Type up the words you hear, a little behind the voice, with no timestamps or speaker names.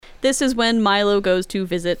This is when Milo goes to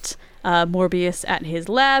visit Morbius at his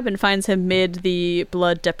lab and finds him mid the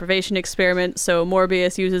blood deprivation experiment. So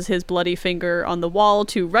Morbius uses his bloody finger on the wall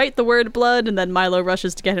to write the word blood, and then Milo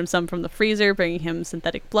rushes to get him some from the freezer, bringing him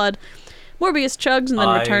synthetic blood. Morbius chugs and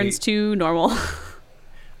then returns to normal.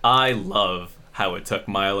 I love how it took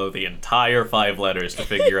Milo the entire 5 letters to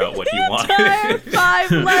figure out what he wanted. Entire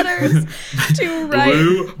 5 letters to write.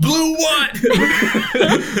 Blue what?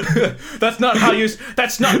 That's not how you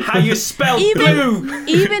spell blue.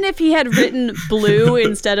 Even if he had written blue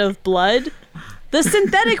instead of blood, the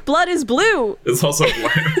synthetic blood is blue. It's also blue.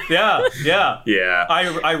 Yeah.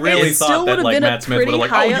 I really thought that like Matt Smith would have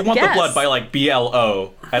like, oh, you want the blood by like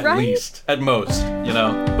BLO at least, at most, you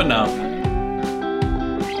know? But no.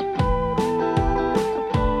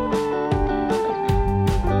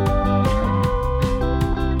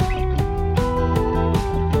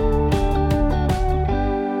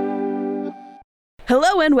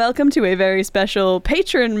 Hello and welcome to a very special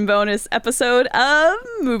patron bonus episode of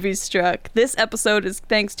Movie Struck. This episode is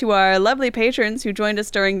thanks to our lovely patrons who joined us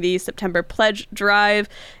during the September pledge drive.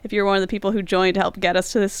 If you're one of the people who joined to help get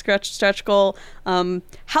us to this stretch goal,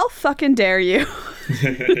 how fucking dare you?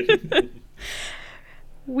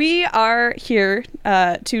 We are here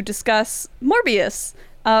to discuss Morbius,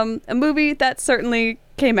 a movie that certainly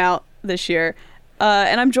came out this year.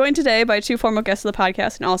 And I'm joined today by 2 former guests of the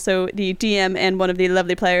podcast and also the DM and one of the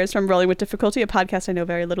lovely players from Rolling with Difficulty, a podcast I know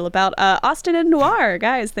very little about, Austin and Noir.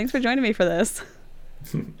 Guys, thanks for joining me for this.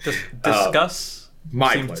 Discuss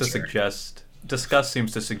Discuss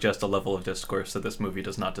seems to suggest a level of discourse that this movie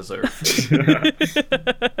does not deserve.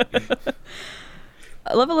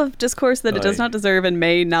 A level of discourse that it does not deserve and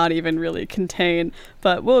may not even really contain,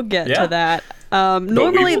 but we'll get to that.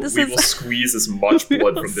 Normally we will squeeze as much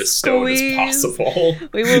blood from this stone as possible.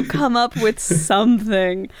 We will come up with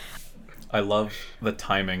something. I love the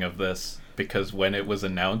timing of this because when it was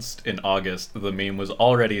announced in August, the meme was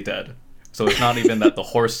already dead. So it's not even that the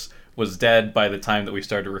horse was dead by the time that we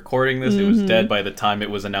started recording this. It was dead by the time it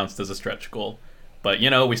was announced as a stretch goal. But, you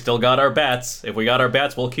know, we still got our bats. If we got our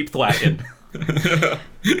bats, we'll keep thwacking.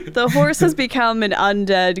 The horse has become an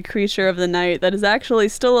undead creature of the night that is actually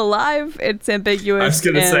still alive. It's ambiguous. I was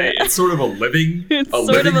going to say, it's sort of a living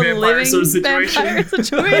vampire sort of situation.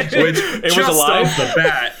 Which, it was alive. The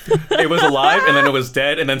bat. It was alive, and then it was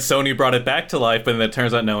dead, and then Sony brought it back to life, but then it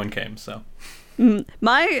turns out no one came, so...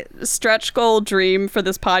 My stretch goal dream for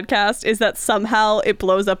this podcast is that somehow it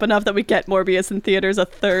blows up enough that we get Morbius in theaters a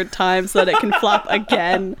 3rd time so that it can flop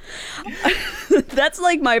again. That's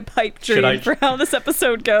like my pipe dream for how this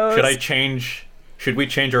episode goes. Should we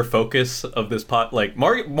change our focus of this like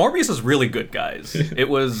Morbius is really good, guys. It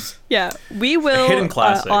was we will a hidden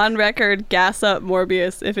classic. On record gas up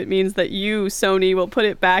Morbius if it means that you, Sony, will put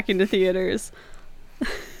it back into theaters.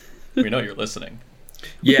 We know you're listening.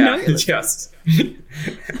 Yeah, yes.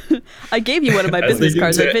 I gave you one of my business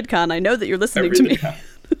cards at VidCon. I know that you're listening to me.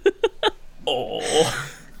 No,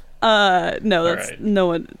 that's right. No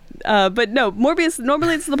one. But no, Morbius,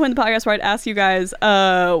 normally it's the point of the podcast where I'd ask you guys,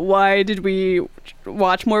 why did we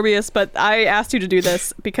watch Morbius? But I asked you to do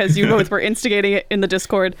this because you both were instigating it in the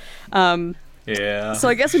Discord. Yeah. So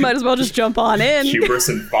I guess we might as well just jump on in. Hubris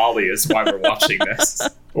and folly is why we're watching this,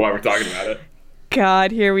 why we're talking about it.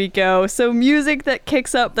 God, here we go. So music that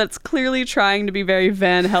kicks up that's clearly trying to be very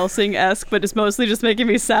Van Helsing-esque, but it's mostly just making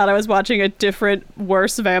me sad. I was watching a different,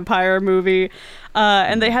 worse vampire movie,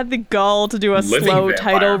 and they had the gall to do a slow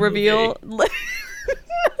title reveal.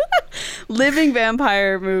 Living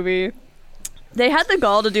vampire movie. They had the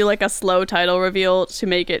gall to do like a slow title reveal to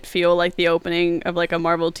make it feel like the opening of like a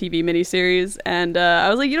Marvel TV miniseries, and I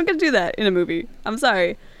was like, you don't get to do that in a movie. I'm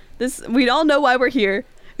sorry. We all know why we're here.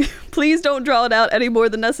 Please don't draw it out any more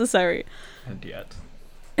than necessary. And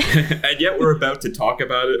yet we're about to talk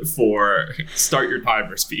about it for Start Your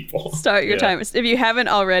Timers, people. Start your timers. If you haven't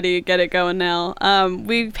already, get it going now.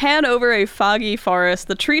 We pan over a foggy forest,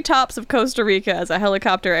 the treetops of Costa Rica, as a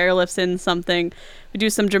helicopter airlifts in something. We do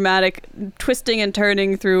some dramatic twisting and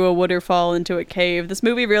turning through a waterfall into a cave. This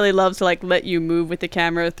movie really loves to like let you move with the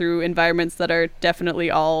camera through environments that are definitely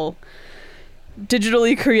all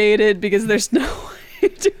digitally created because there's no way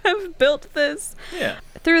to have built this. Yeah.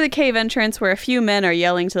 Through the cave entrance where a few men are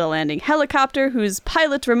yelling to the landing helicopter whose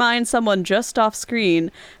pilot reminds someone just off screen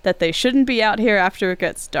that they shouldn't be out here after it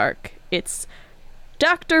gets dark. It's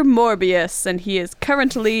Dr. Morbius, and he is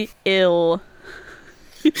currently ill.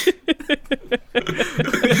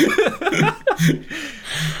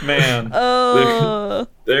 Man. Oh.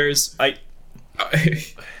 There's... I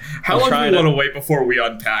How long have probably want to wait before we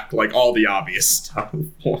unpack like all the obvious stuff.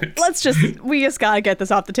 We just gotta get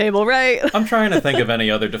this off the table, right? I'm trying to think of any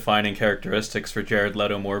other defining characteristics for Jared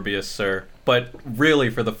Leto Morbius, sir. But really,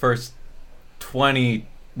 for the first 20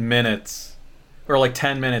 minutes, or like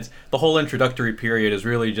 10 minutes, the whole introductory period is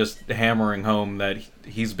really just hammering home that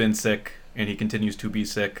he's been sick and he continues to be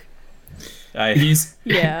sick. He's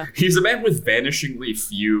a man with vanishingly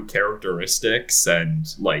few characteristics and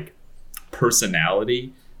like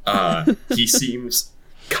personality. He seems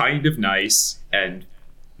kind of nice and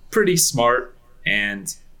pretty smart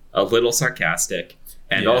and a little sarcastic.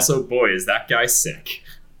 And also, boy, is that guy sick.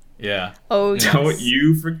 Yeah. Oh, yes. Don't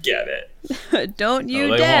you forget it. Don't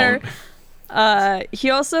you dare. He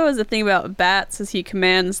also has a thing about bats, as he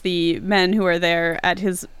commands the men who are there at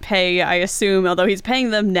his pay, I assume, although he's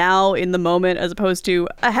paying them now in the moment as opposed to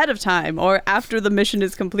ahead of time or after the mission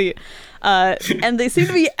is complete. And they seem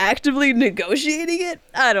to be actively negotiating it.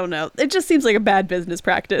 I don't know. It just seems like a bad business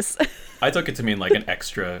practice. I took it to mean like an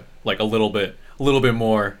extra, like a little bit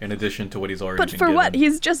more in addition to what he's already been given. But for what?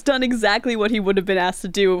 He's just done exactly what he would have been asked to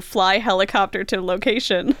do, fly helicopter to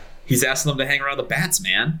location. He's asking them to hang around the bats,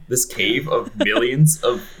 man. This cave of millions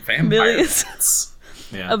of vampire bats.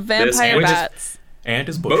 Yeah. Of vampire bats. And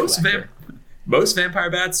his bushwhacker. Most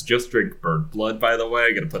vampire bats just drink bird blood, by the way.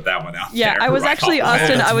 I'm going to put that one out there. Yeah, I was actually,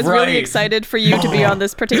 Austin, I was really excited for you to be on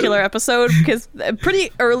this particular episode because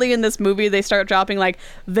pretty early in this movie, they start dropping like,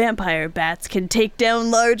 vampire bats can take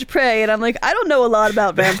down large prey. And I'm like, I don't know a lot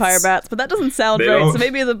about vampire bats, but that doesn't sound right. So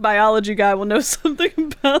maybe the biology guy will know something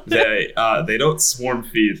about it. They don't swarm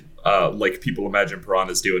feed like people imagine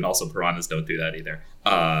piranhas do, and also piranhas don't do that either.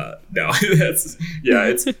 No,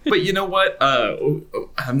 but you know what?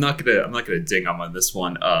 I'm not gonna ding on this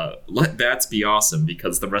one. Let bats be awesome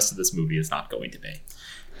because the rest of this movie is not going to be.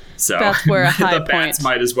 So that's where a high the bats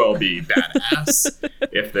might as well be badass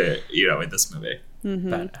if they, in this movie.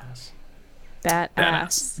 Mm-hmm.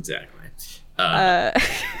 Badass. Exactly.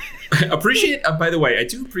 Appreciate. By the way, I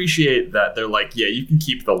do appreciate that they're like, yeah, you can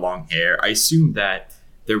keep the long hair. I assume that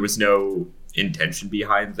there was no intention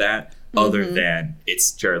behind that. Other than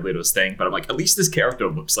it's Jared Leto's thing, but I'm like, at least this character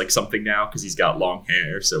looks like something now because he's got long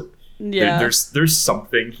hair. So there's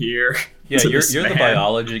something here. Yeah, you're the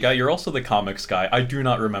biology guy. You're also the comics guy. I do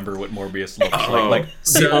not remember what Morbius looks like. Like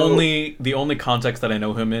the only context that I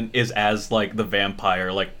know him in is as like the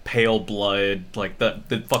vampire, like pale blood, like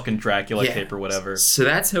the fucking Dracula cape or whatever. So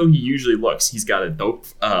that's how he usually looks. He's got a dope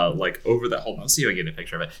like over the. Hold on, let's see if I can get a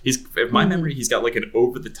picture of it. In my memory, he's got like an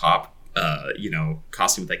over the top.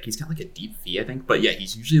 Costume with like he's got like a deep V, I think, but yeah,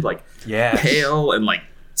 he's usually like pale and like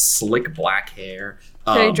slick black hair.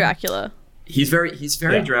 Very Dracula. He's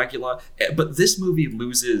very Dracula, but this movie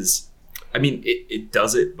loses. I mean, it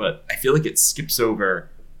does it, but I feel like it skips over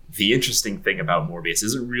the interesting thing about Morbius.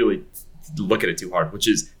 Isn't really look at it too hard, which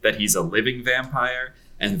is that he's a living vampire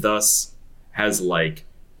and thus has like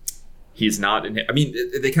he's not. I mean,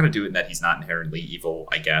 they kind of do it in that he's not inherently evil,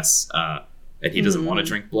 I guess. And he doesn't want to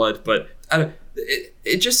drink blood, but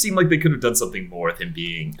it just seemed like they could have done something more with him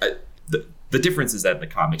being... The difference is that in the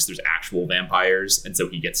comics, there's actual vampires, and so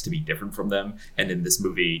he gets to be different from them. And in this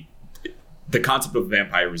movie, the concept of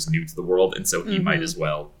vampire is new to the world, and so he might as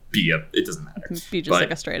well be it doesn't matter. Be just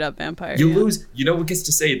like a straight-up vampire. You lose... what gets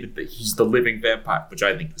to say that he's the living vampire, which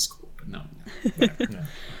I think is cool, but no. Whatever, no.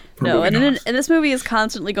 No, and this movie is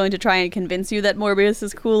constantly going to try and convince you that Morbius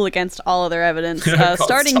is cool against all other evidence.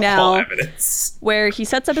 Starting now, where he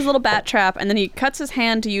sets up his little bat trap, and then he cuts his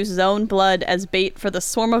hand to use his own blood as bait for the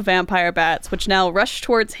swarm of vampire bats, which now rush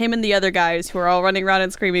towards him and the other guys, who are all running around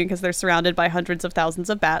and screaming because they're surrounded by hundreds of thousands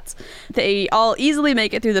of bats. They all easily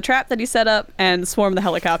make it through the trap that he set up and swarm the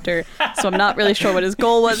helicopter. So I'm not really sure what his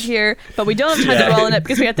goal was here, but we don't have time to dwell on it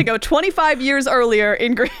because we have to go 25 years earlier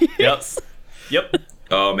in Greece. Yep.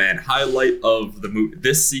 Oh man, highlight of the movie.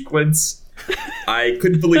 This sequence, I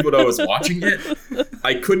couldn't believe when I was watching it.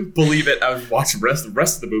 I couldn't believe it. I was watching the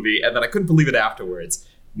rest of the movie, and then I couldn't believe it afterwards.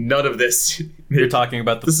 None of this. You're talking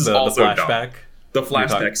about the flashback? The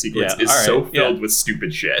flashback sequence is so filled with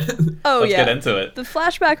stupid shit. Let's get into it. The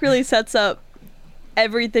flashback really sets up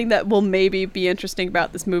everything that will maybe be interesting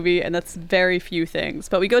about this movie, and that's very few things.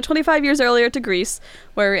 But we go 25 years earlier to Greece,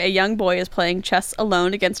 where a young boy is playing chess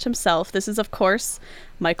alone against himself. This is, of course,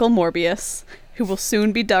 Michael Morbius, who will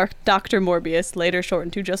soon be Dr. Morbius, later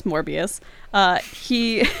shortened to just Morbius.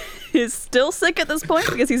 He is still sick at this point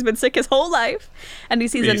because he's been sick his whole life, and he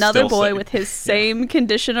sees another boy with his same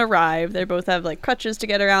condition arrive. They both have like crutches to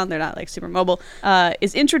get around. They're not like super mobile.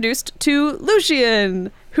 Is introduced to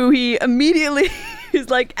Lucian, who he immediately He's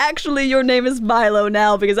like, actually, your name is Milo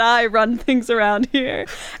now because I run things around here.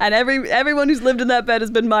 And everyone who's lived in that bed has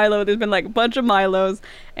been Milo. There's been like a bunch of Milos,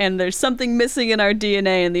 and there's something missing in our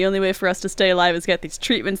DNA, and the only way for us to stay alive is get these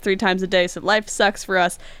treatments 3 times a day, so life sucks for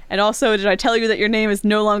us. And also, did I tell you that your name is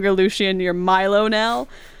no longer Lucian, you're Milo now?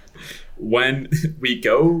 When we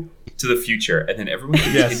go to the future, and then everyone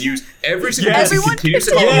continues, every single person everyone continues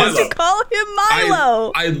to call him Milo. to call him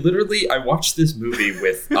Milo. I watched this movie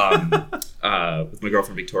with my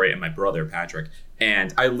girlfriend Victoria and my brother Patrick,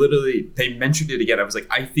 and they mentioned it again. I was like,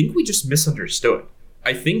 I think we just misunderstood.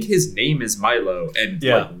 I think his name is Milo, and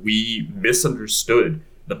like we misunderstood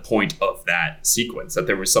the point of that sequence, that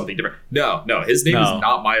there was something different. No, his name is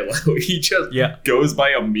not Milo. He just goes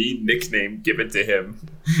by a mean nickname given to him.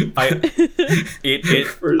 I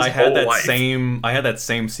had that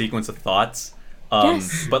same sequence of thoughts.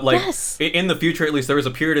 But like in the future, at least, there was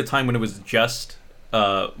a period of time when it was just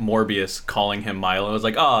Morbius calling him Milo. I was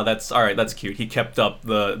like, oh, that's all right, that's cute. He kept up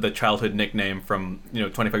the childhood nickname from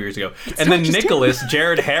 25 years ago. And then Nicholas,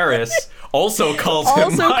 Jared Harris, also calls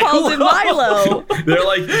him Milo. They're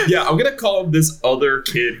like, yeah, I'm gonna call him this other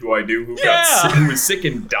kid who I knew who was sick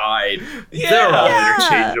and died. They're all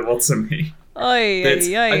interchangeable to me. I do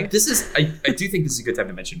think this is a good time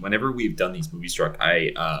to mention. Whenever we've done these movie struck,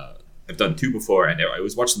 I've done 2 before, and I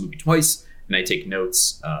always watch the movie twice, and I take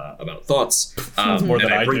notes about thoughts. More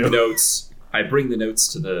than I bring do. the notes. I bring the notes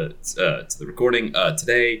to the recording.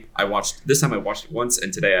 Today I watched it once,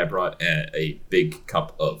 and today I brought a big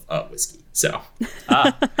cup of whiskey. So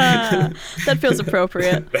that feels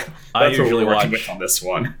appropriate. I usually watch with on this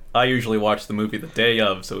one. I usually watch the movie the day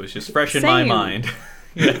of, so it's just fresh in my mind.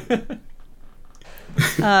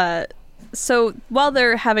 So while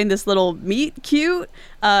they're having this little meet cute,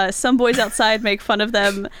 some boys outside make fun of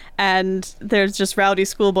them, and there's just rowdy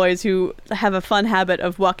schoolboys who have a fun habit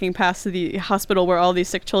of walking past the hospital where all these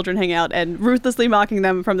sick children hang out and ruthlessly mocking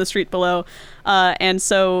them from the street below. And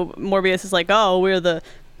so Morbius is like, oh,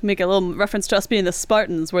 make a little reference to us being the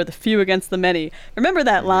Spartans. We're the few against the many. Remember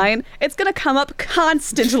that line? It's going to come up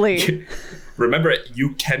constantly. Remember it.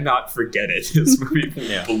 You cannot forget it. This movie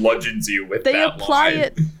bludgeons you with that line. They apply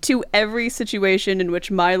it to every situation in which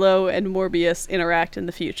Milo and Morbius interact in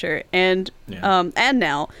the future and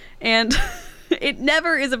now. And it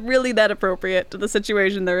never is really that appropriate to the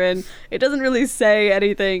situation they're in. It doesn't really say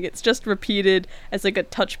anything. It's just repeated as like a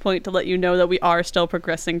touch point to let you know that we are still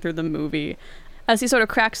progressing through the movie. As he sort of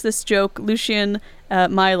cracks this joke, Lucian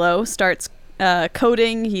Milo starts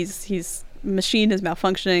coding. His machine is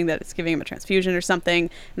malfunctioning, that it's giving him a transfusion or something.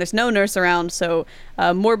 And there's no nurse around, so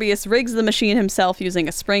Morbius rigs the machine himself using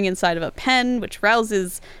a spring inside of a pen, which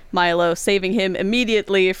rouses Milo, saving him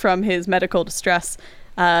immediately from his medical distress.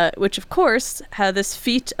 Which, of course, this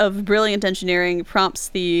feat of brilliant engineering prompts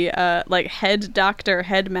the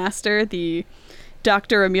headmaster, the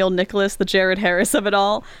Dr. Emil Nicholas, the Jared Harris of it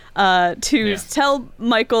all, to tell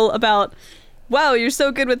Michael about, wow, you're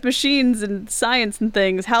so good with machines and science and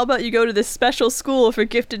things. How about you go to this special school for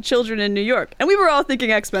gifted children in New York? And we were all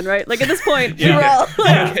thinking X-Men, right? Like, at this point, we were all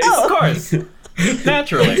like, of course.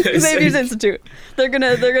 Naturally. Xavier's Institute. They're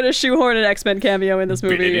gonna shoehorn an X-Men cameo in this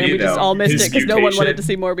movie, and we just all missed it because no one wanted to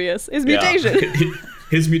see Morbius. His mutation.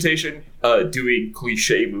 His mutation, doing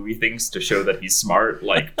cliche movie things to show that he's smart,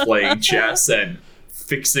 like playing chess and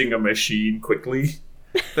fixing a machine quickly.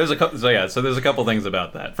 There's a couple things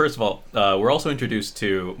about that. First of all, we're also introduced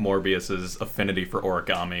to Morbius's affinity for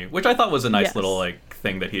origami, which I thought was a nice little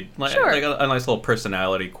thing that a nice little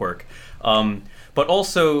personality quirk. But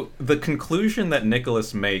also the conclusion that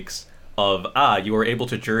Nicholas makes of you were able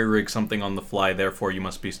to jury rig something on the fly, therefore you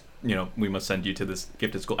must be, we must send you to this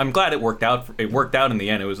gifted school. I'm glad it worked out. It worked out in the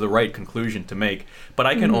end. It was the right conclusion to make. But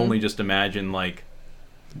I can only just imagine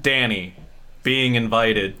Danny being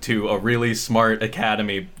invited to a really smart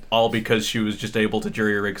academy all because she was just able to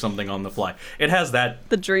jury rig something on the fly. It has that...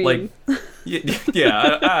 The dream.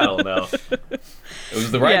 I don't know. It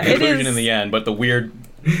was the right conclusion in the end, but the weird...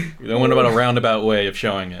 They went about a roundabout way of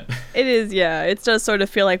showing it. It is, yeah. It does sort of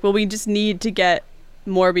feel like, well, we just need to get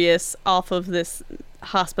Morbius off of this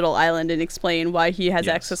hospital island and explain why he has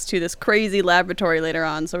access to this crazy laboratory later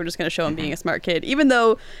on, so we're just going to show him being a smart kid, even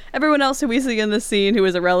though everyone else who we see in this scene who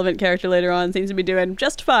is a relevant character later on seems to be doing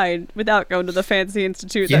just fine without going to the fancy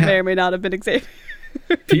institute that may or may not have been Xavier.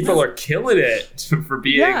 People are killing it for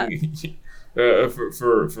being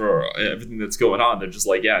for everything that's going on. They're just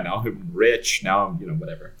like, now I'm rich, now I'm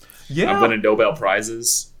whatever, I'm winning Nobel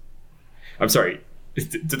Prizes. I'm sorry,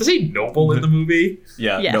 did they say Nobel in the movie?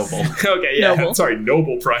 Yes. Nobel. Okay, Noble. I'm sorry,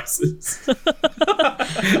 Nobel Prizes.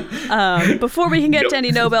 Before we can get to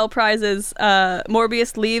any Nobel Prizes,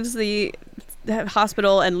 Morbius leaves the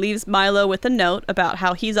hospital and leaves Milo with a note about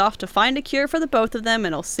how he's off to find a cure for the both of them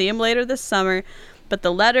and he'll see him later this summer. But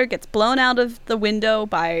the letter gets blown out of the window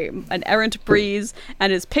by an errant breeze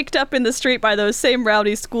and is picked up in the street by those same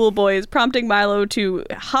rowdy schoolboys, prompting Milo to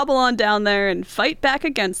hobble on down there and fight back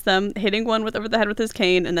against them, hitting one over the head with his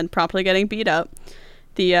cane and then promptly getting beat up.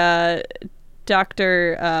 The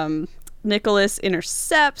Dr. Nicholas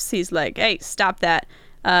intercepts. He's like, hey, stop that.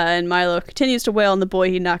 And Milo continues to wail on the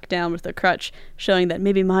boy he knocked down with a crutch, showing that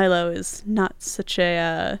maybe Milo is not such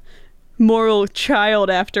a moral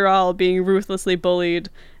child after all, being ruthlessly bullied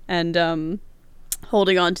and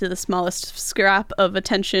holding on to the smallest scrap of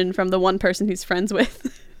attention from the one person he's friends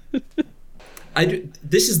with.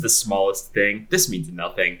 This is the smallest thing. This means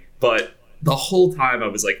nothing. But the whole time I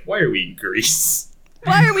was like, why are we in Greece?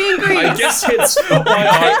 Why are we in Greece? I guess it's...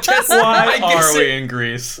 Why are we in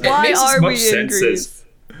Greece? Why makes are as much we in sense Greece? as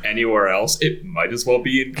anywhere else. It might as well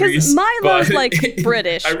be in Greece. Because Milo's but like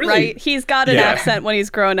British, right? He's got an accent when he's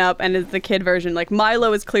grown up and is the kid version. Like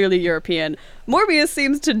Milo is clearly European. Morbius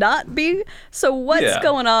seems to not be. So what's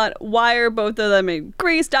going on? Why are both of them in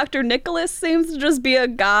Greece? Dr. Nicholas seems to just be a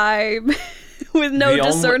guy with no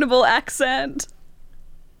discernible accent.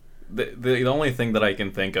 The only thing that I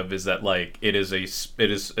can think of is that like it is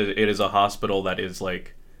a hospital that is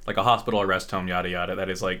like a hospital, a rest home, yada yada, that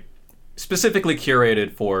is like specifically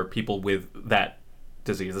curated for people with that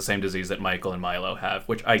disease, the same disease that Michael and Milo have,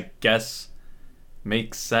 which I guess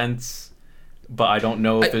makes sense, but I don't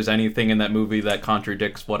know if there's anything in that movie that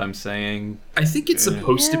contradicts what I'm saying. I think it's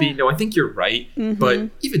supposed to be. No, I think you're right. Mm-hmm. But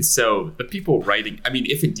even so, the people writing, I mean,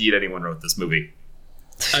 if indeed anyone wrote this movie,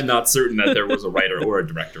 I'm not certain that there was a writer or a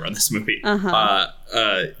director on this movie. The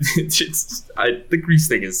Grease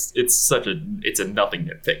thing it's a nothing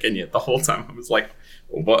nitpick, and yet the whole time I was like,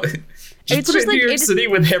 what? Just put it in New York City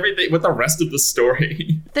with everything, with the rest of the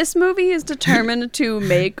story. This movie is determined to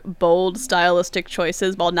make bold stylistic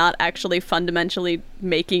choices while not actually fundamentally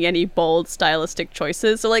making any bold stylistic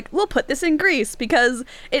choices. So like, we'll put this in Greece because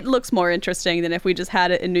it looks more interesting than if we just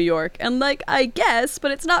had it in New York. And like, I guess,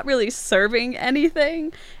 but it's not really serving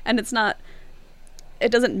anything, and it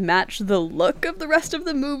doesn't match the look of the rest of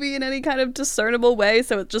the movie in any kind of discernible way.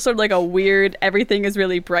 So it's just sort of like a weird, everything is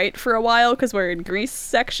really bright for a while because we're in Greece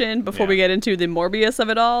section before we get into the Morbius of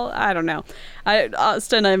it all. I don't know.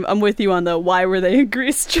 Austin, I'm with you on the why were they in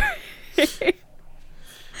Greece train.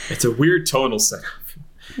 It's a weird tonal setup.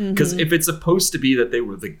 Because if it's supposed to be that they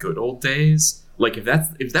were the good old days, like if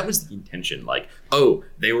that was the intention, like, oh,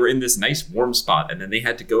 they were in this nice warm spot and then they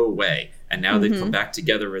had to go away and now they've come back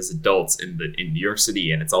together as adults in New York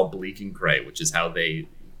City and it's all bleak and gray, which is how the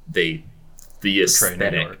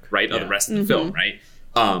aesthetic, right, of the rest of the film, right?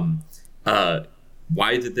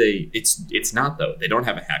 Why did they? It's not though. They don't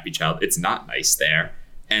have a happy child. It's not nice there.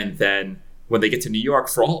 And then when they get to New York,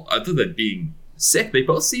 for all other than being sick, they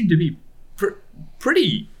both seem to be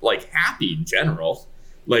pretty like happy in general.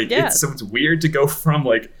 Like so it's weird to go from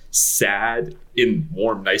like sad in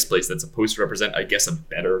warm nice place that's supposed to represent, I guess, a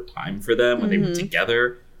better time for them when they were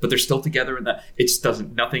together, but they're still together in that. It just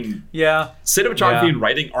doesn't, nothing. Cinematography and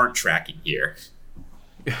writing aren't tracking here.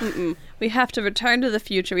 We have to return to the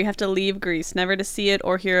future. We have to leave Greece, never to see it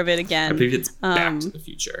or hear of it again. I believe it's Back to the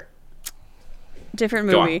Future. Different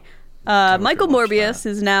movie. Michael Morbius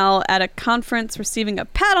is now at a conference receiving a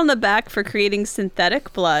pat on the back for creating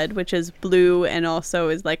synthetic blood, which is blue and also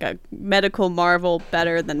is like a medical marvel,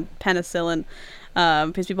 better than penicillin,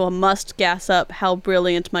 because people must gas up how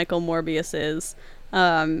brilliant Michael Morbius is.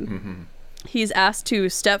 He's asked to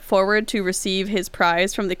step forward to receive his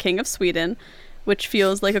prize from the King of Sweden, which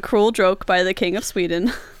feels like a cruel joke by the King of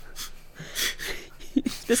Sweden.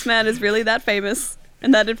 This man is really that famous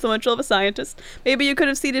and that influential of a scientist. Maybe you could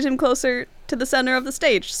have seated him closer to the center of the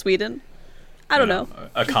stage, Sweden. I don't know.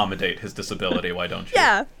 Accommodate his disability, why don't you?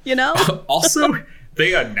 Yeah, you know? Also,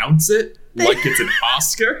 they announce it like it's an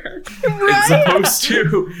Oscar, as opposed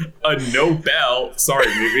to a Nobel,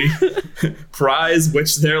 movie, prize,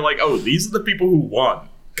 which they're like, oh, these are the people who won.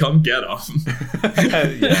 Come get them.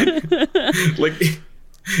 Like,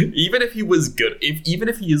 even if he was good, even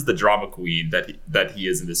if he is the drama queen that he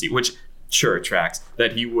is in this scene, which sure it tracks,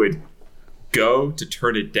 that he would go to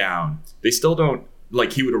turn it down. They still don't,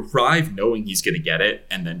 like, he would arrive knowing he's going to get it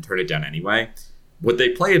and then turn it down anyway. What they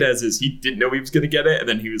play it as is he didn't know he was going to get it, and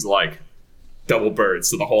then he was like, double birds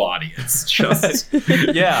to the whole audience. Just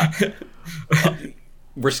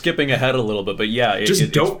we're skipping ahead a little bit, but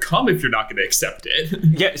don't come if you're not going to accept it.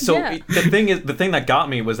 The thing that got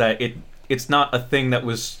me was that it's not a thing that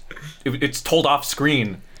was it's told off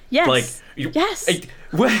screen. Yes. Like, yes.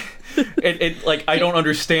 it like I don't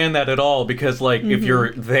understand that at all, because like if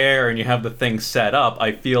you're there and you have the thing set up,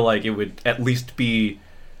 I feel like it would at least be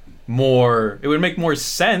more. It would make more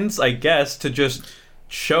sense, I guess, to just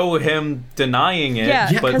show him denying it.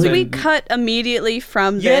 Yeah, because we cut immediately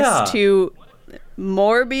from this to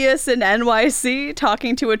Morbius in NYC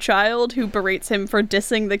talking to a child who berates him for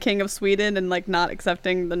dissing the King of Sweden and like not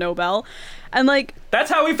accepting the Nobel, and like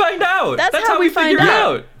that's how we find out. That's how we find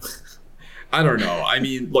out. I don't know. I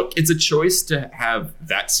mean, look, it's a choice to have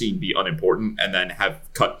that scene be unimportant and then have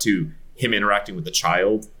cut to him interacting with the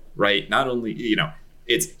child, right? Not only,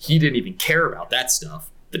 it's he didn't even care about that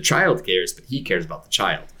stuff. The child cares, but he cares about the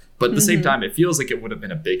child. But at the same time, it feels like it would have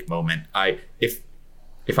been a big moment. If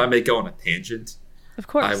I may go on a tangent, of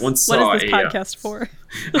course. I once saw what is this podcast for?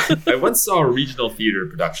 I once saw a regional theater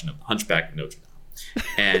production of Hunchback of Notre Dame.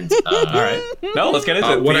 And all right, no, let's get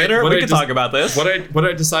into theater. We can talk about this. What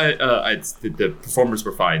I decided, the performers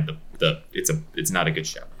were fine. It's not a good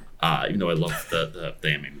show, even though I love the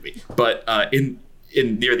anime movie. But in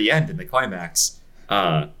near the end, in the climax,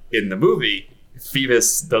 in the movie,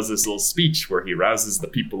 Phoebus does this little speech where he rouses the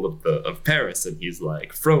people of Paris, and he's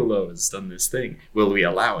like, "Frollo has done this thing. Will we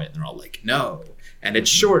allow it?" And they're all like, "No." And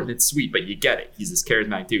it's short and it's sweet, but you get it. He's this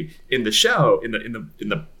charismatic dude. In the show, in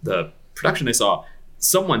the production I saw,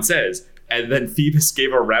 someone says, and then Phoebus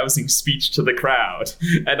gave a rousing speech to the crowd,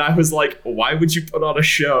 and I was like, "Why would you put on a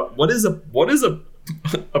show? What is a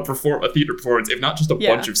theater performance if not just a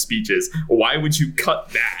bunch of speeches? Why would you cut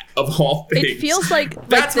that of all things?" It feels like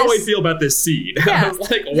that's how I feel about this scene. Yeah, I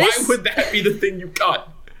was like, why would that be the thing you cut?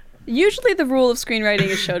 Usually the rule of screenwriting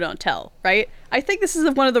is show don't tell, right? I think this is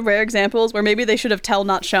one of the rare examples where maybe they should have tell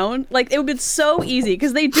not shown. Like, it would be so easy,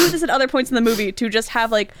 because they do this at other points in the movie, to just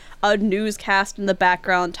have like a newscast in the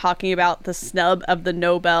background talking about the snub of the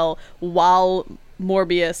Nobel while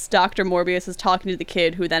Dr. Morbius is talking to the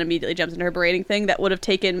kid, who then immediately jumps into her berating thing. That would have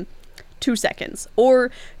taken 2 seconds.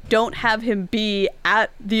 Or don't have him be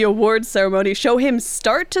at the awards ceremony, show him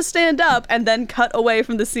start to stand up and then cut away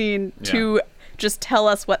from the scene to just tell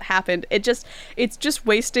us what happened. It's just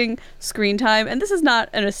wasting screen time. And this is not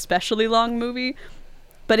an especially long movie,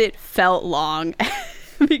 but it felt long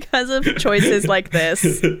because of choices like this.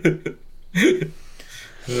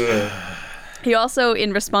 He also,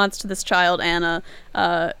 in response to this child, Anna,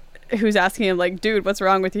 who's asking him, like, "Dude, what's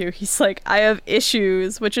wrong with you?" He's like, "I have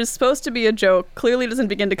issues," which is supposed to be a joke, clearly doesn't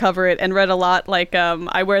begin to cover it, and read a lot like,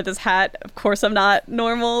 "I wear this hat, of course I'm not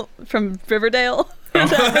normal," from Riverdale. That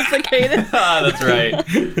was the cadence. That's right.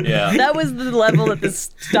 Yeah. That was the level that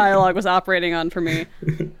this dialogue was operating on for me.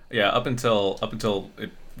 Yeah, up until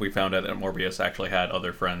we found out that Morbius actually had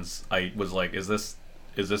other friends, I was like, is this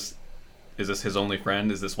his only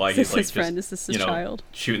friend? Is this why he's like his friend? Is this his child?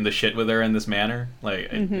 Shooting the shit with her in this manner? Like,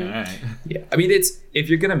 all right. Yeah, I mean, if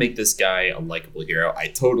you're gonna make this guy a likable hero, I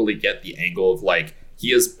totally get the angle of like,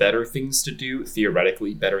 he has better things to do,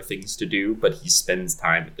 theoretically better things to do, but he spends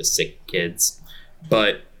time with the sick kids.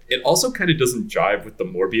 But it also kind of doesn't jive with the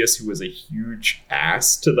Morbius, who was a huge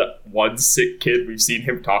ass to the one sick kid we've seen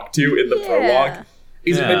him talk to in the prologue.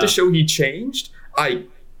 Is it meant to show he changed? I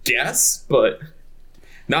guess, but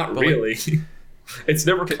not really. It's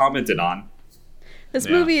never commented on. This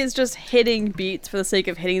movie is just hitting beats for the sake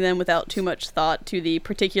of hitting them without too much thought to the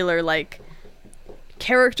particular, like,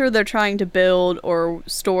 character they're trying to build or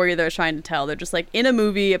story they're trying to tell. They're just like in a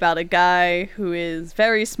movie about a guy who is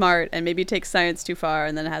very smart and maybe takes science too far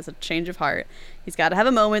and then has a change of heart. He's got to have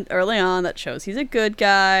a moment early on that shows he's a good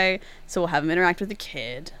guy, so we'll have him interact with a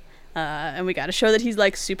kid, and we got to show that he's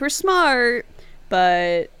like super smart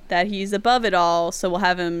but that he's above it all, so we'll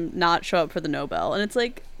have him not show up for the Nobel. And it's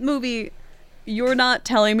like, movie, you're not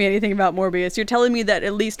telling me anything about Morbius. You're telling me that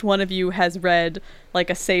at least one of you has read like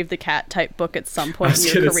a Save the Cat type book at some point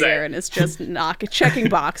in your career, and it's just checking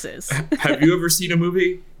boxes. Have you ever seen a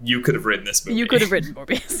movie? You could have written this movie. You could have written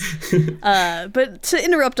Morbius. But to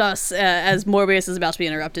interrupt us, as Morbius is about to be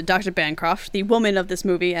interrupted, Dr. Bancroft, the woman of this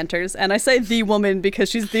movie, enters. And I say the woman because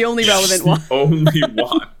she's the only relevant one. Only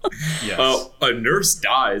one. Yes. A nurse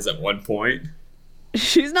dies at one point.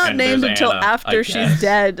 She's not named until after she's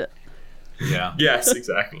dead. Yeah. Yes,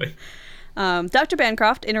 exactly. Dr.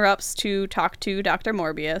 Bancroft interrupts to talk to Dr.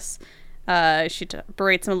 Morbius. She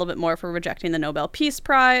berates him a little bit more for rejecting the Nobel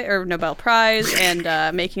Prize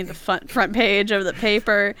and making the front page of the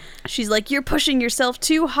paper. She's like, "You're pushing yourself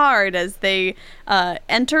too hard," as they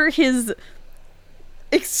enter his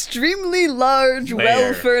extremely large,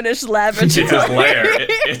 well-furnished laboratory.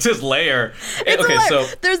 It's his lair. So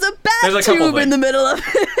there's a bat tube in the middle of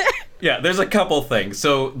it. Yeah, there's a couple things.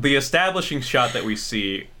 So the establishing shot that we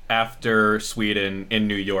see, after Sweden in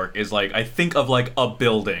New York is like, I think of like a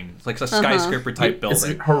building. It's like a skyscraper type building. Is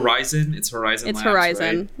it Horizon? It's Horizon It's Labs,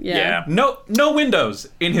 Horizon, right? yeah. No windows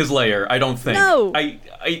in his lair, I don't think. No.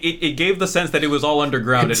 It gave the sense that it was all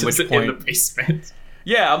underground, at which point... in the basement.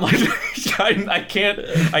 Yeah, I'm like,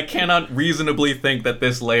 I cannot reasonably think that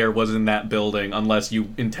this lair was in that building unless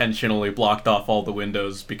you intentionally blocked off all the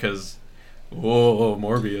windows because,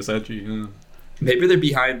 Morbius, edgy. Maybe they're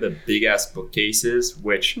behind the big ass bookcases,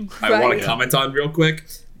 which I Right. want to comment on real quick.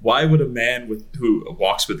 Why would a man who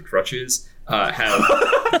walks with crutches have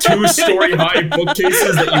 2-story high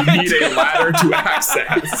bookcases that you need a ladder to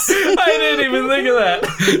access? I didn't even think of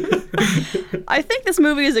that. I think this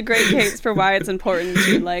movie is a great case for why it's important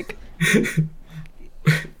to, like,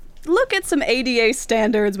 look at some ADA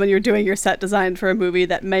standards when you're doing your set design for a movie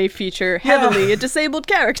that may feature heavily a disabled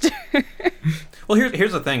character. Well,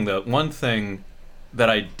 here's the thing, though. One thing that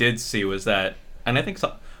I did see was that, and I think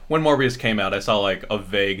when Morbius came out, I saw like a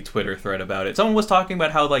vague Twitter thread about it. Someone was talking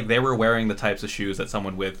about how like they were wearing the types of shoes that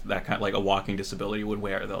someone with that kind of, like a walking disability would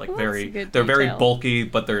wear. They're like they're very bulky,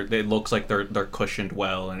 but it looks like they're cushioned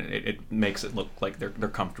well, and it makes it look like they're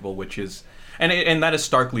comfortable, which is and that is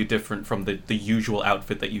starkly different from the usual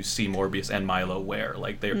outfit that you see Morbius and Milo wear.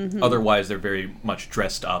 Like they're otherwise they're very much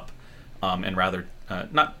dressed up, and rather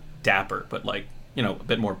not dapper, but like, you know, a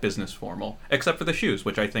bit more business formal, except for the shoes,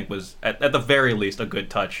 which I think was at the very least a good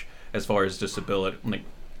touch as far as disability, like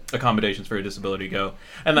accommodations for a disability go.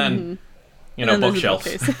 And then, you know, bookshelves.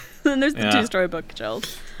 Then there's the 2-story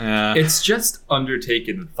bookshelves. It's just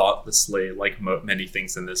undertaken thoughtlessly, like many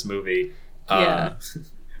things in this movie.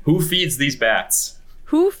 Who feeds these bats?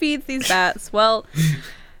 Who feeds these bats? Well,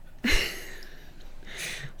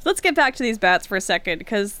 let's get back to these bats for a second,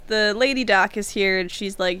 because the lady doc is here and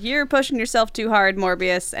she's like, you're pushing yourself too hard,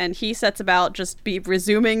 Morbius, and he sets about just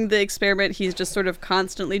resuming the experiment he's just sort of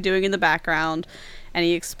constantly doing in the background, and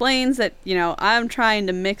he explains that, you know, I'm trying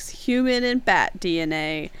to mix human and bat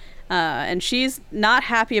DNA, and she's not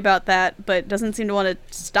happy about that, but doesn't seem to want to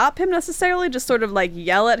stop him necessarily, just sort of like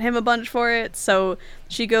yell at him a bunch for it, so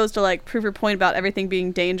she goes to like prove her point about everything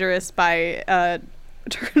being dangerous by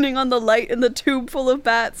turning on the light in the tube full of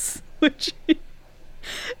bats, which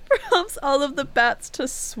prompts all of the bats to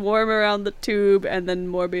swarm around the tube, and then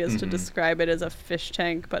Morbius to describe it as a fish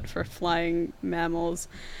tank, but for flying mammals.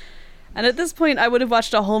 And at this point, I would have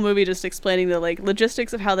watched a whole movie just explaining the like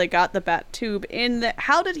logistics of how they got the bat tube in.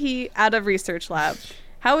 How did he, at a research lab,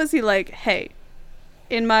 how is he like, hey,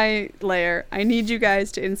 in my lair, I need you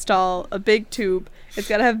guys to install a big tube. It's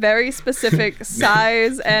got to have very specific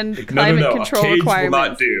size and climate control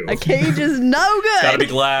requirements. A cage is no good. It's got to be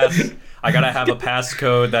glass. I got to have a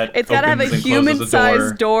passcode that it's got to have a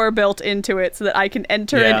human-sized door built into it so that I can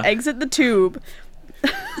enter and exit the tube.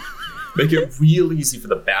 Make it real easy for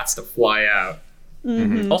the bats to fly out.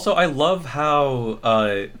 Also, I love how...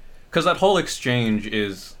 because that whole exchange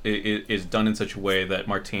is done in such a way that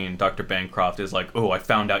Martine, Dr. Bancroft, is like, oh, I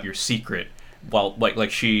found out your secret. Well,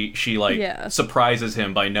 like she surprises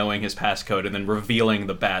him by knowing his passcode and then revealing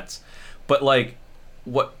the bats. But like,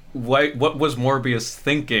 what was Morbius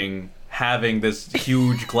thinking, having this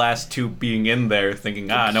huge glass tube being in there, thinking,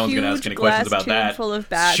 no one's gonna ask any questions about that. Full of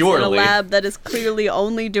bats Surely. In a lab that is clearly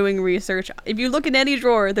only doing research. If you look in any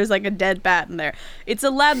drawer, there's like a dead bat in there. It's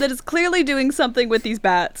a lab that is clearly doing something with these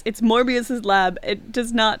bats. It's Morbius's lab. It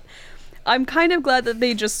does not. I'm kind of glad that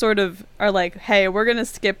they just sort of are like, hey, we're going to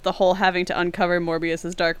skip the whole having to uncover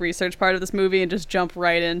Morbius's dark research part of this movie and just jump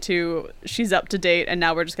right into she's up to date, and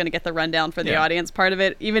now we're just going to get the rundown for the audience part of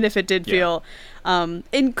it, even if it did feel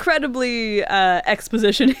incredibly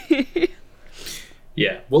exposition-y.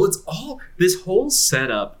 Yeah, well, it's all, this whole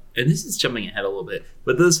setup, and this is jumping ahead a little bit,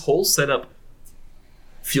 but this whole setup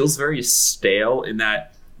feels very stale in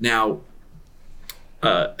that now...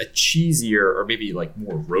 a cheesier or maybe like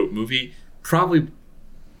more rote movie probably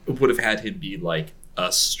would have had him be like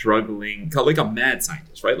a struggling, like a mad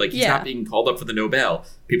scientist, right? Like he's not being called up for the Nobel.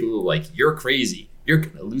 People are like, you're crazy, you're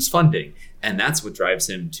gonna lose funding, and that's what drives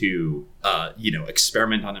him to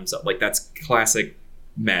experiment on himself. Like that's classic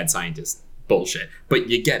mad scientist bullshit. But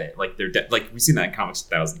you get it, like they're like we've seen that in comics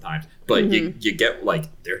 1,000 times, but you get like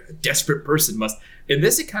they're a desperate person must. In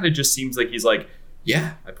this, it kind of just seems like he's like,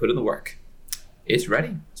 yeah, I put in the work. It's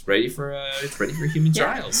ready. It's ready for human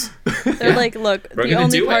trials. They're like, look, the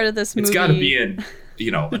only part of this movie... It's got to be in,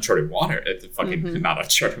 uncharted water. It's fucking not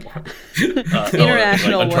uncharted water.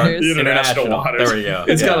 International waters. International waters. There we go.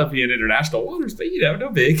 It's got to be in international waters, but no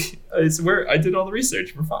big. It's where I did all the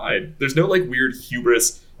research. We're fine. There's no like weird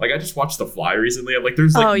hubris Like, I just watched The Fly recently. I'm like,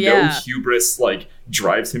 there's like no hubris like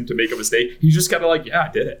drives him to make a mistake. He's just kind of like, yeah,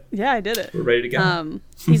 I did it. Yeah, I did it. We're ready to go.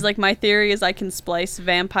 He's like, my theory is I can splice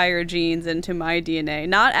vampire genes into my DNA.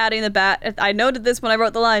 Not adding the bat. I noted this when I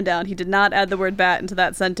wrote the line down. He did not add the word bat into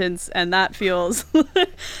that sentence, and that feels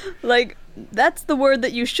like that's the word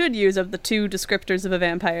that you should use of the two descriptors of a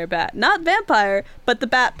vampire bat. Not vampire, but the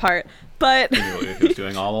bat part. But he was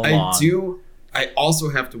doing all along. I also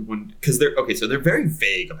have to wonder, because they're very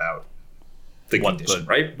vague about the condition,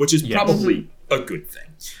 right? Which is probably a good thing.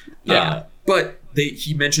 Yeah. But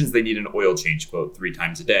he mentions they need an oil change about 3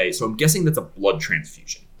 times a day, so I'm guessing that's a blood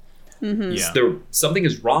transfusion. Mm-hmm. Yeah. Something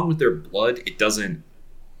is wrong with their blood. It doesn't,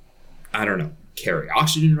 I don't know, carry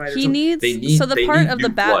oxygen right. He needs, so the part of the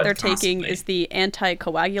bat they're constantly. taking is the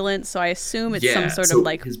anticoagulant, so I assume it's some sort so of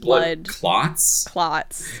like his blood clots.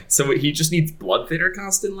 So he just needs blood thinner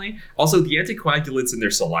constantly. Also, the anticoagulants in their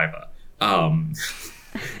saliva.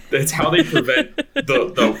 That's how they prevent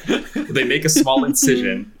they make a small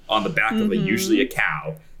incision on the back of usually a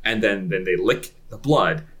cow, and then they lick the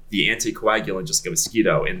blood. The anticoagulant, just like a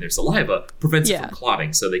mosquito in their saliva, prevents it from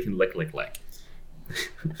clotting, so they can lick.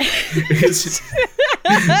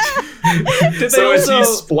 So is he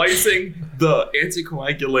splicing the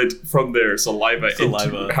anticoagulant from their saliva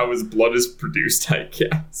into how his blood is produced, I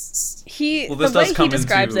guess? The way he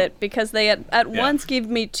describes it, because they at once gave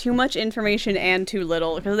me too much information and too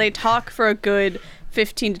little, because they talk for a good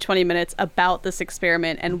 15 to 20 minutes about this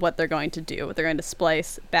experiment and what they're going to do. They're going to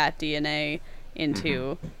splice bat DNA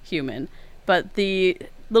into human. But the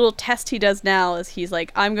little test he does now is he's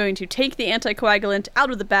like, I'm going to take the anticoagulant out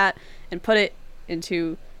of the bat and put it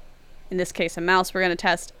into, in this case, a mouse we're going to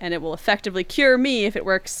test, and it will effectively cure me if it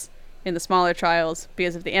works in the smaller trials,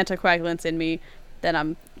 because if the anticoagulant's in me, then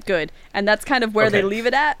I'm good. And that's kind of where they leave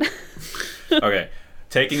it at. Okay.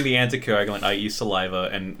 Taking the anticoagulant, i.e. saliva,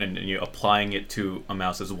 and you applying it to a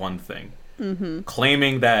mouse is one thing. Mm-hmm.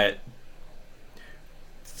 Claiming that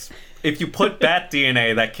if you put bat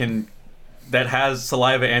DNA that has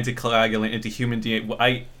saliva anticoagulant into human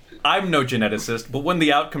DNA, I'm no geneticist, but wouldn't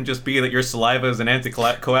the outcome just be that your saliva is an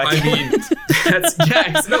anticoagulant? I mean,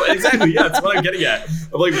 exactly. Yeah, that's what I'm getting at.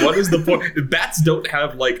 I'm like, what is the point? Bats don't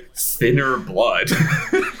have like thinner blood.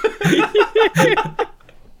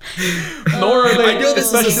 Nor are they. I know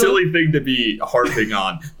this is a silly thing to be harping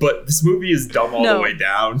on, but this movie is dumb all the way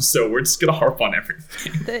down, so we're just gonna harp on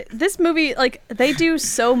everything. This movie, like, they do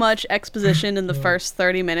so much exposition in the first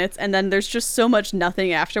 30 minutes, and then there's just so much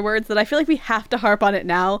nothing afterwards that I feel like we have to harp on it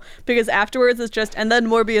now, because afterwards it's just, and then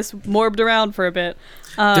Morbius morbed around for a bit.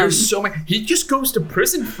 There's so many. He just goes to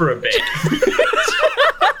prison for a bit.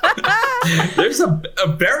 There's a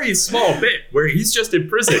very small bit where he's just in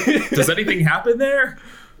prison. Does anything happen there?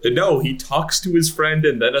 No, he talks to his friend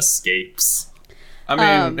and then escapes.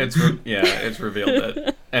 I mean, it's revealed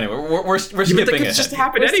that. Anyway, we're skipping ahead. Just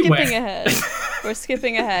happen anyway. We're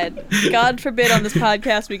skipping ahead. God forbid on this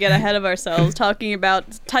podcast we get ahead of ourselves talking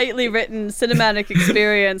about tightly written cinematic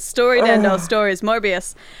experience, story that no stories,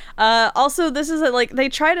 Morbius. Also, this is they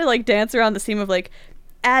try to dance around the theme of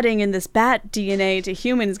adding in this bat DNA to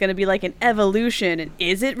human is going to be like an evolution, and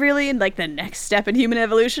is it really the next step in human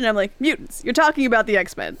evolution? I'm like, mutants, you're talking about the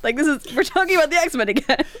X-Men. We're talking about the X-Men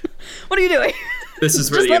again. What are you doing? This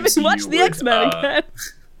is where just let me watch the X-Men again.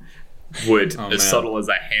 Would as subtle as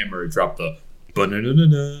a hammer drop the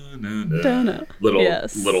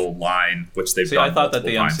little line, which they've done. I thought that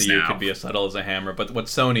the MCU now could be as subtle as a hammer, but what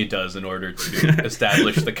Sony does in order to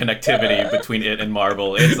establish the connectivity between it and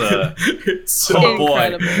Marvel, it's so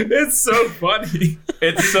incredible. It's so funny.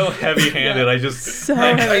 It's so heavy-handed.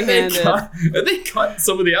 Heavy-handed. They cut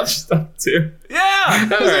some of the other stuff too. Yeah.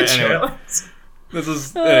 That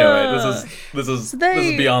was anyway. This is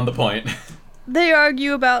beyond the point. They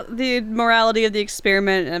argue about the morality of the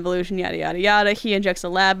experiment and evolution, yada, yada, yada. He injects a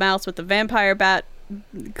lab mouse with the vampire bat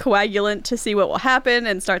coagulant to see what will happen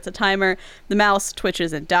and starts a timer. The mouse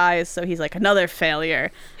twitches and dies, so he's like, another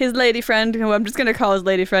failure. His lady friend, who I'm just going to call his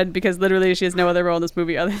lady friend because literally she has no other role in this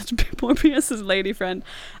movie other than Morbius' lady friend,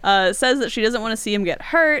 says that she doesn't want to see him get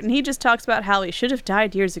hurt, and he just talks about how he should have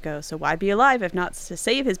died years ago, so why be alive if not to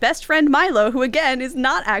save his best friend Milo, who again is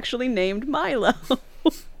not actually named Milo.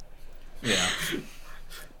 Yeah.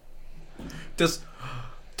 Does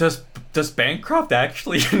Bancroft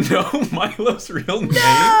actually know Milo's real name?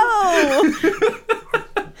 No!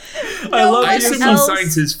 I assume he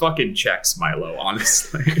signs his fucking checks, Milo,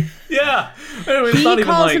 honestly. Yeah. Anyway, he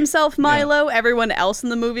calls himself Milo. Yeah. Everyone else in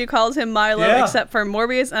the movie calls him Milo, except for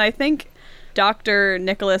Morbius. And I think Dr.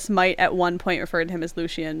 Nicholas might at one point refer to him as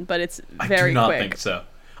Lucian, but it's very quick. I do not think so.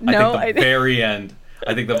 No, I think the very end.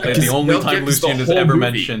 I think the only time Lucien is ever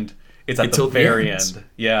mentioned, it's at the very end.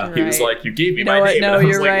 Yeah. Right. He was like, you gave me my what? name. No, and I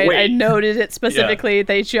was you're like, right. Wait. I noted it specifically. Yeah.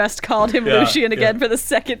 They just called him Lucien again for the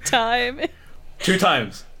second time. 2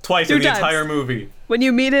 times. Twice in the entire movie. When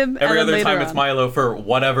you meet him, every and other time on. it's Milo for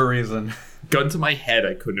whatever reason. Gun to my head,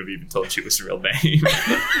 I couldn't have even told you his real name.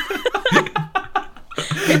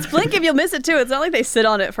 It's blink if you'll miss it too. It's not like they sit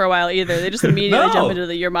on it for a while either. They just immediately jump into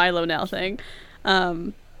the "You're Milo now" thing.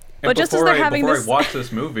 But just as they're having before this, I watched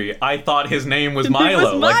this movie, I thought his name was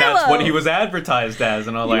Milo. Like that's what he was advertised as,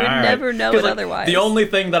 and I was like, all right. Never know it otherwise. The only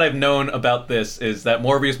thing that I've known about this is that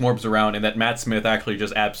Morbius morbs around, and that Matt Smith actually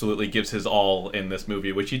just absolutely gives his all in this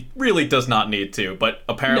movie, which he really does not need to. But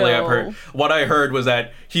apparently, I've heard what I heard was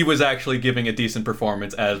that he was actually giving a decent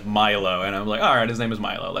performance as Milo, and I'm like, all right, his name is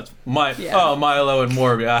Milo. That's Milo and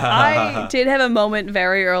Morbius. I did have a moment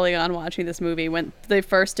very early on watching this movie when they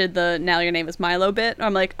first did the "Now your name is Milo" bit.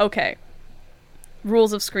 I'm like, okay,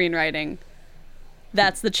 rules of screenwriting.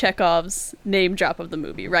 That's the Chekhov's name drop of the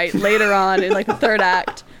movie, right? Later on in like the third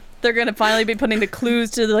act, they're gonna finally be putting the clues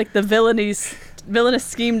to the villainous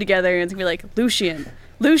scheme together, and it's gonna be like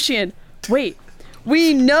Lucien. Wait,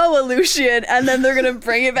 we know a Lucien, and then they're gonna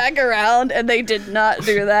bring it back around, and they did not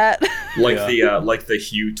do that. Like the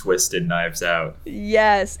Hugh twist in Knives Out.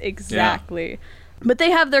 Yes, exactly. Yeah. But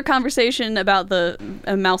they have their conversation about the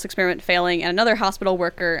mouse experiment failing, and another hospital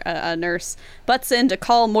worker, a nurse, butts in to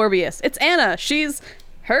call Morbius. It's Anna. She's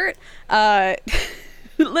hurt.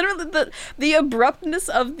 Literally, the abruptness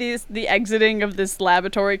of the exiting of this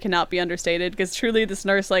laboratory cannot be understated, because truly this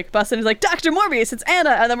nurse busts in and is like, Dr. Morbius, it's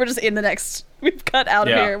Anna! And then we're just in the next... We've cut out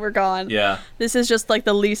of here. We're gone. Yeah. This is just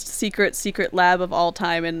the least secret lab of all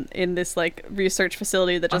time in this research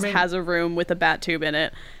facility that just has a room with a bat tube in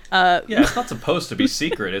it. It's not supposed to be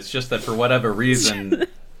secret. It's just that for whatever reason,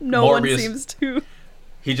 no Morbius, one seems to.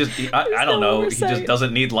 I don't know. Oversight. He just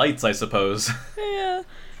doesn't need lights, I suppose. Yeah.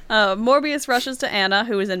 Morbius rushes to Anna,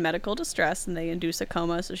 who is in medical distress, and they induce a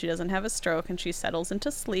coma so she doesn't have a stroke and she settles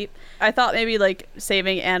into sleep. I thought maybe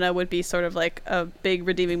saving Anna would be sort of a big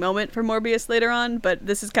redeeming moment for Morbius later on, but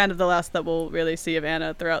this is kind of the last that we'll really see of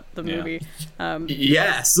Anna throughout the movie.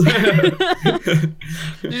 Yes.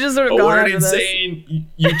 She's just sort of gone after insane.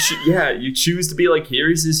 You choose to be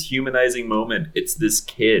here's his humanizing moment. It's this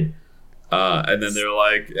kid. And then they're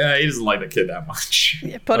like, he doesn't like the kid that much.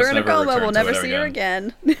 Yeah, put her in a coma. We'll never see her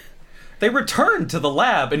again. They returned to the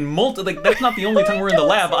lab and that's not the only time we're in the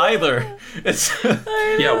lab either. It's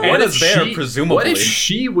Anna's there, presumably. What if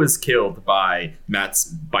she was killed by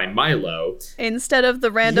Milo instead of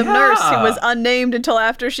the random nurse who was unnamed until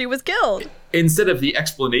after she was killed? Instead of the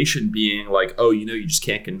explanation being you just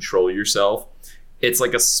can't control yourself. It's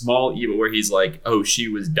a small evil where he's she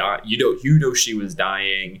was dying. You know she was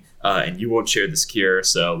dying, and you won't share this cure.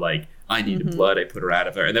 So I needed blood. I put her out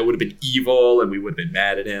of there, and that would have been evil, and we would have been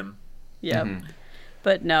mad at him. Yep.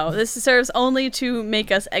 But no, this serves only to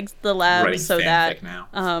make us exit the lab so that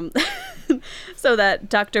so that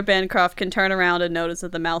Dr. Bancroft can turn around and notice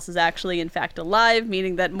that the mouse is actually in fact alive,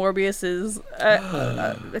 meaning that Morbius's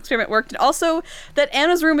experiment worked, and also that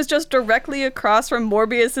Anna's room is just directly across from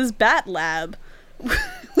Morbius's bat lab.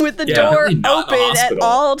 With the door open at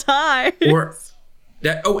all times.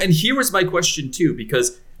 And here was my question too,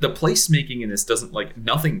 because the placemaking in this doesn't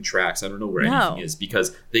nothing tracks. I don't know where anything is,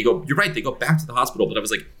 because you're right, they go back to the hospital, but I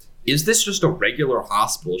was like, is this just a regular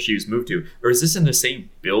hospital she was moved to, or is this in the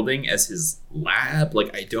same building as his lab?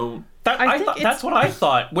 I don't. That's what I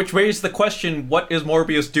thought, which raised the question: what is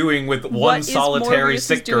Morbius doing with one solitary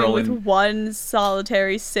sick girl? With one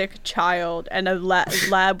solitary sick child and a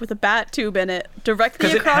lab with a bat tube in it,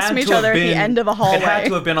 directly across from each other at the end of a hallway. It had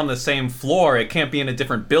to have been on the same floor. It can't be in a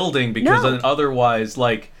different building, because then otherwise,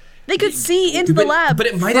 they could see into the lab, but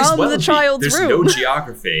it might as well the child's There's room. No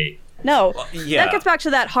geography. No, that gets back to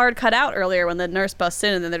that hard cut out earlier when the nurse busts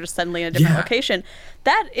in and then they're just suddenly in a different location.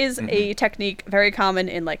 That is a technique very common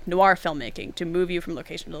in noir filmmaking, to move you from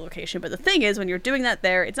location to location. But the thing is, when you're doing that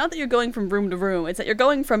there, it's not that you're going from room to room. It's that you're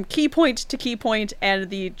going from key point to key point, and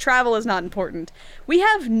the travel is not important. We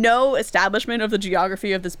have no establishment of the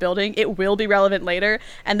geography of this building. It will be relevant later,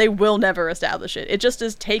 and they will never establish it. It just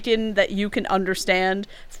is taken that you can understand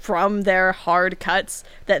from their hard cuts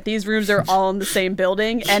that these rooms are all in the same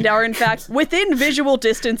building and are in fact within visual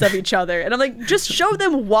distance of each other. And I'm like, just show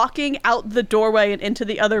them walking out the doorway and into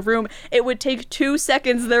the other room. It would take 2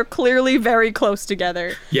 seconds. They're clearly very close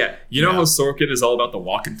together. Yeah, you know how Sorkin is all about the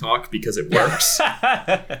walk and talk because it works?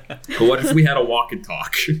 But what if we had a walk and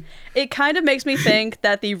talk? It kind of makes me think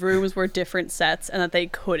that the rooms were different sets and that they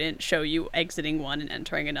couldn't show you exiting one and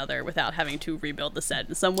entering another without having to rebuild the set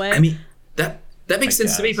in some way. I mean, that That makes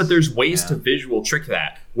sense to me, but there's ways to visual trick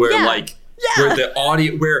that where where the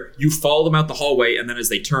audio, where you follow them out the hallway, and then as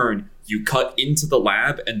they turn, you cut into the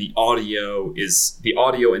lab, and the audio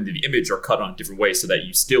and the image are cut on different ways so that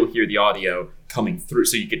you still hear the audio coming through,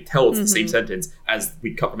 so you could tell it's the same sentence as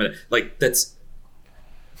we cut from it. Like that's.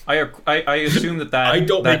 I assume that I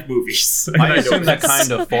don't make movies. I assume that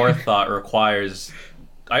kind of forethought requires.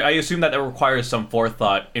 I assume that requires some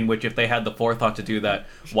forethought. In which, if they had the forethought to do that,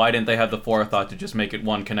 why didn't they have the forethought to just make it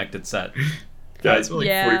one connected set? Guys, we're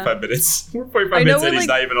 45 minutes. We're 45 minutes and he's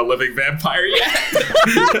not even a living vampire yet.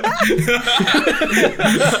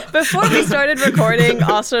 Before we started recording,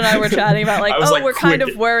 Austin and I were chatting about we're kind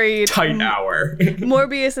of worried. Tight hour.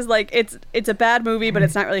 Morbius is it's a bad movie, but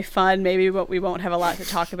it's not really fun. Maybe we won't have a lot to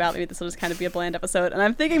talk about. Maybe this will just kind of be a bland episode. And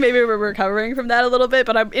I'm thinking maybe we're recovering from that a little bit,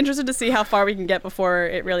 but I'm interested to see how far we can get before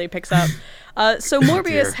it really picks up. So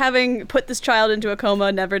Morbius, having put this child into a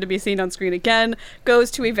coma, never to be seen on screen again, goes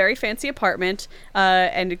to a very fancy apartment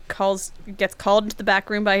and gets called into the back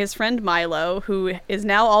room by his friend Milo, who is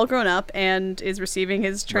now all grown up and is receiving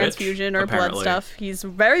his transfusion or blood stuff. He's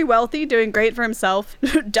very wealthy, doing great for himself.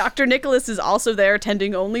 Dr. Nicholas is also there,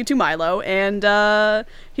 tending only to Milo, and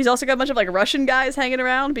he's also got a bunch of Russian guys hanging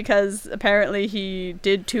around because apparently he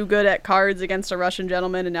did too good at cards against a Russian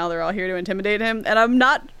gentleman, and now they're all here to intimidate him. And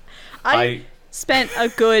I spent a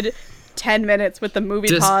good 10 minutes with the movie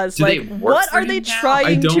pause. What are they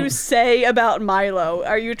trying to say about Milo?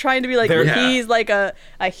 Are you trying to be he's a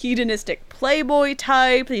hedonistic playboy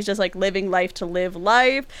type? He's just living life to live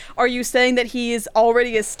life? Are you saying that he is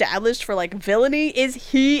already established for villainy?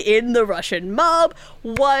 Is he in the Russian mob?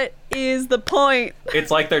 What is the point? It's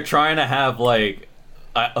like they're trying to have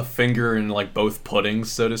a finger in both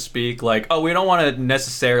puddings, so to speak. We don't want to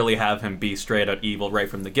necessarily have him be straight up evil right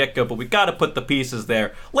from the get-go, but we gotta put the pieces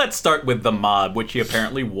there. Let's start with the mob, which he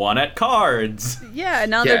apparently won at cards. Yeah,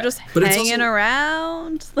 and now they're just hanging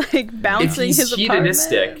around, bouncing his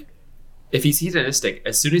apartment. If he's hedonistic,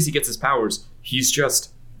 as soon as he gets his powers, he's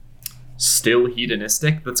just still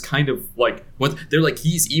hedonistic. That's kind of what they're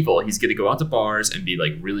he's evil. He's gonna go out to bars and be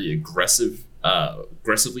really aggressively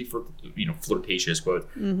flirtatious, quote,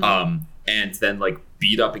 and then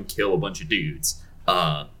beat up and kill a bunch of dudes.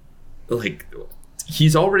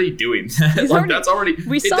 He's already doing that. That's already.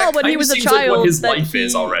 We saw when he was a child what his that life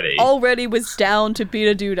is already. Already was down to beat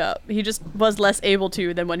a dude up. He just was less able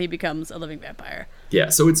to than when he becomes a living vampire. Yeah,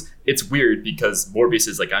 so it's weird because Morbius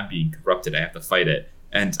is I'm being corrupted. I have to fight it,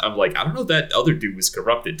 and I'm I don't know, that other dude was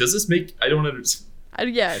corrupted. Does this make? I don't understand.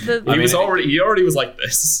 He already was like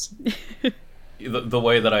this. The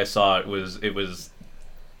way that I saw it was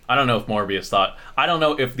I don't know if Morbius thought, I don't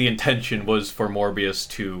know if the intention was for Morbius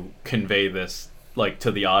to convey this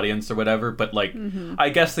to the audience or whatever, but I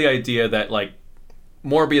guess the idea that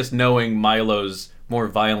Morbius knowing Milo's more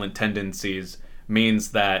violent tendencies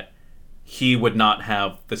means that he would not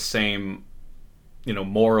have the same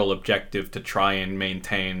moral objective to try and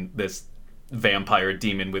maintain this vampire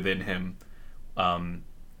demon within him.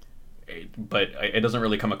 But it doesn't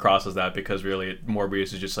really come across as that, because really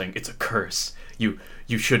Morbius is just saying it's a curse. You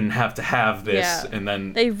shouldn't have to have this. Yeah. And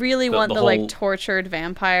then they really want the whole tortured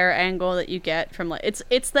vampire angle that you get from it's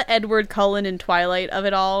the Edward Cullen in Twilight of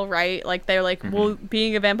it all, right? They're well,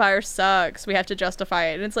 being a vampire sucks. We have to justify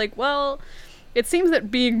it. And it's well, it seems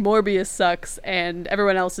that being Morbius sucks, and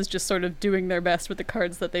everyone else is just sort of doing their best with the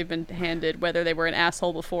cards that they've been handed, whether they were an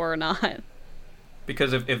asshole before or not.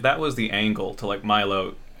 Because if that was the angle to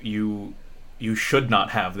Milo, you should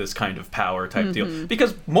not have this kind of power type deal,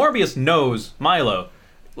 because Morbius knows Milo,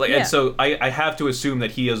 and so I have to assume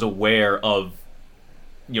that he is aware of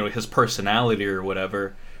his personality or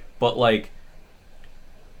whatever. But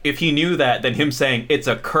if he knew that, then him saying it's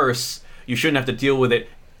a curse, you shouldn't have to deal with it,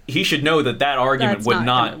 he should know that argument would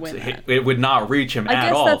not reach him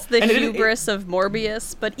at all. I guess that's the hubris of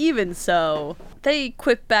Morbius, but even so, they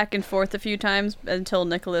quip back and forth a few times until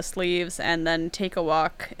Nicholas leaves, and then take a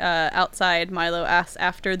walk outside. Milo asks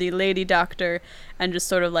after the lady doctor and just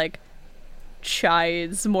sort of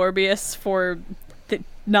chides Morbius for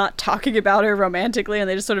not talking about her romantically, and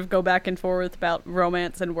they just sort of go back and forth about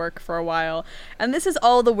romance and work for a while. And this is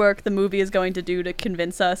all the work the movie is going to do to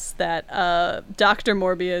convince us that Dr.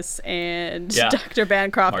 Morbius and Dr.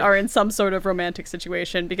 Bancroft are in some sort of romantic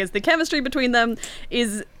situation, because the chemistry between them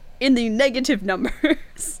is in the negative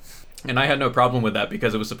numbers. And I had no problem with that,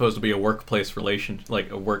 because it was supposed to be a workplace relation,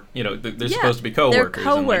 a work, they're supposed to be co-workers.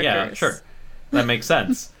 They're co-workers. And sure. That makes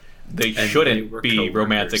sense. They shouldn't be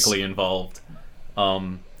romantically involved.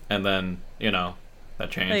 And then,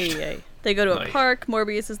 that changed. They go to a park.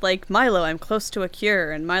 Morbius is like, Milo, I'm close to a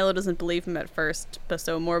cure. And Milo doesn't believe him at first. But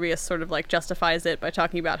so Morbius sort of like justifies it by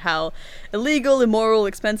talking about how illegal, immoral,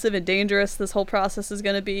 expensive, and dangerous this whole process is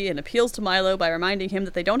going to be, and appeals to Milo by reminding him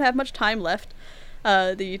that they don't have much time left.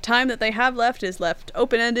 The time that they have left is left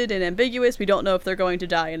open-ended and ambiguous. We don't know if they're going to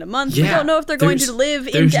die in a month. We don't know if they're going to live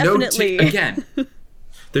indefinitely.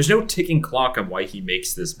 There's no ticking clock on why he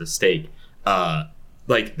makes this mistake.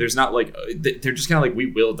 Like, there's not like, they're just kind of like, we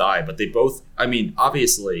will die. But they both, I mean,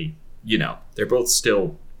 obviously, you know, they're both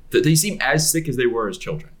still, they seem as sick as they were as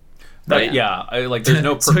children. Right? There's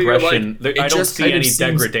no progression. So I don't see any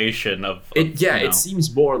degradation of it. Yeah, it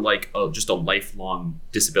seems more like just a lifelong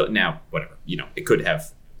disability. Now, whatever, you know, it could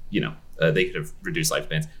have, you know, they could have reduced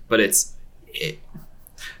lifespans, but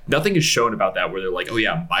nothing is shown about that where they're like, oh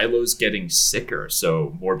yeah, Milo's getting sicker,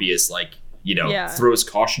 so Morbius, like, you know, throws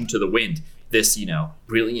caution to the wind. This, you know,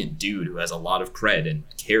 brilliant dude who has a lot of cred and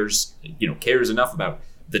cares enough about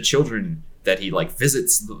the children that he like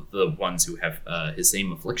visits the ones who have his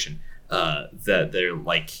same affliction. That they're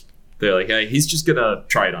like, hey, he's just gonna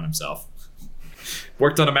try it on himself.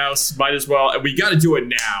 Worked on a mouse, might as well. And we got to do it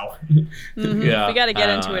now. We got to get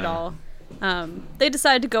into it all. They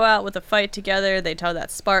decide to go out with a fight together. They tell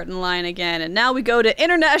that Spartan line again, and now we go to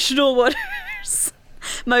international waters.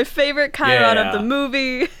 My favorite Chiron of the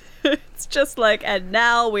movie. It's just like, and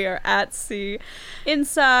now we are at sea.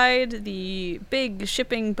 Inside the big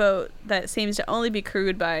shipping boat that seems to only be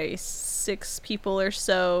crewed by 6 people or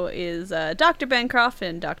so is Dr. Bancroft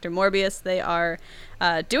and Dr. Morbius. They are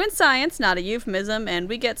doing science, not a euphemism, and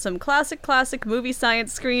we get some classic movie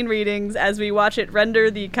science screen readings as we watch it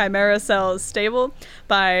render the chimera cells stable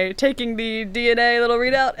by taking the DNA little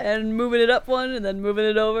readout and moving it up one and then moving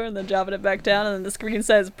it over and then dropping it back down, and then the screen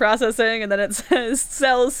says processing and then it says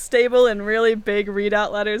cells stable in really big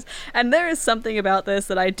readout letters. And there is something about this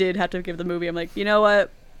that I did have to give the movie. I'm like, you know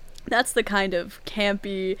what? That's the kind of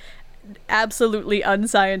campy, absolutely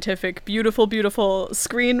unscientific, beautiful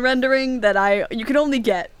screen rendering that you can only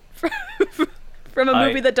get from a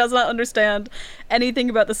movie that does not understand anything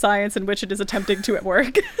about the science in which it is attempting to at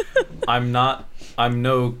work. I'm not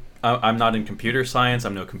in computer science.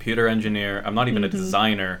 I'm no computer engineer. I'm not even a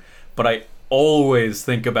designer, but I always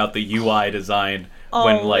think about the UI design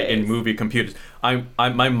when like in movie computers.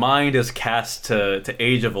 My mind is cast to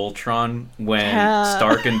Age of Ultron when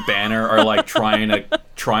Stark and Banner are like trying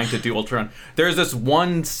to do Ultron. There's this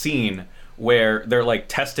one scene where they're like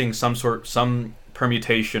testing some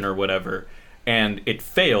permutation or whatever, and it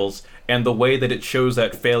fails. And the way that it shows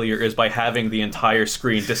that failure is by having the entire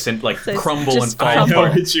screen crumble and fall apart. I know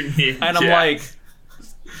what you mean. And I'm like,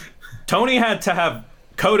 Tony had to have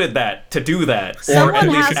coded that to do that, or at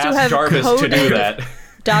least ask Jarvis to do that.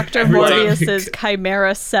 Dr. Morbius's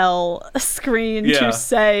chimera cell screen to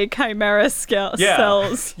say chimera cells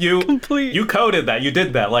complete. You coded that. You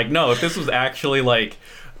did that. Like, no, if this was actually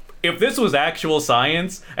actual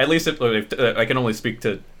science, at least if I can only speak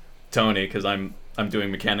to Tony because I'm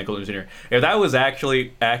doing mechanical engineering. If that was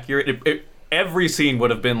actually accurate, every scene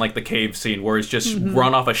would have been like the cave scene where it's just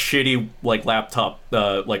run off a shitty like laptop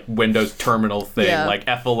like Windows terminal thing, like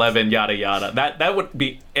F11 yada yada. That would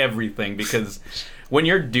be everything, because when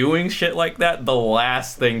you're doing shit like that, the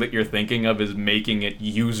last thing that you're thinking of is making it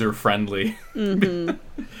user friendly.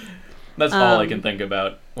 That's all I can think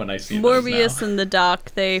about when I see Morbius and the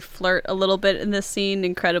Doc. They flirt a little bit in this scene,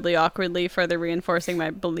 incredibly awkwardly, further reinforcing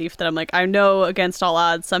my belief that I'm like, I know against all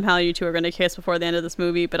odds somehow you two are going to kiss before the end of this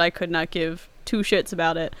movie, but I could not give 2 shits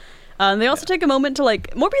about it. They also take a moment to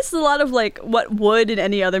like, Morbius is a lot of like what would in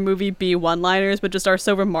any other movie be one-liners, but just are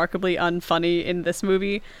so remarkably unfunny in this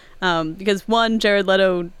movie. Because one, Jared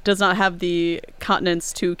Leto does not have the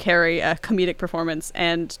continence to carry a comedic performance,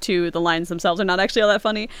 and 2, the lines themselves are not actually all that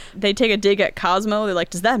funny. They take a dig at Cosmo. They're like,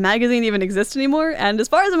 does that magazine even exist anymore? And as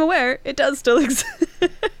far as I'm aware, it does still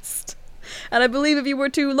exist. And I believe if you were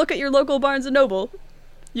to look at your local Barnes & Noble,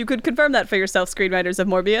 you could confirm that for yourself, screenwriters of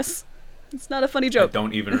Morbius. It's not a funny joke. I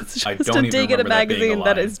don't even a dig at a magazine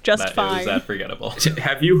that is just fine. Is that forgettable?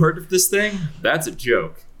 Have you heard of this thing? That's a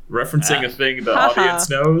joke. Referencing a thing the audience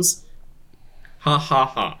knows. Ha ha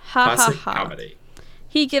ha. Classic comedy.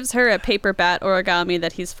 He gives her a paper bat origami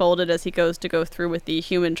that he's folded as he goes through with the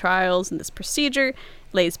human trials and this procedure,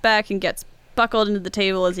 lays back and gets buckled into the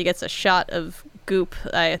table as he gets a shot of goop.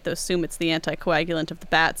 I have to assume it's the anticoagulant of the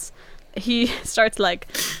bats. He starts like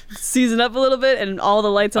seizing up a little bit, and all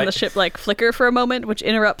the lights on the ship like flicker for a moment, which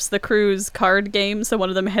interrupts the crew's card game, so one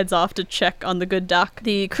of them heads off to check on the good doc.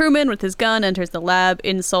 The crewman with his gun enters the lab,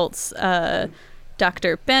 insults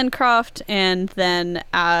Dr. Bancroft, and then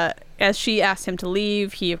as she asks him to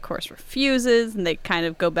leave, he of course refuses, and they kind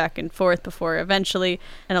of go back and forth before eventually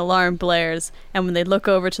an alarm blares. And when they look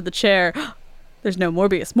over to the chair, there's no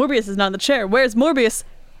Morbius. Morbius is not in the chair. Where's Morbius?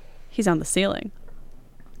 He's on the ceiling.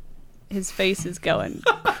 His face is going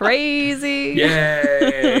crazy.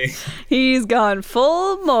 Yay! He's gone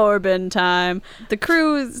full Morbin time. The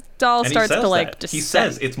crew all starts to like descend. He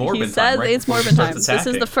says it's Morbin time. He says it's Morbin time. This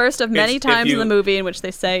is the first of many times in the movie in which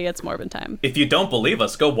they say it's Morbin time. If you don't believe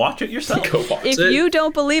us, go watch it yourself. If you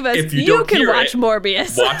don't believe us, you can watch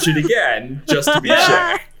Morbius. Watch it again just to be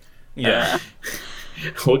sure. Yeah.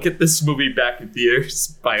 We'll get this movie back in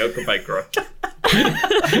theaters by hook or by crook.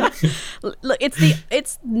 Look,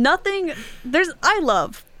 it's nothing. I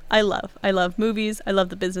love movies. I love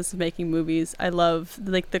the business of making movies. I love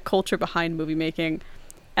like the culture behind movie making.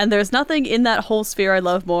 And there's nothing in that whole sphere I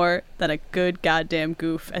love more than a good goddamn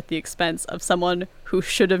goof at the expense of someone who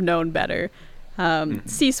should have known better.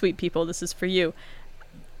 C-suite people, this is for you.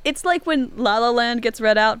 It's like when La La Land gets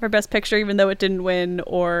read out for Best Picture even though it didn't win,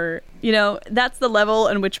 or, you know, that's the level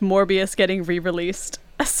in which Morbius getting re-released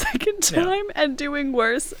a second time and doing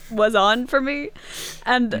worse was on for me.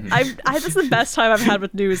 And this is the best time I've had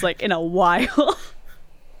with news like in a while.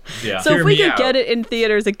 Yeah. So if we could get it in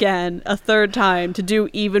theaters again a third time to do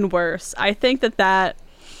even worse, I think that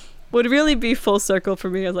would really be full circle for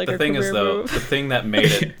me as like a career move. The thing is though, the thing that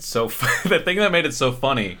made it so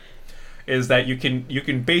funny is that you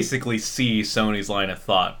can basically see Sony's line of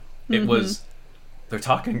thought. It was they're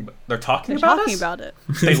talking about it.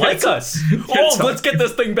 They like us. Oh, let's get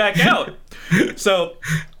this thing back out. So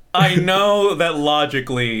I know that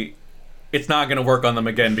logically it's not going to work on them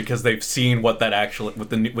again because they've seen what that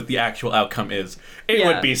what the actual outcome is. It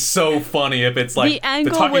would be so funny if it's like they're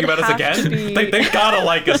talking about us again. They gotta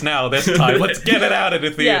like us now this time. Let's get it out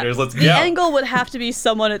into theaters. Let's go. The angle would have to be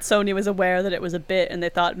someone at Sony was aware that it was a bit and they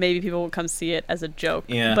thought maybe people would come see it as a joke.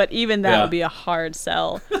 Yeah. But even that would be a hard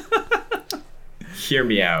sell. Hear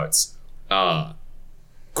me out.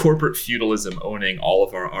 Corporate feudalism owning all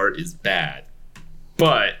of our art is bad.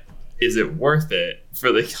 But is it worth it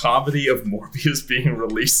for the comedy of Morbius being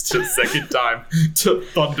released a second time to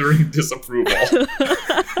thundering disapproval?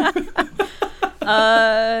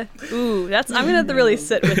 I'm gonna have to really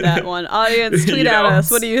sit with that one. Audience, tweet at us.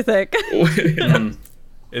 What do you think?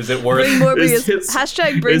 Is it worth bring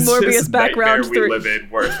Morbius? Bring Morbius back round 3. We live in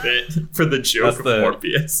worth it for the joke of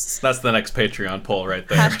Morbius. That's the next Patreon poll right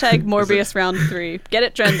there. Morbius round 3. Get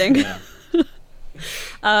it trending. Yeah. We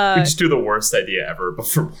just do the worst idea ever, but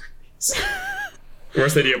for Morbius.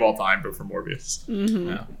 Worst idea of all time, but for Morbius.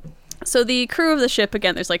 Mm-hmm. Yeah. So the crew of the ship,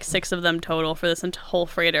 again, there's like 6 of them total for this whole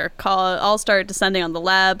freighter, all start descending on the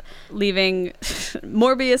lab, leaving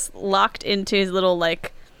Morbius locked into his little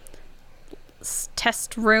like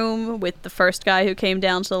test room with the first guy who came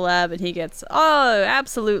down to the lab, and he gets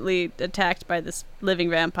absolutely attacked by this living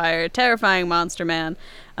vampire, terrifying monster man.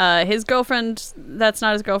 His girlfriend, that's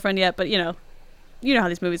not his girlfriend yet, but you know how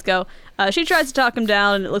these movies go. She tries to talk him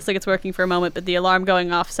down, and it looks like it's working for a moment, but the alarm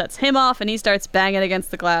going off sets him off, and he starts banging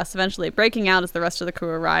against the glass, eventually breaking out as the rest of the crew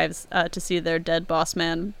arrives to see their dead boss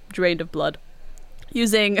man drained of blood.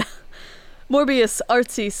 Using Morbius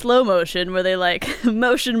artsy slow motion, where they like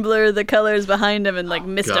motion blur the colors behind him and like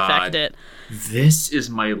mist effect it. This is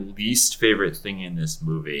my least favorite thing in this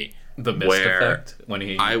movie. The mist effect?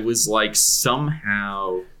 I was like,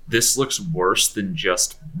 somehow this looks worse than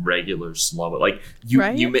just regular slow. Like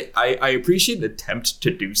I appreciate an attempt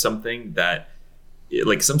to do something that,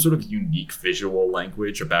 like, some sort of unique visual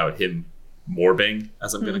language about him morbing,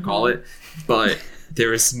 as I'm going to call it, but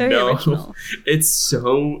there is original. It's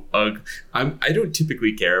so ugly. I don't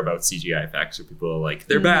typically care about CGI effects, or people are like,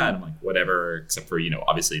 they're bad. I'm like, whatever, except for,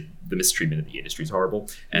 obviously the mistreatment of the industry is horrible,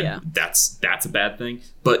 and that's a bad thing.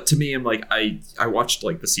 But to me, I'm like, I watched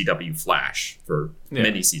like the CW Flash for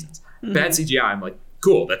many seasons. Bad CGI, I'm like,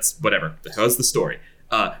 cool, that's whatever. How's the story?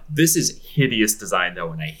 This is hideous design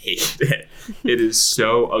though, and I hate it. It is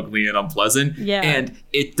so ugly and unpleasant. Yeah. And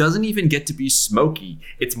it doesn't even get to be smoky.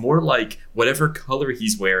 It's more like whatever color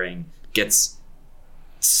he's wearing gets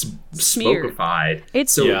smokified.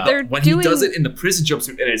 When he does it in the prison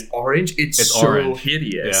jumpsuit and it's orange, it's so orange.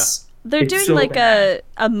 Hideous. Yeah. They're doing so like a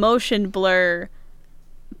motion blur,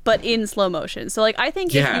 but in slow motion. So like, I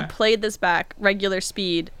think if you played this back regular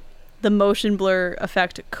speed, the motion blur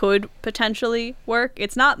effect could potentially work.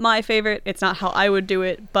 It's not my favorite. It's not how I would do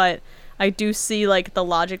it, but I do see like the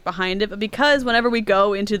logic behind it. But because whenever we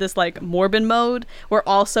go into this like Morbin mode, we're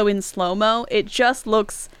also in slow-mo, it just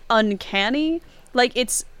looks uncanny. Like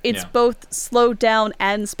it's both slowed down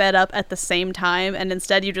and sped up at the same time, and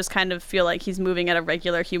instead you just kind of feel like he's moving at a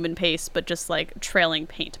regular human pace, but just like trailing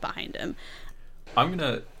paint behind him. I'm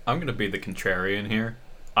gonna be the contrarian here.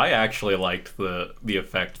 I actually liked the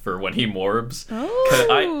effect for when he morbs.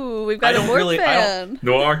 Oh, we've got a Morb fan.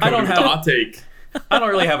 Noir, I don't have a hot take. I don't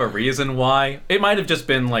really have a reason why. It might have just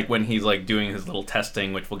been like when he's like doing his little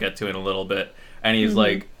testing, which we'll get to in a little bit, and he's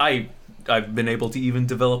like, I've been able to even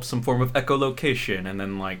develop some form of echolocation, and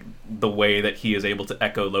then like the way that he is able to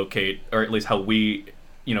echolocate, or at least how we,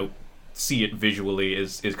 see it visually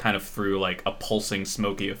is kind of through like a pulsing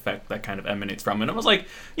smoky effect that kind of emanates from it. And I was like,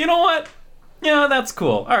 you know what? Yeah, that's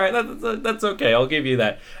cool. All right, that's okay. I'll give you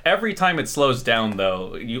that. Every time it slows down,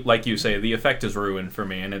 though, like you say, the effect is ruined for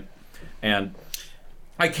me, and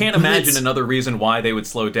I can't imagine another reason why they would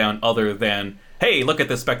slow down other than, hey, look at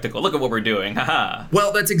this spectacle. Look at what we're doing. Haha.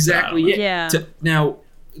 Well, that's exactly it. Yeah. Now,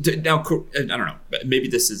 I don't know. Maybe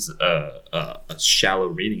this is a shallow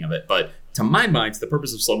reading of it, but to my mind, the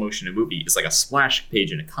purpose of slow motion in a movie is like a splash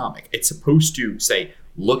page in a comic. It's supposed to say,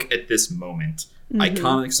 look at this moment.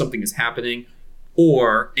 Iconic, something is happening,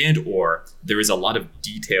 or there is a lot of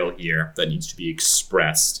detail here that needs to be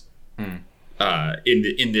expressed in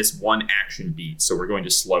this one action beat. So we're going to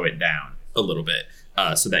slow it down a little bit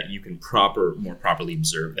so that you can more properly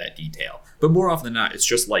observe that detail. But more often than not, it's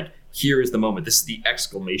just like, here is the moment. This is the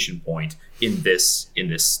exclamation point in this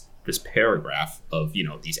paragraph of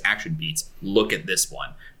these action beats. Look at this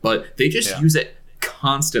one. But they just use it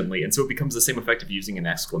constantly, and so it becomes the same effect of using an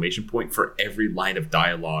exclamation point for every line of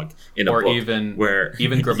dialogue in a book, or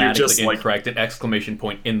even grammatically incorrect, an exclamation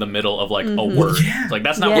point in the middle of like a word. Like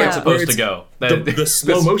that's not where it's supposed to go. The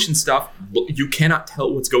slow motion stuff, you cannot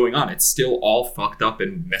tell what's going on. It's still all fucked up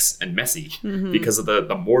and messy because of the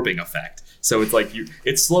morbing effect. So it's like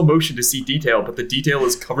it's slow motion to see detail, but the detail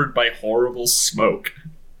is covered by horrible smoke.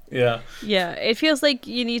 Yeah. Yeah, it feels like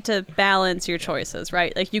you need to balance your choices,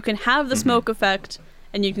 right? Like you can have the smoke effect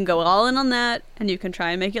and you can go all in on that and you can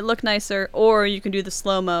try and make it look nicer, or you can do the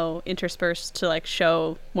slow-mo interspersed to like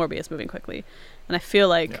show Morbius moving quickly. And I feel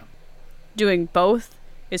like doing both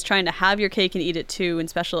is trying to have your cake and eat it too in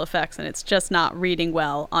special effects, and it's just not reading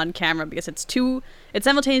well on camera because it's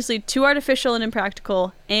simultaneously too artificial and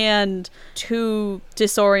impractical and too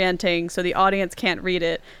disorienting so the audience can't read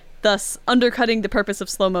it, thus undercutting the purpose of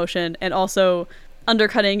slow motion and also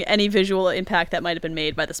undercutting any visual impact that might have been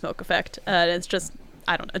made by the smoke effect. It's just,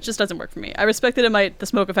 I don't know, it just doesn't work for me. I respect that the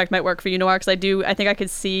smoke effect might work for you, Noir, because I think I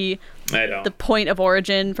could see the point of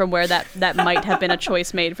origin from where that might have been a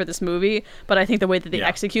choice made for this movie, but I think the way that they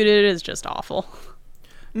executed it is just awful.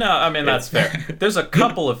 No, I mean, that's fair. There's a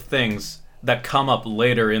couple of things that come up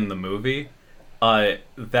later in the movie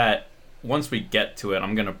that once we get to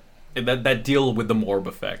it, that deal with the morb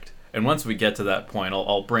effect, and once we get to that point,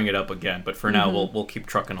 I'll bring it up again. But for now, we'll keep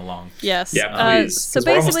trucking along. Yes. Yeah, please. So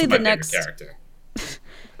basically, the next character.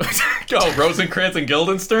 Rosencrantz and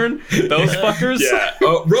Guildenstern, those fuckers. Yeah.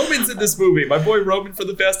 Oh, Roman's in this movie. My boy Roman for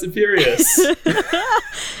the Fast and Furious.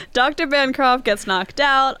 Dr. Bancroft gets knocked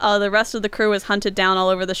out. The rest of the crew is hunted down all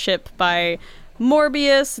over the ship by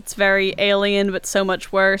Morbius. It's very Alien, but so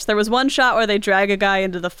much worse. There was one shot where they drag a guy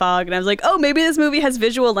into the fog, and I was like, oh, maybe this movie has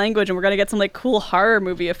visual language and we're gonna get some like cool horror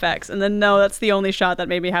movie effects. And then no, that's the only shot that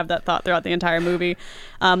made me have that thought throughout the entire movie.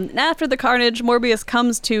 And after the carnage, Morbius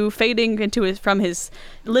comes to fading from his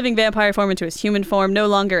living vampire form into his human form, no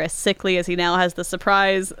longer as sickly, as he now has the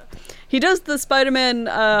surprise. He does the Spider-Man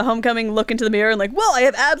Homecoming look into the mirror and like, well, I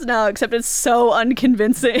have abs now, except it's so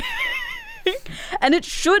unconvincing. And it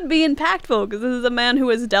should be impactful because this is a man who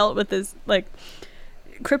has dealt with this like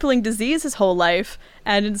crippling disease his whole life,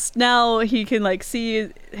 and now he can like see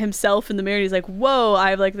himself in the mirror and he's like, whoa,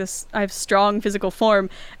 I have strong physical form.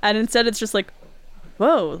 And instead it's just like,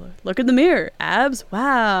 whoa, look in the mirror, abs,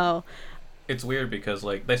 wow. It's weird because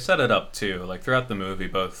like they set it up too, like throughout the movie,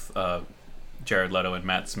 both Jared Leto and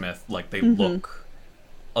Matt Smith, like they look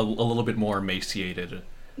a little bit more emaciated,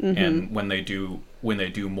 and when they do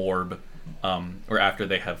morb, or after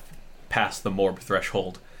they have passed the morb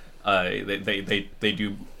threshold, they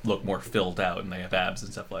do look more filled out and they have abs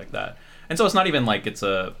and stuff like that. And so it's not even like it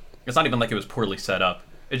was poorly set up.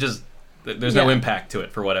 It just there's no impact to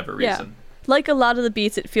it for whatever reason. Yeah. Like a lot of the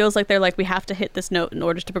beats, it feels like they're like, we have to hit this note in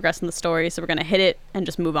order to progress in the story, so we're going to hit it and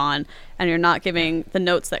just move on. And you're not giving the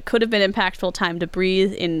notes that could have been impactful time to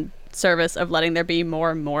breathe in service of letting there be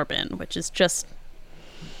more Morbin, which is just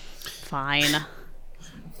fine.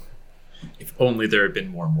 If only there had been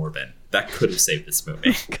more Morbin. That could have saved this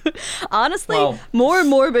movie. Honestly, more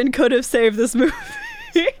Morbin could have saved this movie.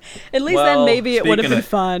 At least then maybe it would have been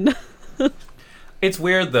fun. It's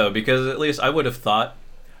weird though, because at least I would have thought,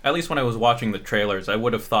 at least when I was watching the trailers, I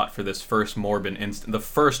would have thought for this first Morbin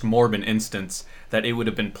instance, that it would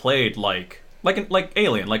have been played like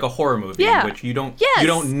Alien, like a horror movie in which you don't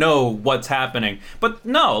know what's happening. But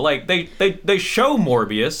no, like they show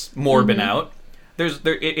Morbin out.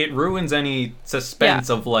 It ruins any suspense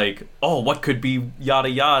of like, oh, what could be yada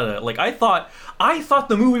yada. Like I thought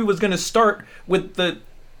the movie was gonna start with the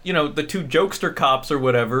two jokester cops or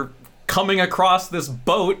whatever coming across this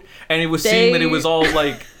boat, and it was seeing that it was all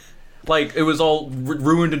like it was all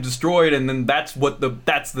ruined and destroyed, and then that's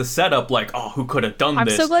the setup. Like, oh, who could have done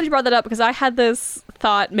this? I'm so glad you brought that up, because I had this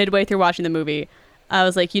thought midway through watching the movie. I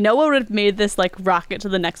was like, what would have made this like rocket to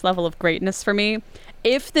the next level of greatness for me?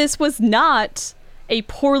 If this was not a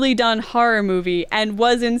poorly done horror movie and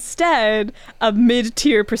was instead a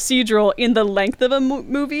mid-tier procedural in the length of a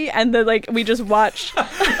movie, and we just watch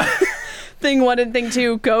Thing 1 and Thing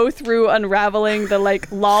 2 go through unraveling the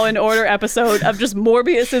like Law and Order episode of just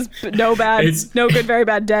Morbius's no good, very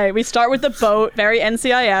bad day. We start with the boat, very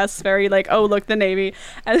NCIS, very like, oh look, the Navy,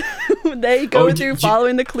 and they go through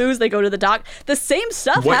following the clues. They go to the dock. The same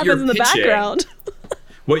stuff happens in the background.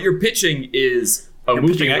 What you're pitching is a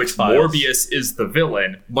movie in which Morbius is the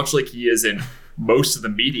villain, much like he is in most of the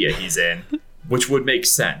media he's in, which would make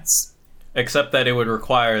sense. Except that it would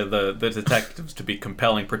require the detectives to be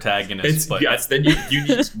compelling protagonists. Then you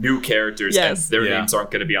need new characters, and their names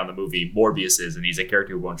aren't going to be on the movie. Morbius is, and he's a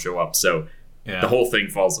character who won't show up, so the whole thing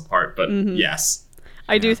falls apart. But yes.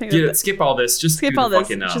 I do think skip all this. Just skip all this.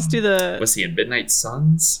 Just do the... Was he in Midnight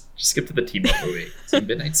Suns? Just skip to the team-up movie. Is he in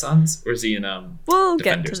Midnight Suns? Or is he in We'll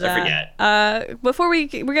Defenders? Get to that. I forget. Before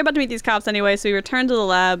we're about to meet these cops anyway, so we return to the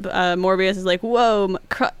lab. Morbius is like, whoa,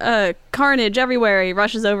 carnage everywhere. He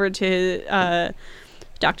rushes over to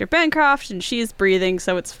Dr. Bancroft, and she's breathing,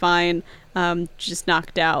 so it's fine. Just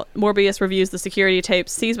knocked out. Morbius reviews the security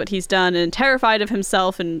tapes, sees what he's done, and terrified of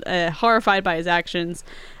himself and horrified by his actions.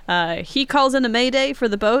 He calls in a mayday for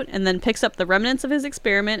the boat and then picks up the remnants of his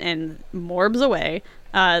experiment and morbs away.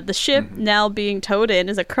 The ship, now being towed in,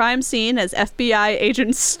 is a crime scene as FBI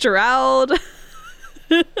agent Stroud...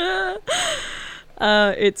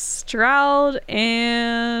 it's Stroud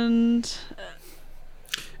and...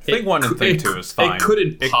 Thing 1 and Thing 2 is fine. It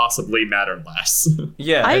couldn't possibly matter less.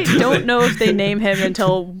 Yeah. I don't know if they name him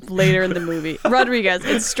until later in the movie. Rodriguez.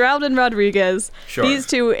 It's Stroud and Rodriguez. Sure. These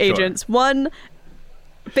two agents. One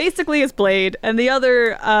basically is Blade, and the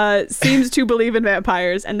other seems to believe in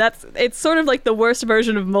vampires, and it's sort of like the worst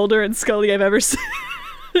version of Mulder and Scully I've ever seen.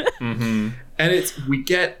 And we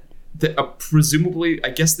get presumably, I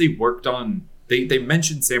guess they worked on, they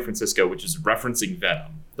mentioned San Francisco, which is referencing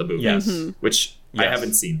Venom, the movie, which I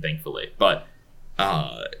haven't seen, thankfully, but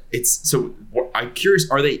I'm curious,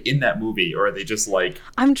 are they in that movie, or are they just like...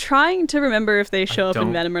 I'm trying to remember if they show up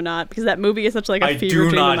in Venom or not, because that movie is such like a fever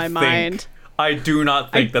dream in my mind. I do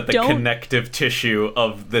not think that the connective tissue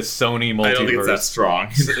of the Sony multiverse... I don't think it's that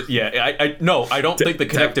strong. I don't think the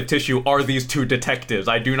connective tissue are these two detectives.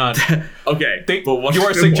 I do not... Okay, you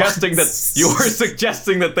are suggesting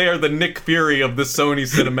that they are the Nick Fury of the Sony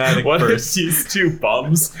cinematic What verse. if these two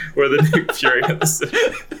bums were the Nick Fury of the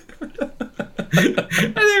cinematic?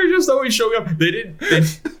 And they were just always showing up. They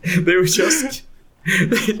were just...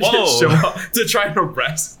 They just show up to try and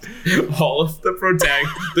arrest all of the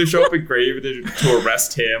protagonists. They show up in Grave to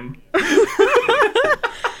arrest him.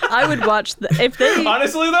 I would watch if they...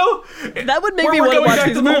 Honestly, though, that would make me want to watch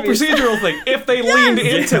these movies. The whole procedural thing. If they leaned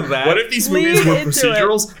into that... What if these movies were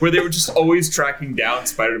procedurals where they were just always tracking down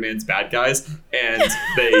Spider-Man's bad guys, and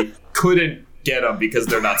they couldn't get them because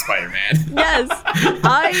they're not Spider-Man? Yes,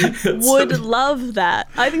 I would love that.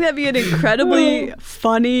 I think that'd be an incredibly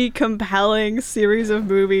funny, compelling series of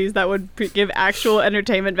movies that would give actual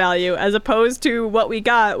entertainment value, as opposed to what we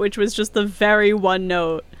got, which was just the very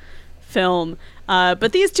one-note film.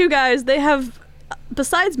 But these two guys, they have,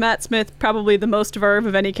 besides Matt Smith, probably the most verve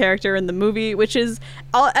of any character in the movie, which is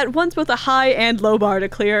at once both a high and low bar to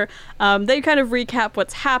clear. They kind of recap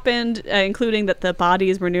what's happened, including that the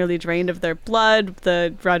bodies were nearly drained of their blood.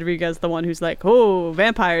 The Rodriguez, the one who's like, oh,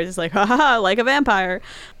 vampires, is like, ha ha ha, like a vampire.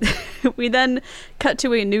 We then cut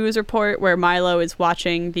to a news report where Milo is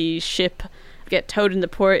watching the ship get towed into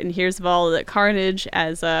port and hears of all of the carnage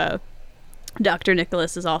as Dr.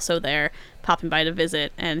 Nicholas is also there, popping by to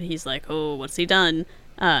visit, and he's like, oh, what's he done?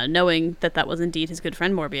 Knowing that was indeed his good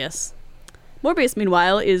friend Morbius. Morbius,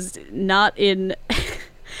 meanwhile, is not in...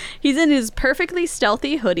 He's in his perfectly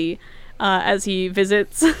stealthy hoodie as he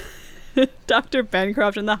visits Dr.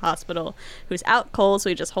 Bancroft in the hospital, who's out cold, so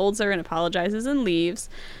he just holds her and apologizes and leaves.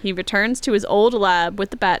 He returns to his old lab with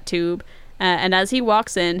the bat tube, And as he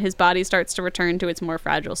walks in, his body starts to return to its more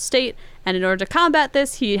fragile state. And in order to combat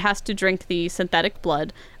this, he has to drink the synthetic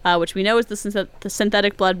blood, which we know is the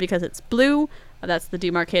synthetic blood because it's blue. That's the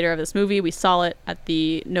demarcator of this movie. We saw it at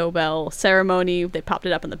the Nobel ceremony. They popped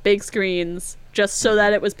it up on the big screens just so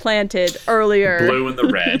that it was planted earlier. Blue and the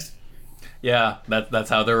red. Yeah, that's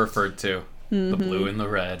how they're referred to. The blue and the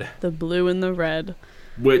red. The blue and the red.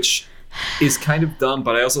 Which is kind of dumb,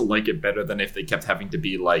 but I also like it better than if they kept having to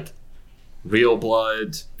be like real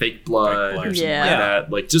blood, fake blood, or something like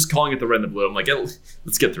that. Like just calling it the red and the blue. I'm like,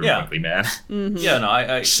 let's get through it quickly, man. Mm-hmm. Yeah, no,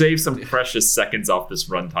 I save some precious seconds off this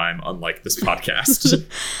runtime, unlike this podcast.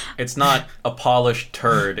 It's not a polished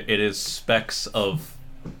turd. It is specks of,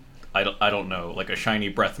 I don't know, like a shiny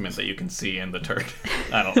breath mint that you can see in the turd.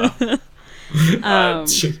 I don't know.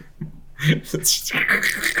 This is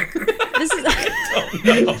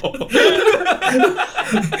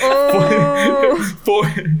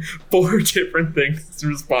four different things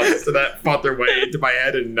responses to that fought their way into my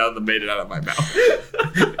head, and none of them made it out of my mouth.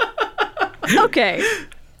 Okay.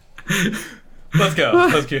 Let's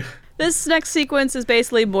go. This next sequence is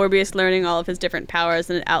basically Morbius learning all of his different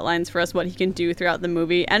powers, and it outlines for us what he can do throughout the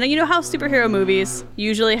movie. And you know how superhero movies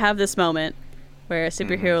usually have this moment where a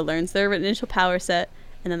superhero learns their initial power set,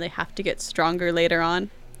 and then they have to get stronger later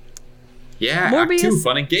on. Yeah, Morbius, Act 2,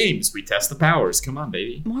 fun and games. We test the powers. Come on,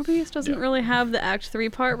 baby. Morbius doesn't really have the Act 3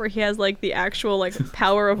 part where he has like the actual like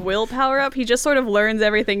power of will power up. He just sort of learns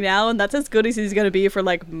everything now, and that's as good as he's going to be for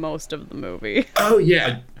like most of the movie. Oh,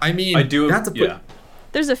 yeah. I mean, I do. Not to put...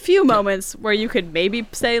 There's a few moments where you could maybe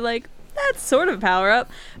say like, that's sort of power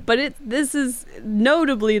up, but this is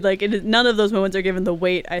notably like none of those moments are given the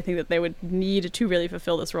weight I think that they would need to really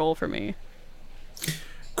fulfill this role for me.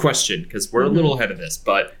 Question, because we're a little ahead of this,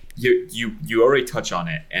 but you already touch on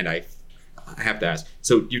it, and I have to ask.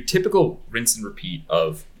 So your typical rinse and repeat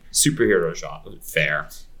of superhero genre fare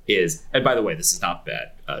is, and by the way, this is not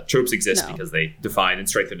bad. Tropes exist because they define and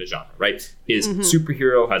strengthen a genre, right? Is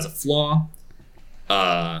superhero has a flaw,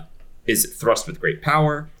 is thrust with great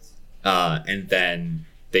power, and then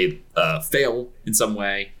they fail in some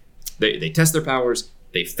way. They test their powers,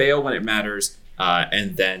 they fail when it matters,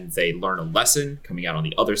 and then they learn a lesson coming out on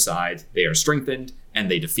the other side. They are strengthened, and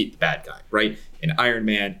they defeat the bad guy, right? In Iron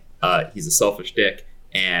Man, he's a selfish dick,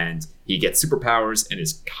 and he gets superpowers and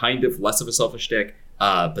is kind of less of a selfish dick,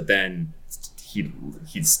 but then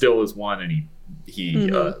he still is one, and he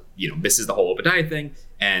misses the whole Obadiah thing,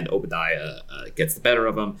 and Obadiah gets the better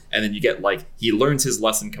of him, and then you get like he learns his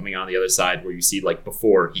lesson coming on the other side, where you see like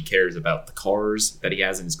before he cares about the cars that he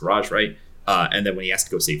has in his garage, right? And then when he has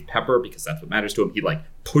to go save Pepper because that's what matters to him, he like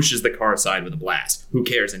pushes the car aside with a blast. Who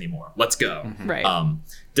cares anymore? Let's go. Right.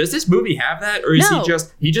 Does this movie have that, or is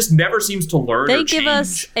he just never seems to learn or give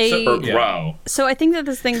us or grow? So I think that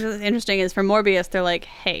this thing that's interesting is for Morbius, they're like,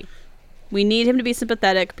 hey, we need him to be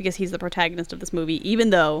sympathetic because he's the protagonist of this movie, even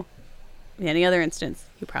though in any other instance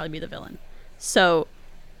he'd probably be the villain. So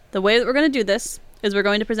the way that we're going to do this is we're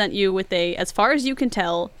going to present you with a, as far as you can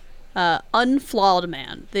tell, unflawed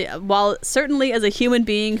man. While certainly as a human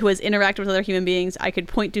being who has interacted with other human beings, I could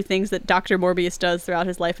point to things that Dr. Morbius does throughout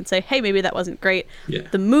his life and say, hey, maybe that wasn't great. Yeah.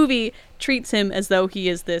 The movie treats him as though he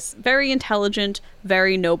is this very intelligent,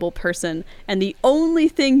 very noble person, and the only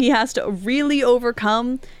thing he has to really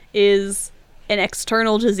overcome is an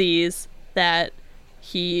external disease that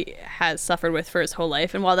he has suffered with for his whole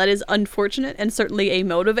life. And while that is unfortunate and certainly a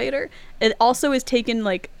motivator, it also is taken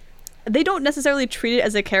like, they don't necessarily treat it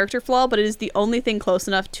as a character flaw, but it is the only thing close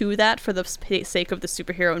enough to that for the sake of the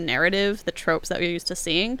superhero narrative, the tropes that we're used to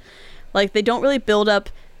seeing. Like, they don't really build up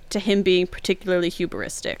to him being particularly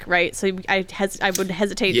hubristic, right? So I would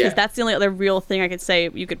hesitate because that's the only other real thing I could say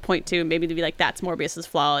you could point to, maybe to be like, that's Morbius's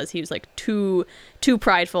flaw, is he was like too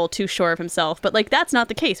prideful, too sure of himself. But like, that's not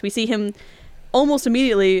the case. We see him almost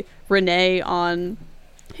immediately renege on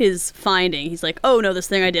his finding. He's like, oh no, this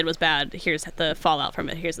thing I did was bad. Here's the fallout from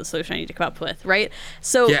it. Here's the solution I need to come up with, right?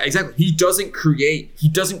 So yeah, exactly. He doesn't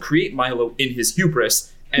create Milo in his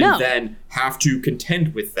hubris and then have to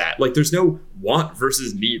contend with that. Like, there's no want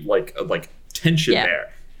versus need like tension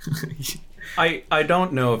there. I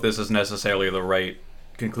don't know if this is necessarily the right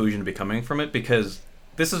conclusion to be coming from it, because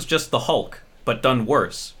this is just the Hulk, but done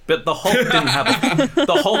worse. But the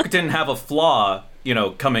Hulk didn't have a flaw,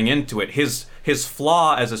 coming into it. His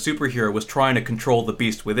flaw as a superhero was trying to control the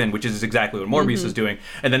beast within, which is exactly what Morbius is doing.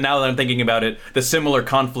 And then now that I'm thinking about it, the similar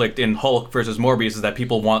conflict in Hulk versus Morbius is that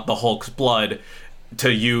people want the Hulk's blood to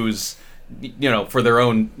use, for their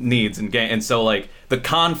own needs and so like the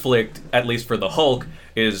conflict, at least for the Hulk,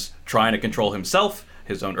 is trying to control himself,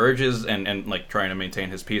 his own urges, and like trying to maintain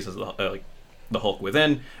his peace as the Hulk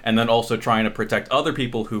within, and then also trying to protect other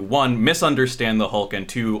people who, one, misunderstand the Hulk, and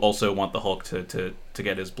two, also want the Hulk to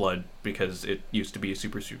get his blood because it used to be a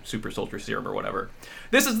super soldier serum or whatever.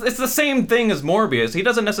 It's the same thing as Morbius. He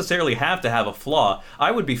doesn't necessarily have to have a flaw.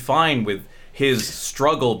 I would be fine with his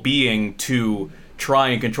struggle being to try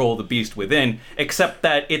and control the beast within, except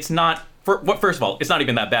that it's not... First of all, it's not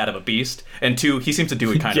even that bad of a beast, and two, he seems to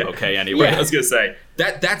do it kind of okay anyway. Yeah, I was gonna say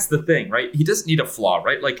that's the thing, right? He doesn't need a flaw,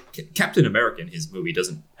 right? Like Captain America in his movie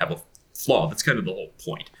doesn't have a flaw. That's kind of the whole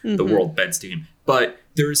point. Mm-hmm. The world bends to him, but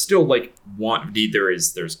there is still like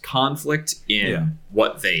there's conflict in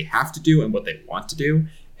what they have to do and what they want to do.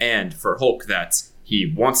 And for Hulk, he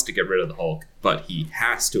wants to get rid of the Hulk, but he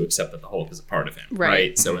has to accept that the Hulk is a part of him,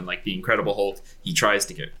 right? So in like the Incredible Hulk, he tries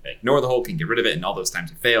to ignore the Hulk and get rid of it, and all those times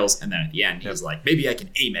he fails, and then at the end he's like, maybe I can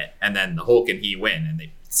aim it, and then the Hulk and he win, and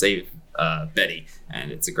they save Betty,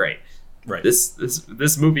 and it's great. Right.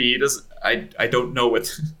 This movie, I don't know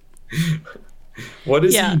what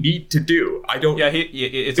does he need to do? I don't. Yeah,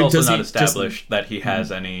 it's also not established that he has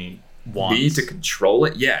any wants. Need to control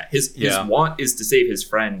it. Yeah, his want is to save his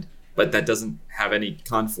friend. But that doesn't have any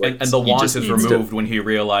conflict. And the want is removed when he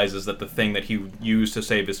realizes that the thing that he used to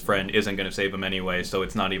save his friend isn't going to save him anyway, so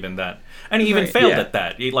it's not even that. And he even failed at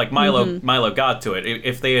that. Milo got to it.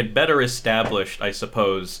 If they had better established, I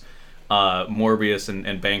suppose, Morbius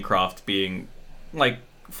and Bancroft being, like,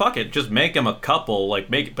 fuck it, just make him a couple, like,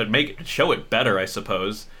 show it better, I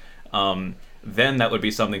suppose. Then that would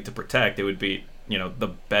be something to protect. It would be, it would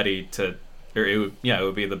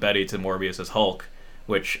be the Betty to Morbius's Hulk.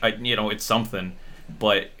 Which it's something,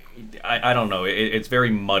 but I don't know. It's very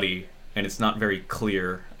muddy and it's not very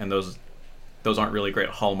clear, and those aren't really great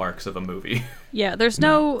hallmarks of a movie. Yeah, there's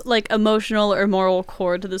no like emotional or moral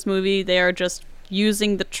core to this movie. They are just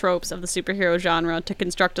using the tropes of the superhero genre to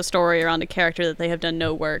construct a story around a character that they have done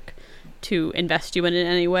no work to invest you in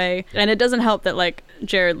any way. And it doesn't help that like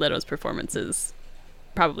Jared Leto's performance is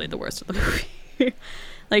probably the worst of the movie.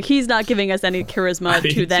 Like he's not giving us any charisma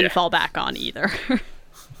to then fall back on either.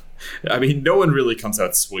 I mean, no one really comes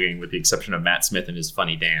out swinging with the exception of Matt Smith and his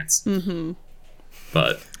funny dance. Mm-hmm.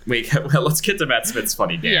 But let's get to Matt Smith's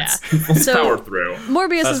funny dance. Yeah. Let's power through.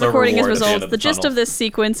 Morbius is recording his results. The gist of this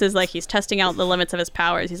sequence is like he's testing out the limits of his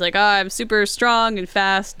powers. He's like, I'm super strong and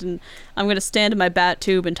fast, and I'm going to stand in my bat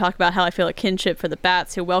tube and talk about how I feel a kinship for the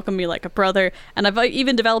bats who welcome me like a brother. And I've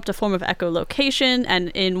even developed a form of echolocation. And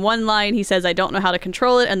in one line, he says, I don't know how to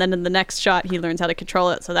control it. And then in the next shot, he learns how to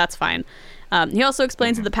control it. So that's fine. He also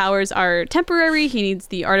explains that the powers are temporary. He needs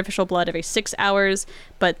the artificial blood every 6 hours,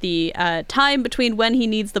 but the time between when he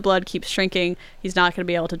needs the blood keeps shrinking. He's not going to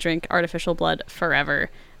be able to drink artificial blood forever.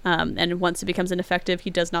 And once it becomes ineffective, he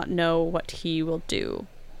does not know what he will do.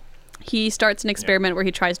 He starts an experiment where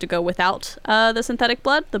he tries to go without the synthetic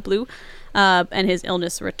blood, the blue, and his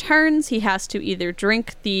illness returns. He has to either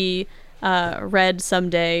drink the red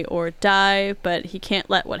someday or die, but he can't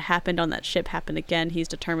let what happened on that ship happen again. He's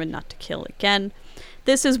determined not to kill again.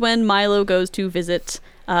 This is when Milo goes to visit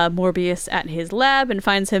Morbius at his lab and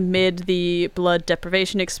finds him mid the blood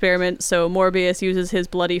deprivation experiment. So Morbius uses his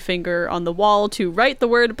bloody finger on the wall to write the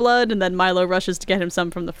word blood, and then Milo rushes to get him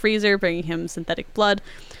some from the freezer, bringing him synthetic blood.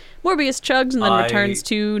 Morbius chugs and then returns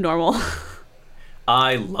to normal.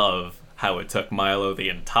 I love how it took Milo the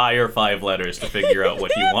entire 5 letters to figure out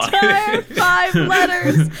what he wanted. Entire 5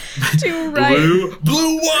 letters to write.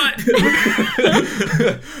 Blue what?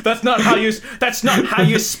 That's not how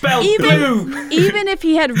you spell blue. Even if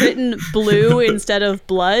he had written blue instead of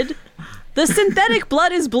blood, the synthetic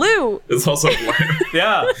blood is blue. It's also blue.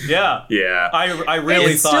 Yeah. I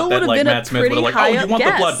really thought that like Matt Smith would have like, oh, you want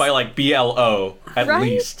the blood by like BLO at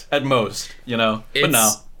least, at most, but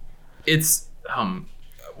no. It's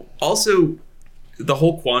also, the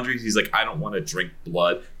whole quandary is he's like, I don't want to drink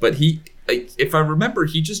blood. But he, if I remember,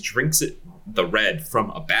 he just drinks the red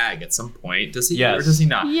from a bag at some point. Does he? Yes. Or does he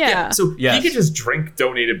not? Yeah. So he can just drink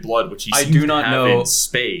donated blood, which he seems to have in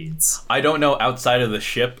spades. I don't know outside of the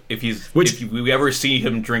ship if we ever see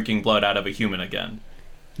him drinking blood out of a human again.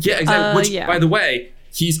 Yeah, exactly. By the way,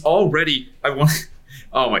 he's already...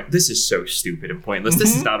 Oh my, this is so stupid and pointless.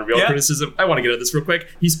 This is not a real criticism. I want to get at this real quick.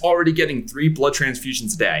 He's already getting 3 blood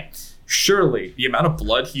transfusions a day. Surely the amount of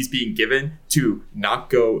blood he's being given to not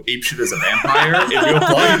go apeshit as a vampire in real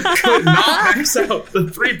blood could not max out the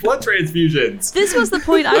 3 blood transfusions. This was the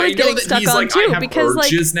point I was getting stuck on too. I have because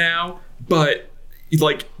urges now, but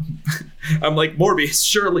like, I'm like, Morbius,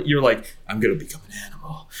 surely you're like, I'm going to become an animal.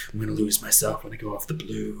 oh, I'm going to lose myself when I go off the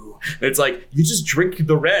blue. And it's like, you just drink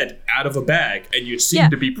the red out of a bag and you seem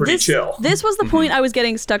to be pretty chill. This was the point I was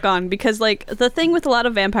getting stuck on, because like the thing with a lot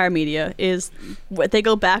of vampire media is they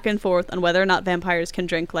go back and forth on whether or not vampires can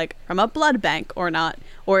drink like from a blood bank or not,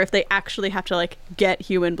 or if they actually have to like get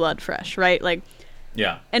human blood fresh, right? Like,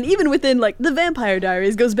 yeah. And even within, like, the Vampire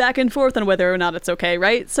Diaries goes back and forth on whether or not it's okay,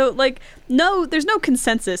 right? So, like, no, there's no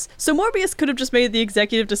consensus. So Morbius could have just made the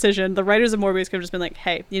executive decision. The writers of Morbius could have just been like,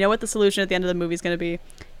 hey, you know what the solution at the end of the movie is going to be?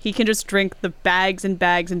 He can just drink the bags and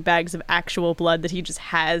bags and bags of actual blood that he just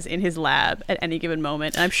has in his lab at any given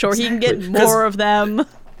moment. And I'm sure he can get more of them.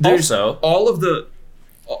 Also, all of the...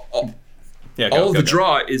 the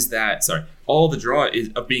draw is that... Sorry. All the draw is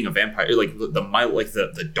of being a vampire, like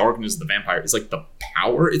the darkness of the vampire is like the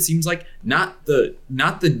power. It seems like not the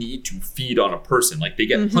need to feed on a person. Like they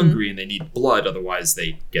get hungry and they need blood, otherwise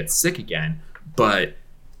they get sick again. But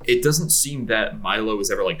it doesn't seem that Milo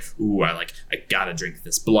is ever like, ooh, I gotta drink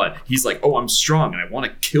this blood. He's like, oh, I'm strong and I want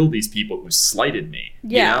to kill these people who slighted me.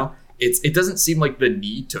 Yeah. You know? It doesn't seem like the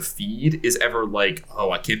need to feed is ever like,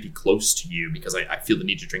 oh, I can't be close to you because I feel the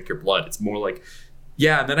need to drink your blood. It's more like,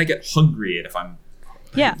 yeah, and then I get hungry, and if I'm...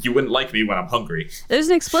 Yeah. You wouldn't like me when I'm hungry. There's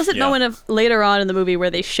an explicit moment of later on in the movie where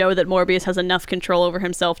they show that Morbius has enough control over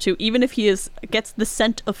himself to, even if he gets the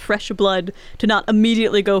scent of fresh blood, to not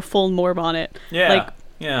immediately go full Morb on it. Yeah, like,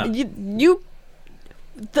 yeah.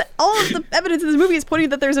 All of the evidence in this movie is pointing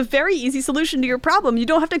that there's a very easy solution to your problem. You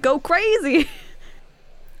don't have to go crazy.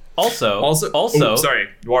 Also, sorry,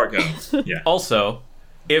 Noir, go. Yeah. Also,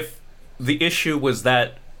 if the issue was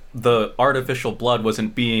that the artificial blood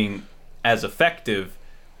wasn't being as effective,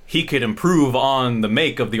 he could improve on the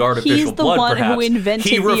make of the artificial He's the blood, one perhaps. who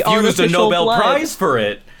invented he the refused artificial a Nobel blood. Prize for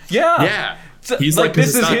it. Yeah. Yeah. So, he's like, this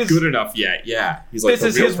it's is not good enough yet. Yeah. He's like, this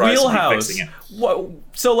is his wheelhouse. Fixing it.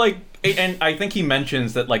 So, like, and I think he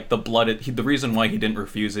mentions that, like, the blood, the reason why he didn't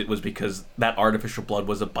refuse it was because that artificial blood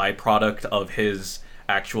was a byproduct of his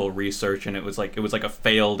actual research, and it was like a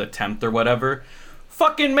failed attempt or whatever.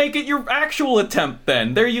 Fucking make it your actual attempt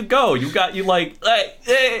then. There you go.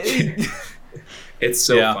 It's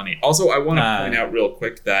so funny. Also, I want to point out real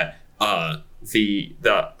quick that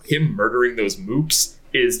the him murdering those mooks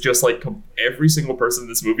is just like every single person in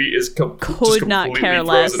this movie is could not care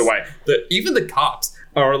less. Throws it away. Even the cops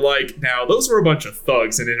are like, now those were a bunch of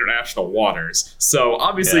thugs in international waters, so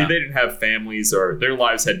obviously they didn't have families or their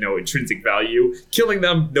lives had no intrinsic value. Killing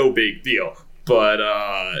them, no big deal. But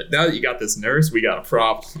now that you got this nurse, we got a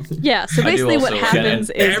problem. Yeah, so basically what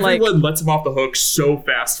happens is everyone lets him off the hook so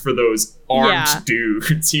fast for those armed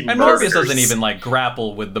dudes. And Morbius doesn't even like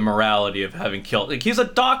grapple with the morality of having killed. Like, he's a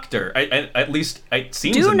doctor. At least it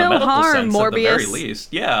seems in the medical sense, Morbius. at the very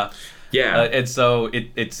least. Yeah. Yeah. And so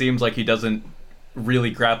it seems like he doesn't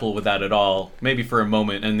really grapple with that at all. Maybe for a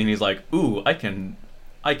moment, and then he's like, "Ooh, I can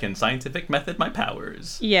scientific method my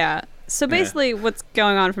powers." Yeah. So basically what's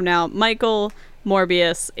going on from now, Michael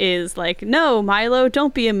Morbius is like, no, Milo,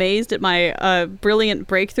 don't be amazed at my brilliant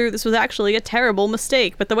breakthrough. This was actually a terrible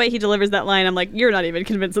mistake. But the way he delivers that line, I'm like, you're not even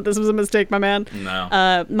convinced that this was a mistake, my man.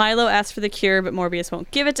 No. Milo asks for the cure, but Morbius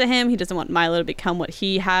won't give it to him. He doesn't want Milo to become what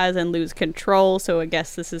he has and lose control. So I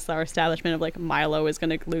guess this is our establishment of like Milo is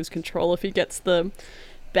going to lose control if he gets the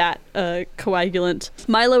bat coagulant.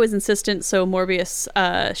 Milo is insistent, so Morbius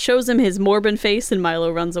shows him his Morbin face and Milo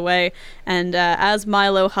runs away. And as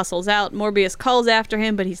Milo hustles out, Morbius calls after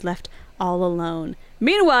him, but he's left all alone.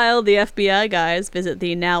 Meanwhile, the FBI guys visit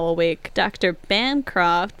the now awake Dr.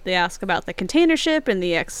 Bancroft. They ask about the container ship and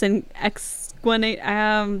the how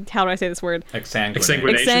do I say this word?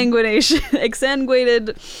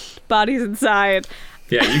 Exsanguinated bodies inside.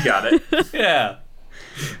 Yeah, you got it. Yeah.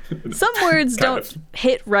 Some words don't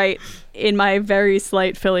hit right in my very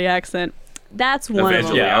slight Philly accent. That's one of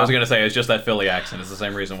them. Yeah, I was going to say, it's just that Philly accent. It's the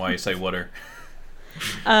same reason why you say Wooder.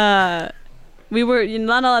 We were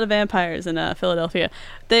not a lot of vampires in Philadelphia.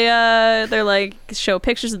 They're like show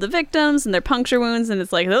pictures of the victims and their puncture wounds, and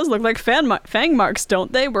it's like, those look like fang marks,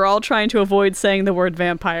 don't they? We're all trying to avoid saying the word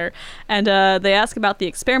vampire. And they ask about the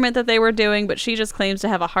experiment that they were doing, but she just claims to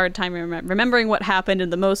have a hard time remembering what happened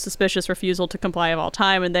and the most suspicious refusal to comply of all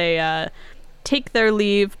time. And they take their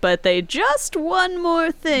leave, but they just one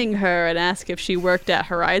more thing her and ask if she worked at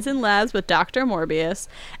Horizon Labs with Dr. Morbius.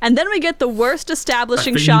 And then we get the worst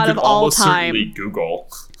establishing shot of all time. Google.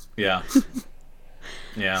 Yeah.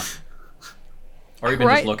 Yeah. Or even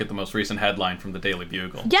just look at the most recent headline from the Daily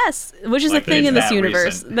Bugle. Yes, which is like a thing in this universe.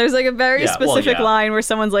 Recent. There's like a very specific line where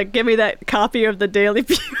someone's like, give me that copy of the Daily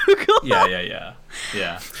Bugle. Yeah.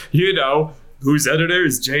 You know, whose editor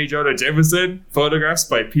is J. Jonah Jameson? Photographs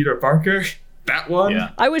by Peter Parker? That one?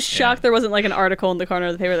 Yeah. I was shocked there wasn't like an article in the corner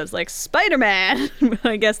of the paper that's like Spider-Man.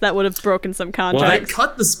 I guess that would have broken some contracts. Well, they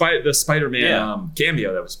cut the Spider-Man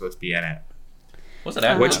cameo that was supposed to be in it. Was it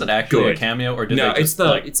actually a cameo, or did they just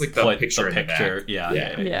it's like the put picture in the back.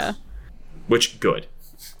 Yeah. Which good.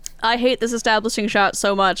 I hate this establishing shot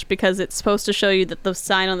so much because it's supposed to show you that the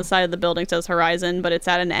sign on the side of the building says Horizon, but it's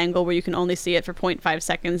at an angle where you can only see it for 0.5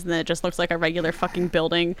 seconds, and then it just looks like a regular fucking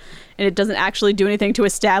building, and it doesn't actually do anything to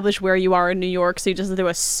establish where you are in New York, so you just have to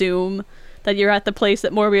assume that you're at the place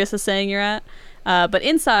that Morbius is saying you're at. But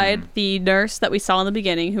inside, the nurse that we saw in the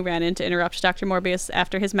beginning, who ran in to interrupt Dr. Morbius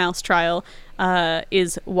after his mouse trial,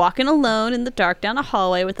 is walking alone in the dark down a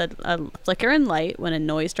hallway with a flickering light when a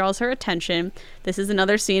noise draws her attention. This is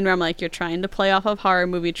another scene where I'm like, you're trying to play off of horror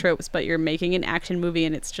movie tropes, but you're making an action movie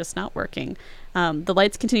and it's just not working. The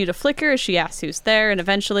lights continue to flicker as she asks who's there, and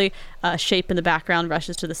eventually a shape in the background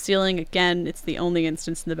rushes to the ceiling. Again, it's the only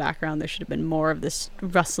instance in the background. There should have been more of this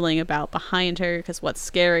rustling about behind her, because what's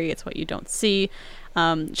scary, it's what you don't see.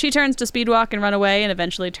 She turns to speedwalk and run away, and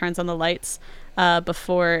eventually turns on the lights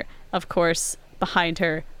before, of course, behind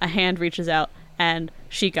her, a hand reaches out and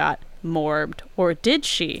she got morbed. Or did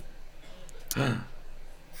she?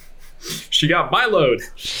 She got Milo'd.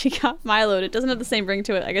 She got Milo'd. It doesn't have the same ring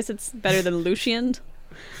to it. I guess it's better than Lucianed.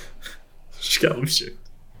 She got Lucian.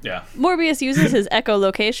 Yeah. Morbius uses his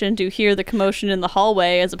echolocation to hear the commotion in the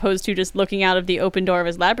hallway, as opposed to just looking out of the open door of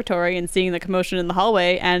his laboratory and seeing the commotion in the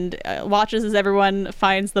hallway, and watches as everyone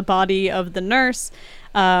finds the body of the nurse.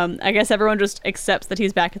 I guess everyone just accepts that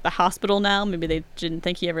he's back at the hospital now. Maybe they didn't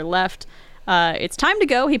think he ever left. It's time to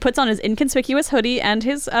go. He puts on his inconspicuous hoodie and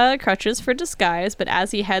his crutches for disguise, but as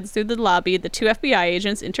he heads through the lobby, the two FBI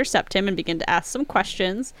agents intercept him and begin to ask some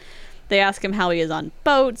questions. They ask him how he is on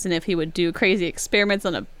boats and if he would do crazy experiments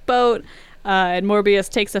on a boat. And Morbius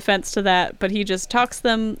takes offense to that, but he just talks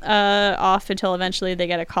them off until eventually they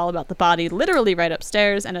get a call about the body literally right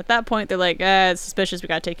upstairs. And at that point, they're like, it's suspicious. We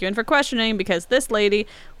got to take you in for questioning because this lady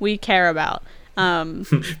we care about.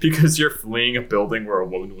 Because you're fleeing a building where a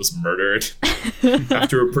woman was murdered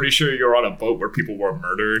after we're pretty sure you're on a boat where people were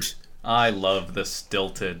murdered. I love the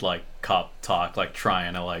stilted cop talk,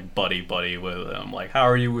 trying to buddy with him. How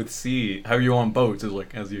are you with sea? How are you on boats?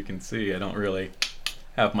 It's as you can see, I don't really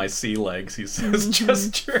have my sea legs, he says,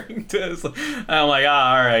 gesturing to his. I'm like,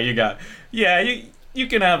 all right, you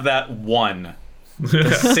can have that one.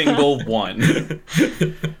 The single one.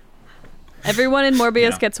 Everyone in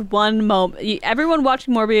Morbius gets one moment. Everyone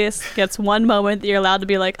watching Morbius gets one moment that you're allowed to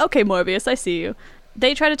be like, okay, Morbius, I see you.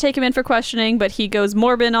 They try to take him in for questioning, but he goes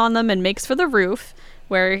Morbin on them and makes for the roof,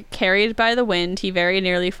 where, carried by the wind, he very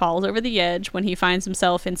nearly falls over the edge when he finds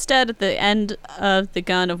himself instead at the end of the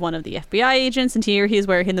gun of one of the FBI agents, and here he's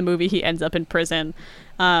where in the movie he ends up in prison.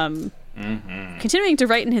 Continuing to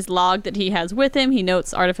write in his log that he has with him, he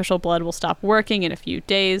notes artificial blood will stop working in a few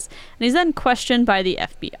days, and he's then questioned by the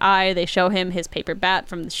FBI. They show him his paper bat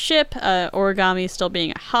from the ship, origami still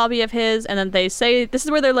being a hobby of his, and then they say, this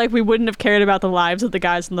is where they're like, we wouldn't have cared about the lives of the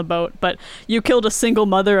guys on the boat, but you killed a single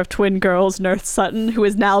mother of twin girls, Nurse Sutton, who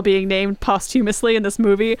is now being named posthumously in this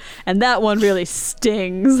movie, and that one really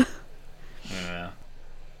stings. Yeah.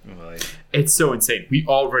 It's so insane. We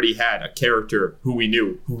already had a character who we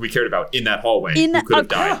knew, who we cared about in that hallway, who could have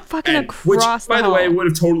died. Fucking across which, by the way, hall. would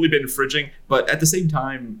have totally been infringing, but at the same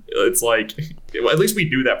time, it's at least we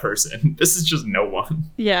knew that person. This is just no one.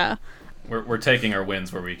 Yeah. We're taking our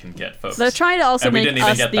wins where we can get folks. They're trying to also make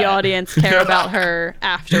us, the audience, care about her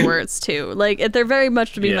afterwards, too. They're very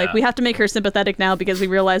much being we have to make her sympathetic now because we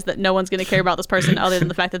realize that no one's going to care about this person other than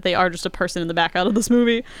the fact that they are just a person in the background of this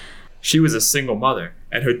movie. She was a single mother,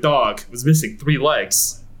 and her dog was missing 3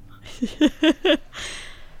 legs.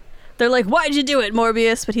 They're like, why'd you do it,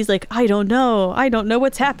 Morbius? But he's like, I don't know. I don't know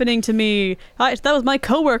what's happening to me. That was my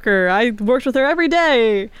coworker. I worked with her every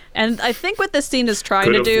day. And I think what this scene is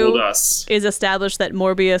trying to do is establish that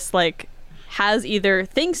Morbius, has either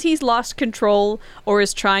thinks he's lost control or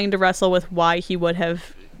is trying to wrestle with why he would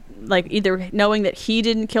have, either knowing that he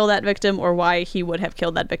didn't kill that victim or why he would have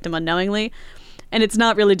killed that victim unknowingly. And it's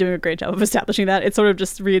not really doing a great job of establishing that. It sort of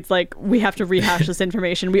just reads like, we have to rehash this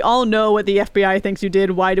information. We all know what the FBI thinks you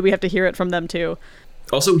did. Why do we have to hear it from them too?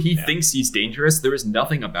 Also, he thinks he's dangerous. There is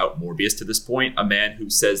nothing about Morbius to this point, a man who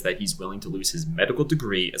says that he's willing to lose his medical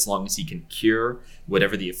degree as long as he can cure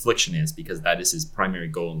whatever the affliction is, because that is his primary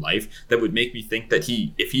goal in life. That would make me think that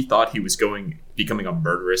if he thought he was becoming a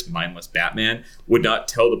murderous, mindless Batman, would not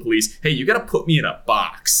tell the police, hey, you gotta put me in a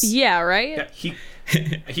box. Yeah, right? Yeah,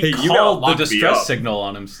 he called the distress signal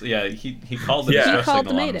on him. Yeah, he called the distress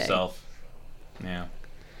signal on himself. Yeah.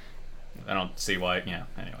 I don't see why. Yeah,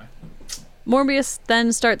 anyway. Morbius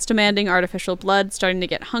then starts demanding artificial blood, starting to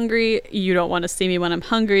get hungry. You don't want to see me when I'm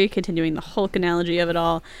hungry, continuing the Hulk analogy of it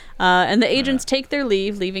all. And the agents take their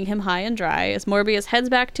leave, leaving him high and dry, as Morbius heads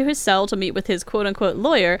back to his cell to meet with his quote-unquote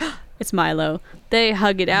lawyer. It's Milo. They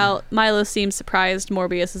hug it out. Milo seems surprised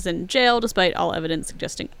Morbius is in jail, despite all evidence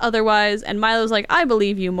suggesting otherwise. And Milo's like, I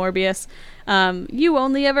believe you, Morbius. You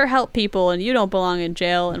only ever help people, and you don't belong in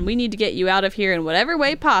jail, and we need to get you out of here in whatever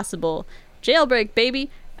way possible. Jailbreak, baby.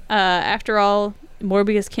 After all,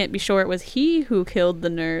 Morbius can't be sure it was he who killed the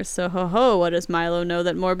nurse. So ho, what does Milo know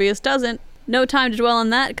that Morbius doesn't? No time to dwell on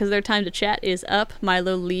that, because their time to chat is up.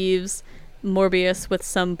 Milo leaves Morbius with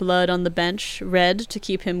some blood on the bench, red, to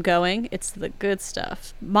keep him going. It's the good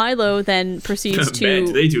stuff. Milo then proceeds to...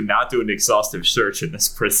 Man, they do not do an exhaustive search in this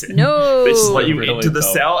prison. No! They just let you into the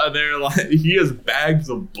cell, and they're like, he has bags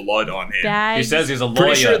of blood on him. He says he's a lawyer.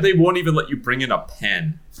 Pretty sure they won't even let you bring in a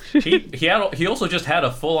pen. He also just had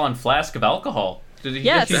a full-on flask of alcohol.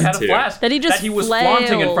 Yes. He had a flask that he was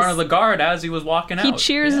flaunting in front of the guard as he was walking out. He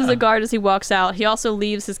cheers as a guard as he walks out. He also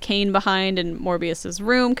leaves his cane behind in Morbius's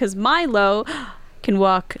room because Milo can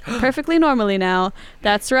walk perfectly normally now.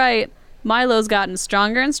 That's right. Milo's gotten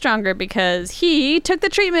stronger and stronger because he took the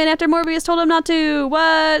treatment after Morbius told him not to.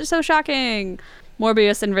 What? So shocking.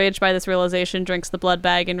 Morbius, enraged by this realization, drinks the blood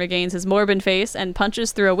bag and regains his Morbin face and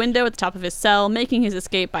punches through a window at the top of his cell, making his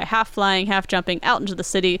escape by half flying, half jumping out into the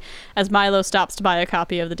city as Milo stops to buy a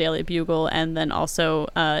copy of the Daily Bugle and then also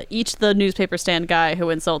eats the newspaper stand guy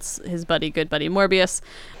who insults his good buddy Morbius.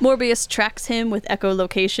 Morbius tracks him with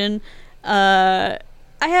echolocation. I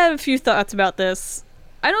have a few thoughts about this.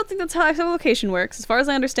 I don't think that's how echolocation works. As far as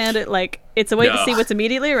I understand it, it's a way to see what's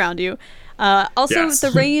immediately around you.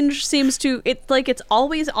 The range seems to, it's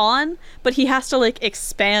always on, but he has to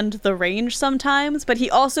expand the range sometimes, but he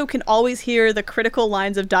also can always hear the critical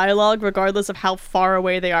lines of dialogue regardless of how far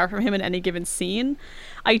away they are from him in any given scene.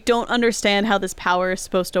 I don't understand how this power is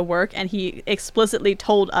supposed to work, and he explicitly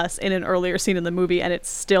told us in an earlier scene in the movie, and it's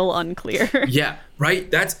still unclear. Yeah, right?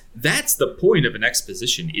 That's the point of an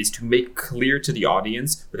exposition, is to make clear to the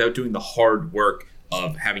audience without doing the hard work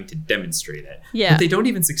of having to demonstrate it. Yeah. But they don't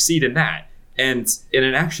even succeed in that. And in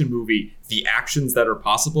an action movie, the actions that are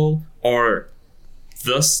possible are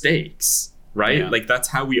the stakes, right? Yeah. That's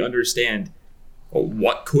how we understand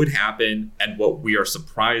what could happen and what we are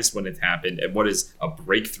surprised when it happened and what is a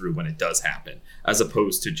breakthrough when it does happen, as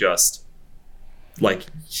opposed to just oh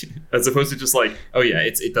yeah,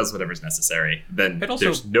 it does whatever's necessary. Then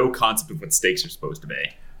there's no concept of what stakes are supposed to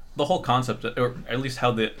be. The whole concept, or at least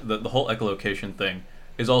how the whole echolocation thing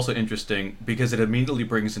is also interesting because it immediately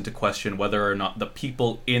brings into question whether or not the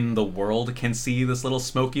people in the world can see this little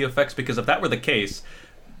smoky effects, because if that were the case,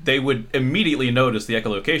 they would immediately notice the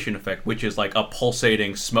echolocation effect, which is like a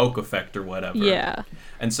pulsating smoke effect or whatever. Yeah.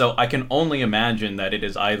 And so I can only imagine that it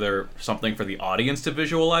is either something for the audience to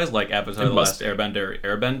visualize, like Avatar: The Last Airbender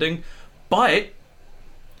airbending, but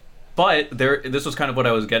this was kind of what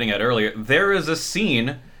I was getting at earlier. There is a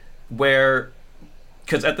scene where,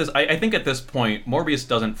 because I think at this point Morbius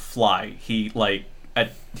doesn't fly. He leaps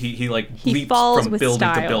from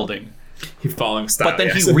building to building. He's following style. But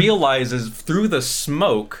then he realizes through the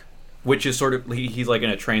smoke, which is sort of he's like in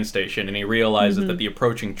a train station, and he realizes that the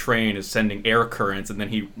approaching train is sending air currents, and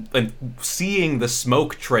then seeing the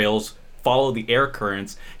smoke trails follow the air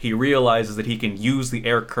currents, he realizes that he can use the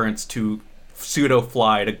air currents to pseudo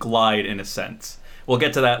fly, to glide in a sense. We'll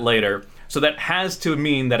get to that later. So that has to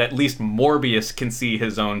mean that at least Morbius can see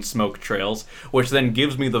his own smoke trails, which then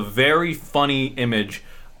gives me the very funny image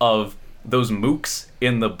of those mooks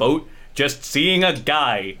in the boat just seeing a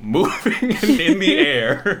guy moving in the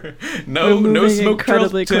air. No smoke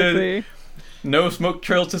trails quickly. No smoke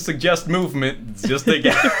trails to suggest movement. Just a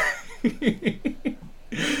guy.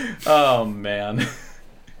 Oh man.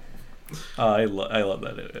 I love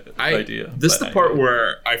that idea. This is the part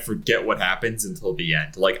where I forget what happens until the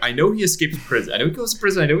end. I know he escapes prison. I know he goes to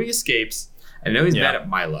prison. I know he escapes. I know he's mad at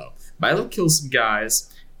Milo. Milo kills some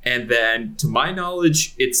guys, and then, to my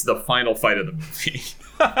knowledge, it's the final fight of the movie.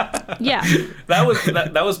 Yeah. That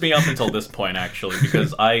was me up until this point, actually,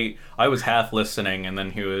 because I was half listening, and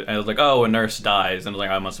then I was like, oh, a nurse dies, and I was like,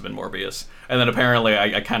 I must have been Morbius. And then apparently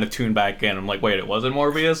I kind of tuned back in. I'm like, wait, it wasn't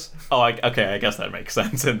Morbius? Oh, okay, I guess that makes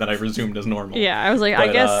sense. And then I resumed as normal. Yeah, I was like,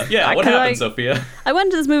 I guess. What happened, Sophia? I went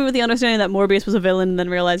into this movie with the understanding that Morbius was a villain, and then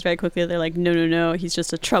realized very quickly they're like, no, he's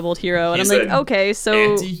just a troubled hero. And I'm like, okay, so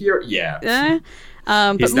anti-hero? Yeah.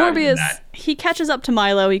 But He's not even Morbius, that. he catches up to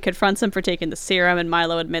Milo. He confronts him for taking the serum, and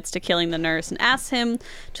Milo admits to killing the nurse and asks him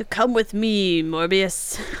to come with me,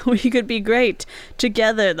 Morbius. We could be great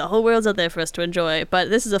together. The whole world's out there for us to enjoy. But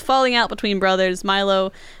this is a falling out between brothers.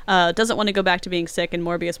 Milo doesn't want to go back to being sick, and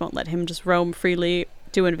Morbius won't let him just roam freely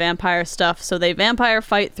doing vampire stuff. So they vampire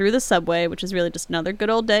fight through the subway, which is really just another good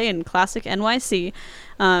old day in classic NYC.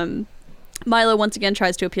 Milo once again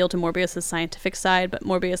tries to appeal to Morbius' scientific side, but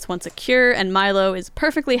Morbius wants a cure, and Milo is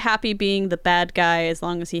perfectly happy being the bad guy as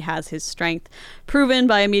long as he has his strength, proven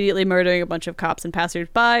by immediately murdering a bunch of cops and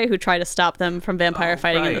passersby who try to stop them from vampire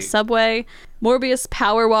fighting in the subway. Morbius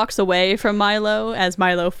power walks away from Milo as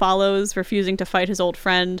Milo follows, refusing to fight his old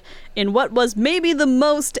friend in what was maybe the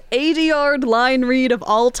most 80-yard line read of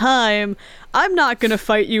all time. I'm not gonna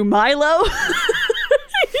fight you, Milo.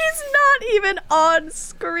 He's not even on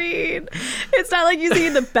screen. It's not like you see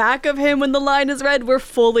the back of him when the line is read. We're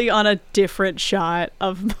fully on a different shot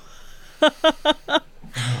of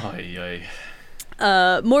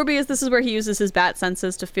Morbius. This is where he uses his bat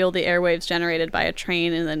senses to feel the airwaves generated by a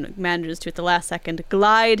train and then manages to, at the last second,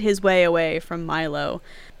 glide his way away from Milo.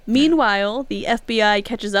 Meanwhile, the FBI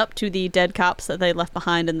catches up to the dead cops that they left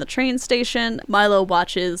behind in the train station. Milo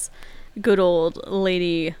watches good old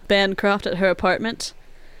Lady Bancroft at her apartment.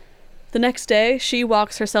 The next day, she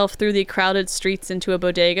walks herself through the crowded streets into a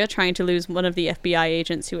bodega, trying to lose one of the FBI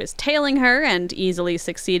agents who is tailing her and easily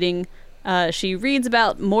succeeding. She reads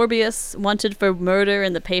about Morbius wanted for murder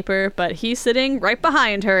in the paper, but he's sitting right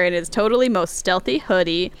behind her in his totally most stealthy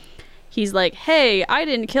hoodie. He's like, hey, I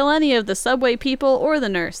didn't kill any of the subway people or the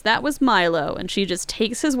nurse. That was Milo. And she just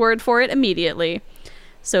takes his word for it immediately.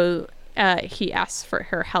 So he asks for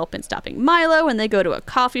her help in stopping Milo, and they go to a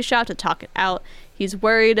coffee shop to talk it out. He's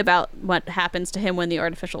worried about what happens to him when the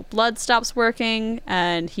artificial blood stops working,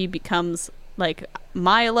 and he becomes like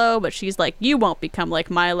Milo, but she's like, you won't become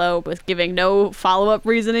like Milo, with giving no follow-up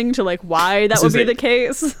reasoning to like why that would be the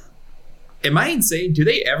case. Am I insane? Do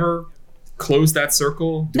they ever close that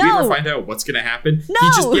circle? Do we ever find out what's going to happen?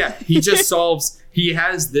 No. He just solves, he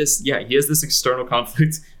has this external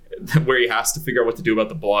conflict where he has to figure out what to do about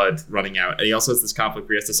the blood running out. And he also has this conflict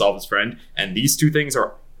where he has to solve his friend. And these two things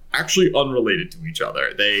are actually unrelated to each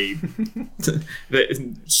other. They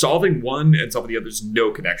solving one and solving the other, there's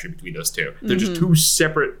no connection between those two. They're just two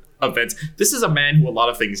separate events. This is a man who a lot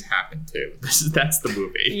of things happen to. That's the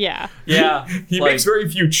movie. Yeah. He makes very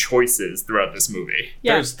few choices throughout this movie.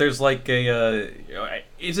 Yeah. There's like a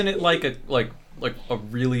isn't it like a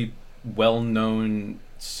really well-known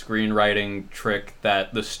screenwriting trick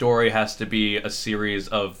that the story has to be a series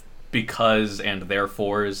of because and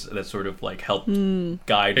therefores that sort of like help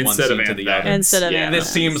guide instead one scene to the other. Instead of and this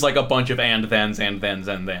seems like a bunch of and thens and thens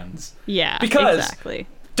and thens. Yeah, because exactly.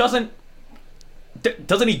 Doesn't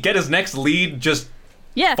he get his next lead just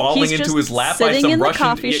falling he's into just his lap by sitting some in the Russian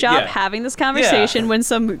coffee shop having this conversation when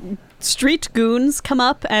some street goons come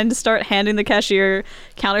up and start handing the cashier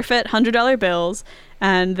counterfeit $100 bills,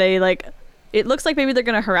 and they like. It looks like maybe they're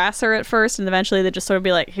going to harass her at first, and eventually they just sort of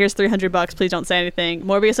be like, here's $300, please don't say anything.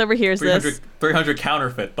 Morbius overhears this. 300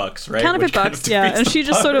 counterfeit bucks, right? Counterfeit bucks, yeah. And she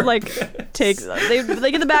just sort of like takes,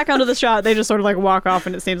 they get the background of the shot, they just sort of like walk off,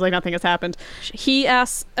 and it seems like nothing has happened. He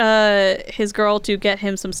asks his girl to get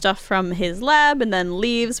him some stuff from his lab, and then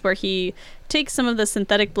leaves, where he takes some of the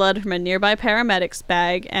synthetic blood from a nearby paramedic's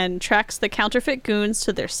bag and tracks the counterfeit goons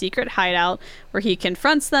to their secret hideout, where he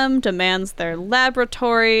confronts them, demands their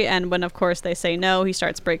laboratory, and when of course they say no, he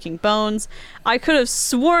starts breaking bones. I could have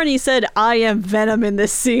sworn he said, I am Venom in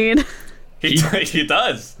this scene. He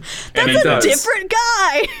does. That's a different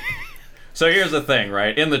guy. So here's the thing,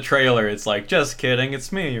 right? In the trailer, it's like, just kidding,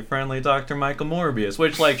 it's me, your friendly Dr. Michael Morbius,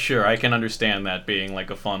 which, like, sure, I can understand that being like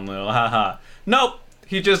a fun little haha. Nope.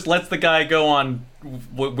 He just lets the guy go on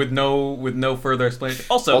with no further explanation.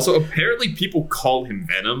 Also, apparently people call him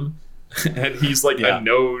Venom, and he's like a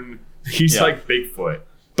known. He's like Bigfoot,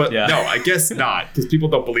 but no, I guess not, because people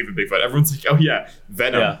don't believe in Bigfoot. Everyone's like, oh yeah,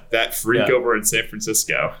 Venom, that freak over in San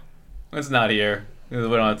Francisco. It's not here. We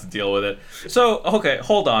don't have to deal with it. So, okay,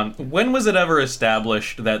 hold on. When was it ever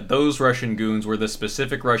established that those Russian goons were the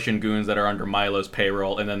specific Russian goons that are under Milo's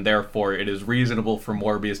payroll, and then therefore it is reasonable for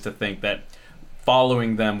Morbius to think that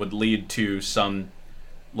following them would lead to some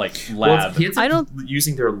like lab? Well, I don't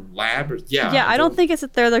using their lab. I don't think it's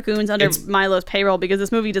that they're the goons under Milo's payroll, because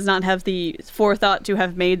this movie does not have the forethought to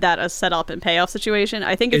have made that a setup and payoff situation.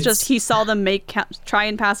 I think it's just he saw them try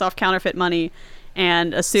and pass off counterfeit money,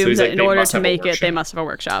 and assumes that like, in they order must to have a make it, they workshop. must have a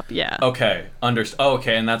workshop. Yeah. Okay,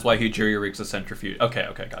 okay, and that's why he jury-rigs a centrifuge. Okay,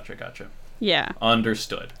 gotcha. Yeah.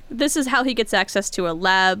 Understood. This is how he gets access to a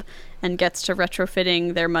lab and gets to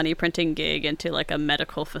retrofitting their money printing gig into like a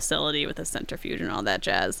medical facility with a centrifuge and all that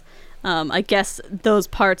jazz. I guess those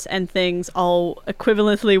parts and things all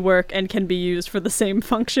equivalently work and can be used for the same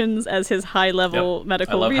functions as his high-level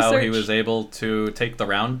medical research. I love how he was able to take the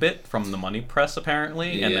round bit from the money press,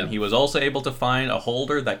 apparently, and then he was also able to find a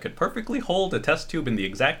holder that could perfectly hold a test tube in the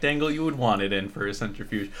exact angle you would want it in for a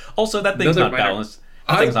centrifuge. Also, that thing's not balanced.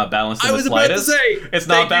 That thing's not balanced in the slightest. I was about to say, it's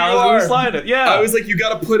not balanced in the slightest. Yeah. I was like, you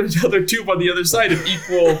got to put another tube on the other side of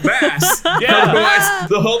equal mass. Yeah. Otherwise,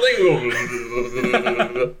 the whole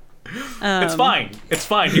thing. It's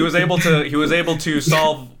fine. He was able to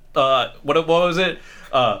solve what was it?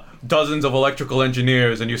 Dozens of electrical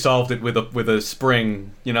engineers, and you solved it with a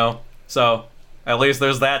spring. So at least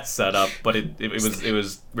there's that setup. But it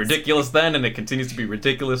was ridiculous then, and it continues to be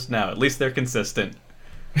ridiculous now. At least they're consistent.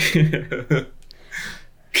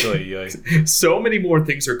 So many more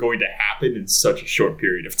things are going to happen in such a short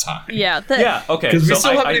period of time. Yeah. Okay. Because we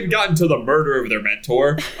still haven't even gotten to the murder of their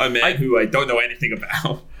mentor, a man who I don't know anything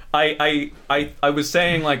about. I was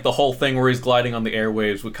saying like the whole thing where he's gliding on the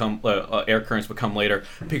airwaves would come, air currents would come later,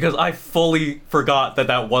 because I fully forgot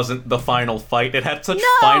that wasn't the final fight. It had such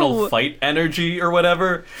final fight energy or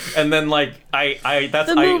whatever, and then like my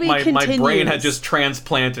brain had just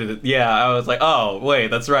transplanted it. Yeah, I was like, oh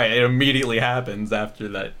wait, that's right. It immediately happens after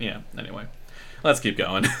that. Yeah. Anyway, let's keep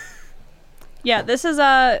going. Yeah, this is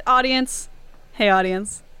audience. Hey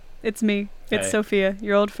audience, it's me. It's Sophia,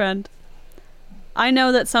 your old friend. I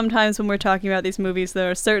know that sometimes when we're talking about these movies,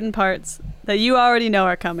 there are certain parts that you already know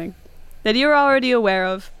are coming, that you're already aware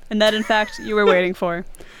of, and that in fact you were waiting for.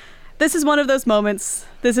 This is one of those moments.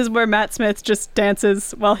 This is where Matt Smith just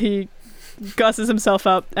dances while he gusses himself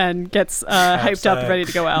up and gets hyped up, ready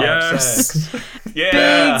to go out. Yes.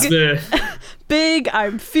 Yeah. Big,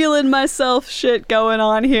 I'm feeling myself shit going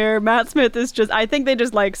on here. Matt Smith is just, I think they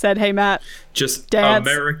just like said, hey Matt, just dance.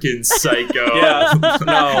 American Psycho. Yeah,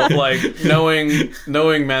 no, like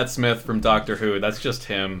knowing Matt Smith from Doctor Who, that's just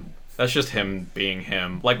him. That's just him being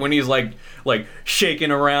him. Like when he's like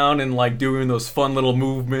shaking around and like doing those fun little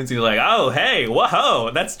movements, he's like, oh hey,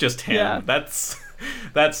 whoa, that's just him. Yeah. That's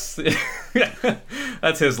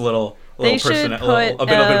his little they should put a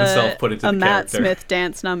bit of himself put into the Matt character. Smith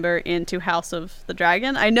dance number into House of the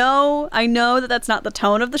Dragon. I know that that's not the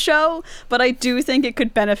tone of the show, but I do think it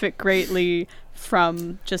could benefit greatly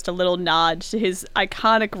from just a little nod to his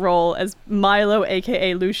iconic role as Milo,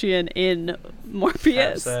 aka Lucian, in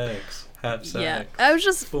Morbius. Have sex. Yeah, I was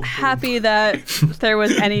just happy that there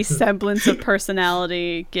was any semblance of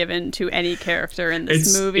personality given to any character in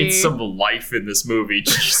this movie. It's some life in this movie.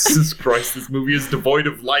 Jesus Christ, this movie is devoid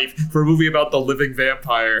of life for a movie about the living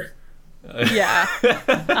vampire. Yeah.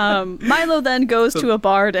 Milo then goes to a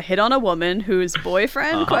bar to hit on a woman whose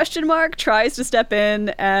boyfriend tries to step in,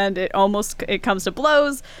 and it comes to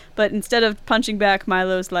blows, but instead of punching back,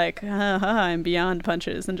 Milo's like, I'm beyond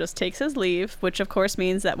punches, and just takes his leave, which of course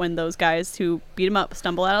means that when those guys who beat him up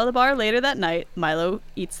stumble out of the bar later that night, Milo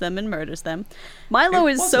eats them and murders them. Milo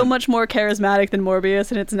is so much more charismatic than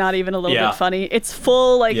Morbius, and it's not even a little bit funny. It's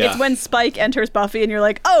full, it's when Spike enters Buffy and you're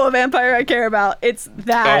like, oh, a vampire I care about. It's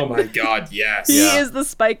that. Oh my god, yes. He is the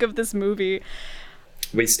Spike of this movie.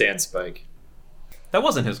 We stand Spike. That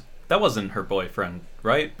wasn't her boyfriend,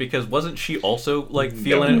 right? Because wasn't she also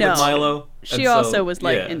feeling it with Milo? She also was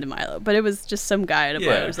into Milo, but it was just some guy at a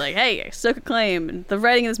bar who was like, hey, I stuck a claim. And the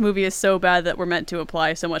writing of this movie is so bad that we're meant to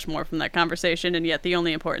apply so much more from that conversation, and yet the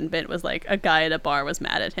only important bit was a guy at a bar was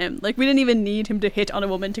mad at him. We didn't even need him to hit on a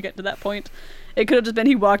woman to get to that point. It could have just been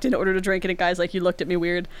he walked in, ordered a drink, and a guy's like, you looked at me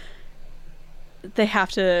weird. They have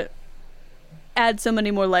to add so many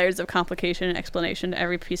more layers of complication and explanation to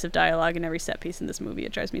every piece of dialogue and every set piece in this movie.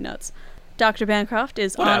 It drives me nuts. Dr. Bancroft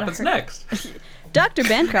is What happens next? Dr.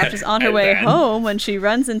 Bancroft is on her way home when she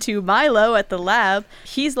runs into Milo at the lab.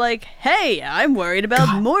 He's like, hey, I'm worried about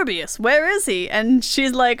Morbius. Where is he? And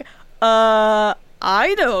she's like,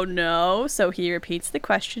 I don't know. So he repeats the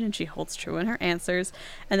question, and she holds true in her answers.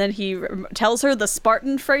 And then he tells her the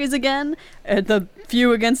Spartan phrase again, the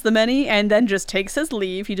few against the many, and then just takes his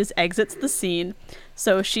leave. He just exits the scene.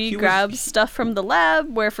 So she grabs stuff from the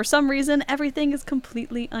lab, where for some reason everything is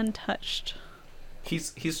completely untouched. He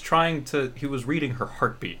was reading her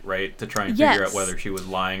heartbeat, right? To try and figure out whether she was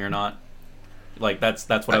lying or not. That's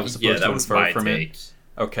what I was supposed to infer from it.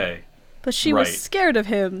 Okay. But she was scared of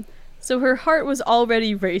him. So her heart was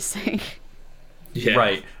already racing. Yeah.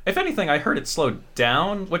 Right. If anything, I heard it slowed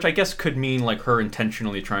down, which I guess could mean like her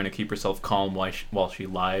intentionally trying to keep herself calm while she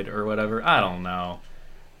lied or whatever. I don't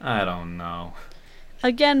know.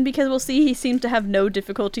 Again, because we'll see he seems to have no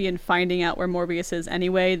difficulty in finding out where Morbius is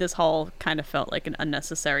anyway, this all kind of felt like an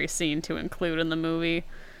unnecessary scene to include in the movie.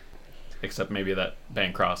 Except maybe that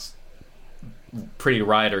Bancroft's pretty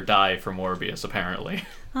ride or die for Morbius, apparently.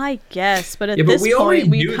 I guess, but at this point,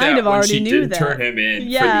 we kind of already knew that. Turn him in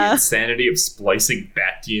for the insanity of splicing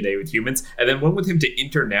bat DNA with humans, and then went with him to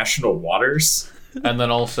international waters. And then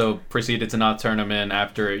also proceeded to not turn him in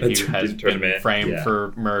after he has been framed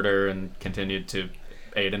for murder and continued to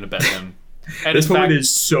aid and abet him. And this woman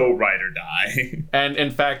is so ride or die. And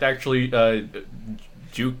in fact, actually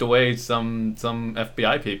juked away some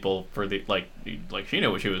FBI people for the like she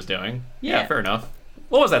knew what she was doing. Yeah, fair enough.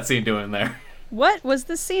 What was that scene doing there? What was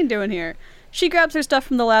this scene doing here? She grabs her stuff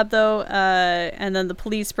from the lab, though, and then the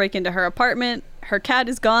police break into her apartment. Her cat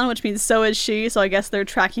is gone, which means so is she, so I guess they're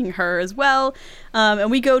tracking her as well.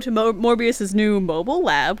 And we go to Morbius's new mobile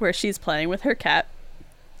lab, where she's playing with her cat,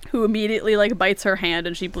 who immediately, bites her hand,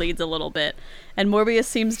 and she bleeds a little bit. And Morbius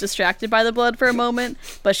seems distracted by the blood for a moment,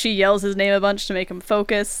 but she yells his name a bunch to make him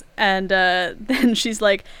focus. And then she's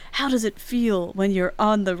like, how does it feel when you're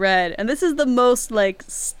on the red? And this is the most,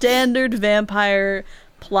 standard vampire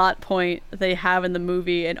plot point they have in the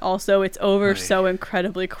movie, and also it's over so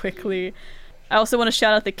incredibly quickly. I also want to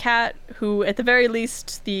shout out the cat, who, at the very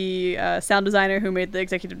least, the sound designer who made the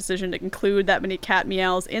executive decision to include that many cat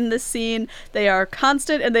meows in this scene. They are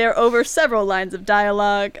constant, and they are over several lines of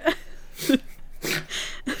dialogue.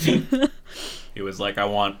 He was like, I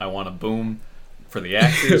want a boom for the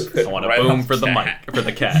actors. I want a boom for the mic, for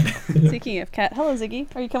the cat. Speaking of cat, hello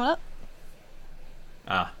Ziggy. Are you coming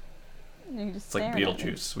up? It's like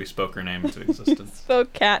Beetlejuice. We spoke her name into existence.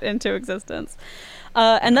 Spoke cat into existence.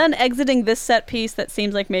 And then exiting this set piece that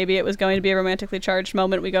seems like maybe it was going to be a romantically charged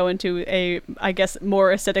moment, we go into a, I guess,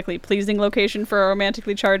 more aesthetically pleasing location for a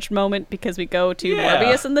romantically charged moment, because we go to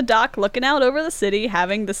Morbius and the dock looking out over the city,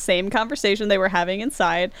 having the same conversation they were having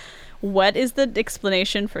inside. What is the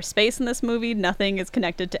explanation for space in this movie? Nothing is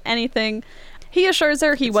connected to anything. He assures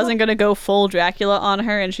her he wasn't going to go full Dracula on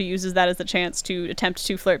her, and she uses that as a chance to attempt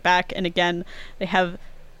to flirt back. And again, they have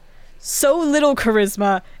so little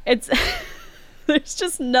charisma. It's there's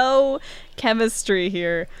just no chemistry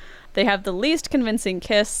here. They have the least convincing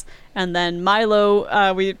kiss, and then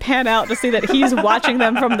Milo, we pan out to see that he's watching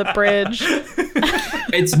them from the bridge.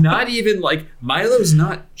 It's not even like Milo's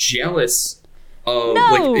not jealous.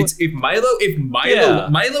 No. If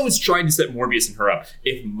Milo is trying to set Morbius and her up.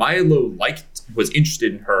 If Milo was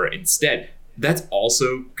interested in her instead, that's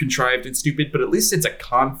also contrived and stupid. But at least it's a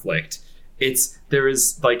conflict. There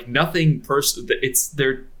is nothing personal.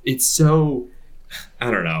 It's so, I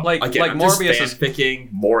don't know. I'm Morbius just picking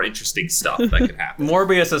more interesting stuff that could happen.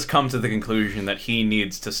 Morbius has come to the conclusion that he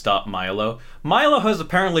needs to stop Milo. Milo has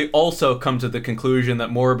apparently also come to the conclusion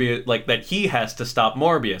that that he has to stop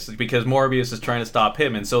Morbius because Morbius is trying to stop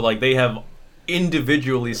him, and so they have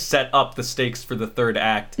individually set up the stakes for the third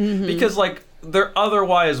act because there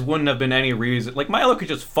otherwise wouldn't have been any reason. Milo could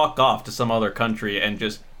just fuck off to some other country and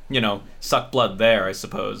just suck blood there, I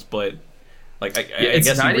suppose, but. I it's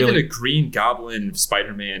guess not even a Green Goblin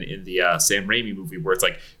Spider-Man in the Sam Raimi movie where it's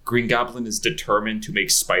Green Goblin is determined to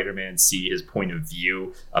make Spider-Man see his point of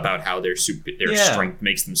view about how their strength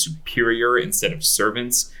makes them superior instead of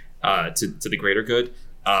servants to the greater good.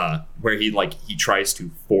 Where he tries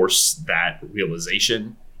to force that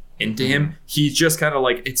realization into him. He's just kind of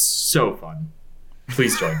it's so fun.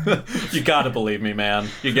 Please join me. You gotta believe me, man.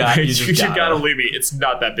 You gotta believe me. It's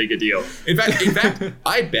not that big a deal. In fact,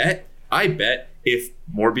 I bet if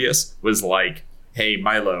Morbius was like, hey,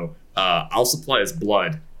 Milo, I'll supply his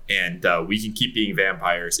blood and we can keep being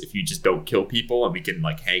vampires if you just don't kill people and we can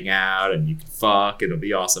hang out and you can fuck and it'll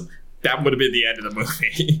be awesome. That would have been the end of the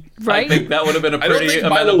movie. Right? I think that would have been a pretty I don't think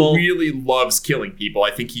Milo really loves killing people.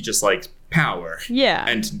 I think he just likes power. Yeah.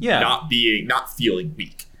 And not feeling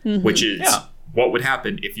weak, which is what would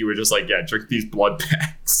happen if you were just drink these blood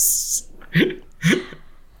packs.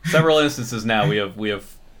 Several instances now we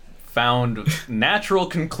have found natural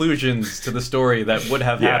conclusions to the story that would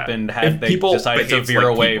have happened had they decided to veer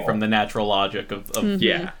away from the natural logic of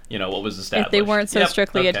what was established. If they weren't so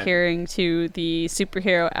strictly adhering to the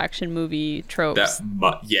superhero action movie tropes.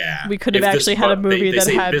 We could have actually had a movie that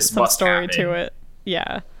had some story to it.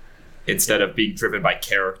 Yeah. instead of being driven by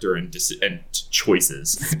character and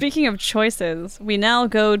choices. Speaking of choices, we now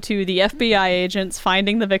go to the FBI agents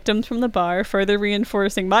finding the victims from the bar, further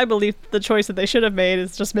reinforcing my belief that the choice that they should have made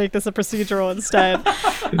is just make this a procedural instead.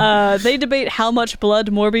 They debate how much blood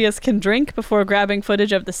Morbius can drink before grabbing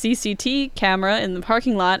footage of the CCTV camera in the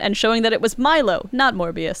parking lot and showing that it was Milo, not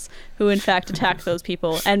Morbius, who in fact attacked those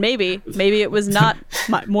people. And maybe it was not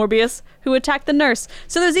Morbius who attacked the nurse.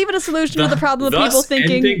 So there's even a solution to the problem of people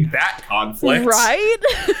thinking... ending that conflict. Right?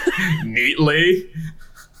 Neatly.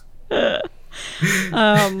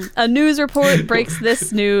 A news report breaks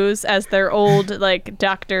this news as their old, like,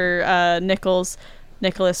 Dr. Nicholas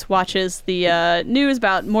watches the news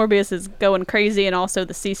about Morbius is going crazy and also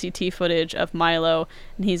the CCTV footage of Milo.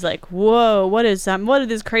 And he's like, whoa, what have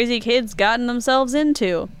these crazy kids gotten themselves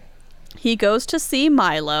into? He goes to see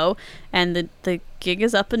Milo, and the gig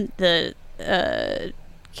is up and the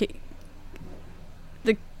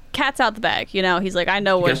cat's out the bag, you know. He's like, I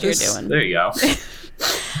know what you're doing. There you go.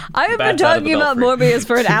 I've been talking about Morbius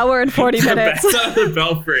for an hour and 40 minutes. Bats out of the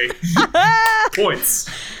belfry. Points.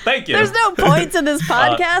 Thank you. There's no points in this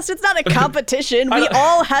podcast. It's not a competition. We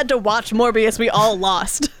all had to watch Morbius. We all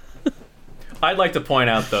lost. I'd like to point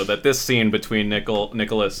out, though, that this scene between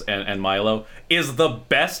Nicholas and Milo is the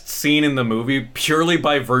best scene in the movie purely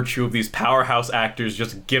by virtue of these powerhouse actors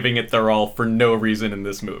just giving it their all for no reason in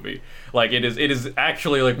this movie. Like, it is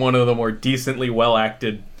actually, like, one of the more decently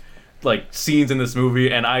well-acted, like, scenes in this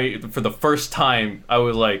movie, and for the first time, I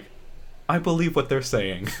was like, I believe what they're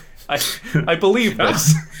saying. I believe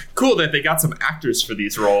this. Cool that they got some actors for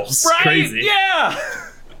these roles. Right? Crazy. Yeah!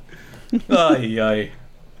 Ay.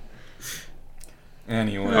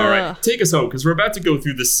 Anyway. All right, take us home, because we're about to go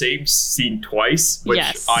through the same scene twice, which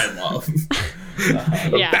Yes. I love.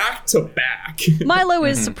 Yeah. Back to back. Milo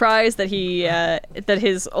is surprised that that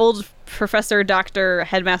his old professor, doctor,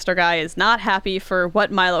 headmaster guy is not happy for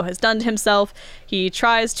what Milo has done to himself. He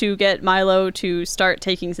tries to get Milo to start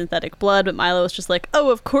taking synthetic blood, but Milo is just like, oh,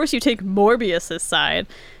 of course you take Morbius's side.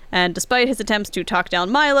 And despite his attempts to talk down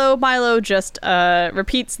Milo just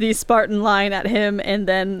repeats the Spartan line at him and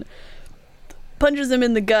then punches him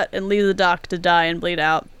in the gut and leaves the doc to die and bleed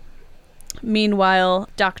out. Meanwhile,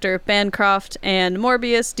 Dr. Bancroft and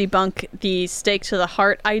Morbius debunk the stake to the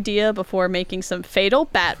heart idea before making some fatal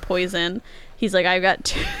bat poison. He's like, I've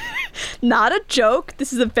got not a joke.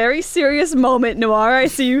 This is a very serious moment, Noir. I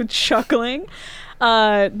see you chuckling.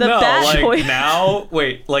 Now is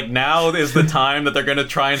the time that they're gonna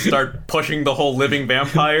try and start pushing the whole living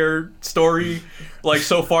vampire story. Like,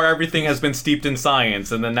 so far everything has been steeped in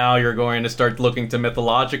science, and then now you're going to start looking to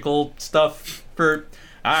mythological stuff for...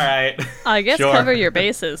 Alright. I guess sure. Cover your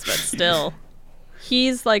bases, but still.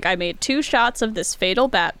 He's like, I made 2 shots of this fatal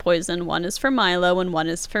bat poison. One is for Milo and one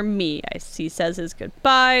is for me. He says his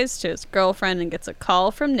goodbyes to his girlfriend and gets a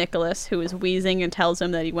call from Nicholas, who is wheezing and tells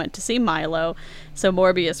him that he went to see Milo. So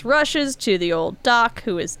Morbius rushes to the old doc,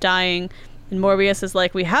 who is dying. And Morbius is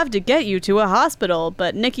like, we have to get you to a hospital.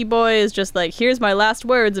 But Nicky Boy is just like, here's my last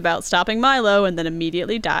words about stopping Milo, and then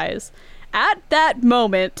immediately dies. At that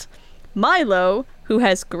moment, Milo, who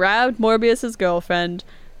has grabbed Morbius's girlfriend,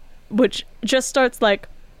 which just starts like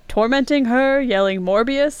tormenting her, yelling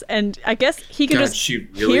Morbius, and I guess he can just she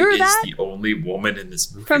really hear is that the only woman in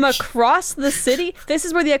this movie. From across the city. This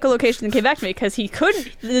is where the echolocation came back to me, because he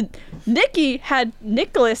couldn't.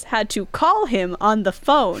 Nicholas had to call him on the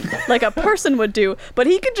phone like a person would do, but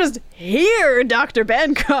he could just hear Dr.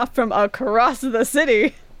 Bancroft from across the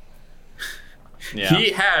city. Yeah.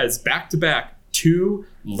 He has back-to-back 2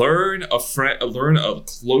 learn a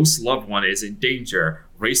close loved one is in danger,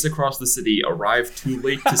 race across the city, arrive too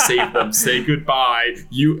late to save them, say goodbye,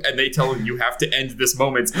 and they tell him you have to end this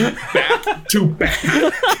moment, back to back.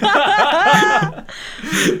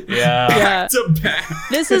 Yeah. Back to back.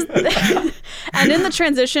 This is and in the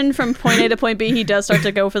transition from point A to point B, he does start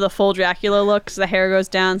to go for the full Dracula look, so the hair goes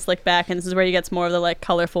down, slick back, and this is where he gets more of the like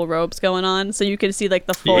colorful robes going on, so you can see like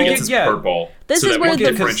the full... He gets his purple. This so is that where we the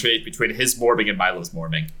can differentiate between his morbing and Milo's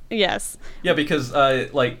morbing. Yes. Yeah, because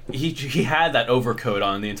he had that overcoat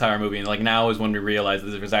on the entire movie, and like now is when we realize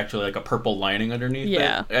that there was actually like a purple lining underneath.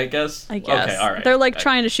 Yeah. it, I guess. Okay, all right. They're like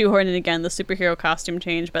trying to shoehorn in again the superhero costume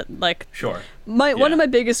change, but like sure. One of my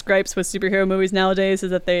biggest gripes with superhero movies nowadays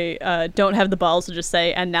is that they don't have the balls to just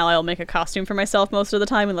say, and now I'll make a costume for myself most of the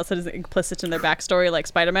time, unless it is implicit in their backstory, like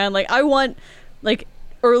Spider-Man. Like, I want like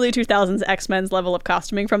early 2000s X-Men's level of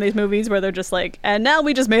costuming from these movies, where they're just like, and now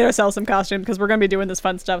we just made ourselves some costume because we're going to be doing this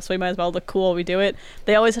fun stuff, so we might as well look cool while we do it.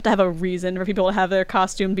 They always have to have a reason for people to have their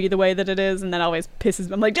costume be the way that it is, and that always pisses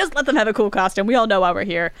me. I'm like, just let them have a cool costume. We all know why we're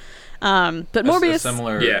here. But Morbius...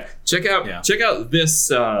 Similar... Yeah. Check out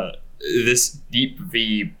this this deep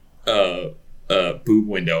V boob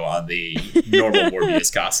window on the normal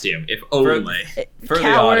Morbius costume. If only. For the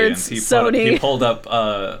audience, he pulled up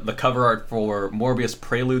the cover art for Morbius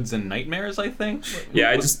Preludes and Nightmares, I think.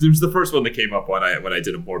 Yeah, it was the first one that came up when I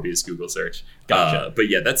did a Morbius Google search. Gotcha. But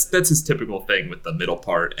yeah, that's his typical thing with the middle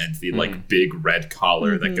part and the like big red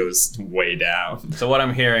collar that goes way down. So what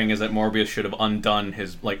I'm hearing is that Morbius should have unbuttoned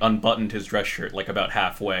his dress shirt like about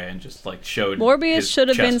halfway and just like showed. Morbius should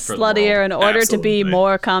have been sluttier in order to be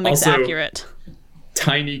more comics accurate.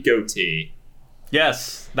 Tiny goatee.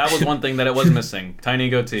 Yes, that was one thing that it was missing. Tiny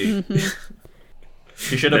goatee.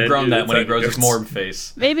 He should have grown that when he grows his Morb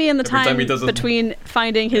face. Maybe in the time between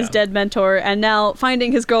finding his dead mentor and now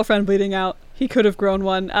finding his girlfriend bleeding out, he could have grown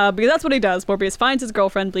one. Because that's what he does. Morbius finds his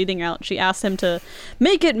girlfriend bleeding out. She asks him to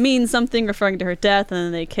make it mean something, referring to her death, and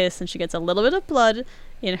then they kiss, and she gets a little bit of blood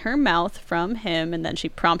in her mouth from him, and then she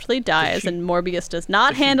promptly dies, and Morbius does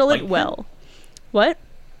not handle it well. What?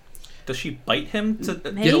 Does she bite him to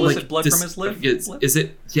get illicit blood from his lip? Is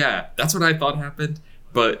it? Yeah, that's what I thought happened.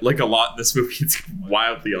 But like a lot in this movie, it's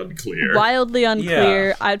wildly unclear.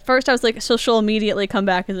 Yeah. At first, I was like, so she'll immediately come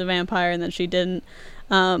back as a vampire, and then she didn't.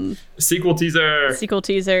 Sequel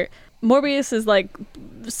teaser. Morbius is like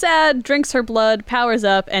sad, drinks her blood, powers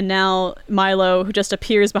up, and now Milo, who just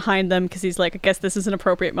appears behind them because he's like, I guess this is an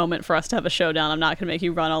appropriate moment for us to have a showdown. I'm not going to make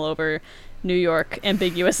you run all over New York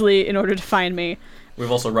ambiguously in order to find me. We've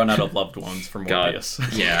also run out of loved ones for Morbius.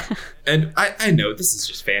 God, yeah. And I know this is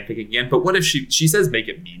just fanfic again, but what if she says make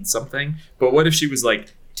it mean something, but what if she was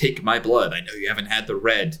like, take my blood, I know you haven't had the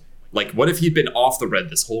red. Like, what if he'd been off the red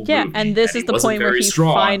this whole movie? Yeah, and this is the point where he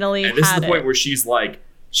finally had it. And this is the point where she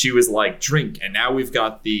was like, drink, and now we've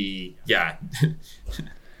got the, now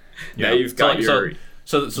you've got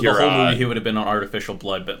So the whole movie he would have been on artificial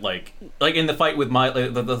blood, but like in the fight with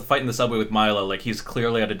the fight in the subway with Milo, like he's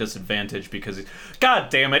clearly at a disadvantage because God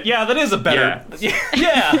damn it, yeah, that is a better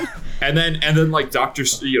yeah. and then like Doctor,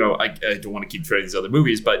 I don't want to keep trading these other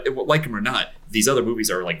movies, but like them or not, these other movies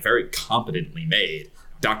are like very competently made.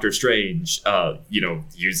 Doctor Strange,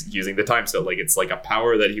 using the time stone, like it's like a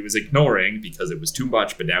power that he was ignoring because it was too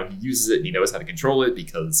much, but now he uses it and he knows how to control it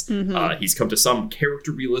because he's come to some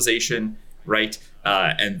character realization, right?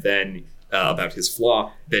 And then about his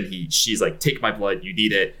flaw, then she's like, take my blood, you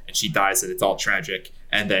need it, and she dies and it's all tragic,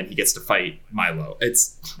 and then he gets to fight Milo.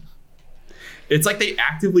 It's like they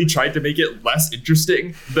actively tried to make it less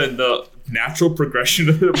interesting than the natural progression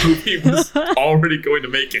of the movie was already going to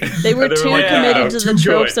make it. They were too committed to the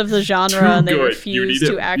tropes of the genre, and they refused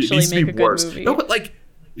to actually make a good movie. No, but like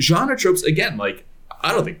genre tropes, again, like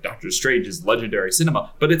I don't think Doctor Strange is legendary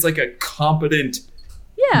cinema, but it's like a competent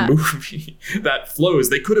movie that flows.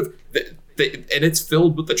 They could have, and it's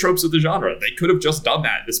filled with the tropes of the genre. They could have just done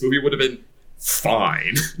that. This movie would have been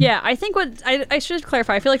fine. Yeah, I think what I should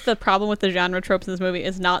clarify, I feel like the problem with the genre tropes in this movie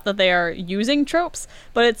is not that they are using tropes,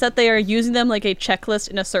 but it's that they are using them like a checklist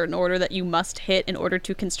in a certain order that you must hit in order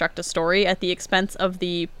to construct a story at the expense of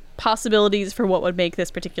the possibilities for what would make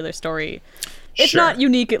this particular story, if not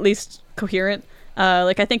unique, at least coherent.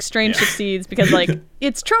 I think Strange succeeds because like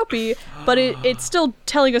it's tropey, but it's still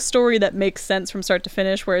telling a story that makes sense from start to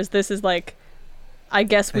finish, whereas this is like, I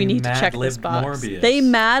guess we need to check this box. Morbius. They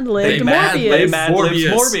mad-libbed Morbius. They mad-libbed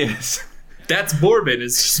Morbius. That's Morbin,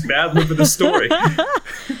 is just mad-libbing a story.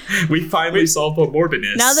 We finally solved what Morbin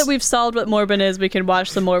is. Now that we've solved what Morbin is, we can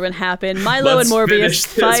watch the Morbin happen. Milo and Morbius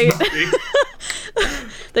fight.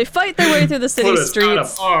 They fight their way through the city streets. Out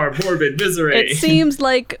of our morbid misery. It seems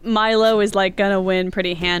like Milo is like gonna win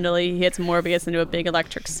pretty handily. He hits Morbius into a big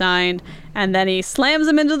electric sign, and then he slams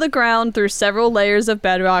him into the ground through several layers of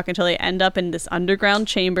bedrock until they end up in this underground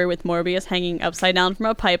chamber with Morbius hanging upside down from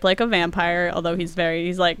a pipe like a vampire. Although he's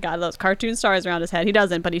like got those cartoon stars around his head. He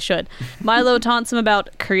doesn't, but he should. Milo taunts him about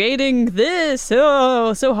creating this.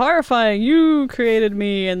 Oh, so horrifying! You created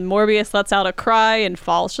me. And Morbius lets out a cry and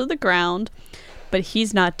falls to the ground. But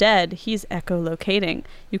he's not dead. He's echolocating.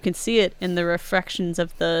 You can see it in the reflections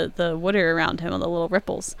of the water around him on the little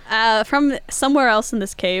ripples. From somewhere else in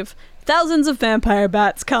this cave, thousands of vampire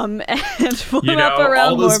bats come and form up around Morbius.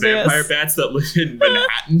 All those vampire bats that live in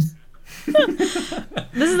Manhattan.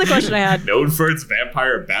 This is the question I had. Known for its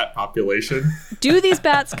vampire bat population. Do these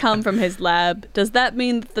bats come from his lab? Does that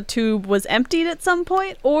mean that the tube was emptied at some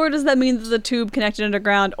point? Or does that mean that the tube connected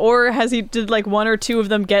underground? Or did like one or two of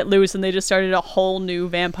them get loose and they just started a whole new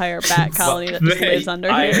vampire bat colony that just lives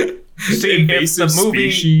under here? See, if the movie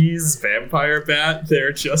species vampire bat,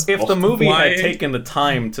 they're just if the movie had taken the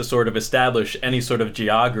time to sort of establish any sort of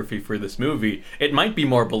geography for this movie, it might be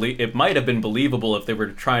it might have been believable if they were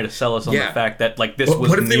trying to sell us on the fact that like this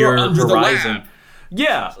was near horizon.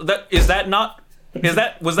 Yeah, was that not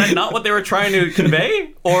what they were trying to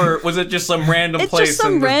convey, or was it just some random place? Just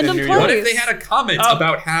some random in New place. York? What if they had a comment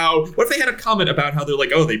about how? What if they had a comment about how they're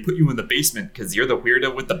like, oh, they put you in the basement because you're the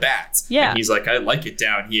weirdo with the bats? Yeah. And he's like, I like it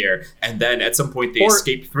down here. And then at some point they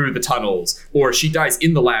escape through the tunnels, or she dies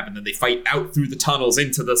in the lab, and then they fight out through the tunnels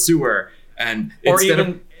into the sewer. And instead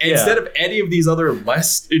of any of these other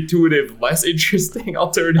less intuitive, less interesting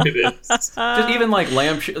alternatives, just even like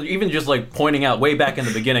even just like pointing out way back in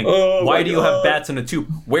the beginning, why do you have bats in a tube?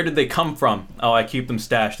 Where did they come from? Oh, I keep them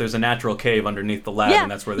stashed. There's a natural cave underneath the lab, and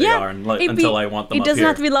that's where they are. And until I want them up here. It doesn't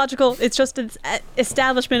have to be logical. It's just an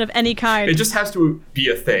establishment of any kind. It just has to be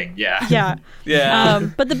a thing. Yeah. Yeah. Yeah.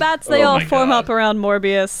 But the bats, they all form up around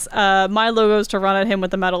Morbius. Milo goes to run at him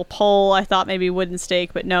with a metal pole. I thought maybe wooden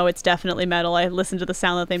stake, but no, it's definitely metal. I listened to the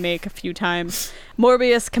sound that they make a few times.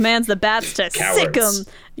 Morbius commands the bats to sick him.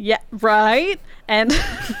 Yeah, right? And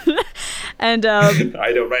I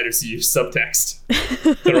know writers use subtext.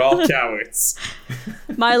 They're all cowards.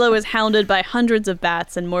 Milo is hounded by hundreds of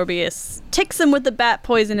bats, and Morbius ticks him with the bat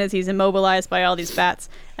poison as he's immobilized by all these bats.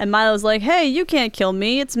 And Milo's like, hey, you can't kill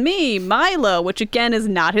me. It's me, Milo, which again is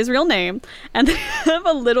not his real name. And they have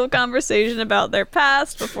a little conversation about their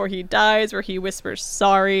past before he dies, where he whispers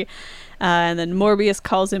sorry. And then Morbius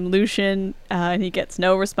calls him Lucian, and he gets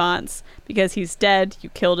no response because he's dead. You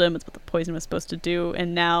killed him. That's what the poison was supposed to do.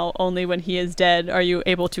 And now only when he is dead are you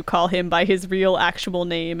able to call him by his real actual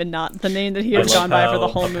name and not the name that he has gone by for the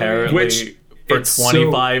whole movie. Which for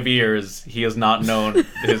 25 years he has not known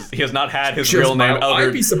he has not had his real name.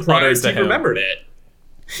 I'd be surprised he remembered it.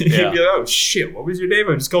 He'd be like, oh shit, what was your name?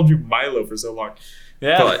 I just called you Milo for so long.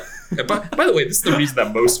 Yeah. But by the way, this is the reason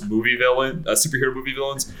that most superhero movie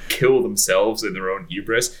villains kill themselves in their own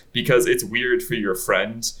hubris, because it's weird for your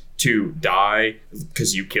friend to die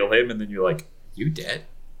because you kill him, and then you're like, you dead?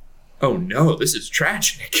 Oh no, this is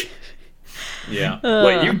tragic. Yeah.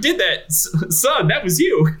 Like, you did that, son, that was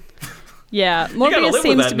you. Yeah, Morbius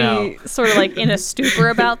seems to be sort of like in a stupor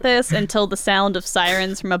about this until the sound of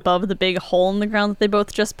sirens from above the big hole in the ground that they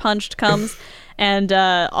both just punched comes. And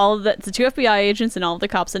all of the two FBI agents and all of the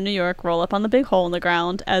cops in New York roll up on the big hole in the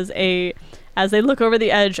ground as they look over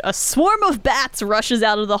the edge. A swarm of bats rushes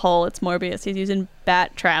out of the hole. It's Morbius. He's using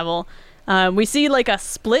bat travel. We see like a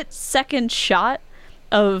split-second shot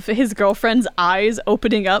of his girlfriend's eyes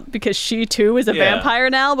opening up because she too is a vampire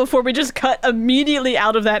now, before we just cut immediately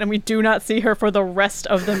out of that and we do not see her for the rest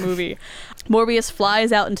of the movie. Morbius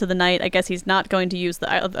flies out into the night. I guess he's not going to use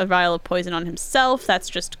the vial of poison on himself. That's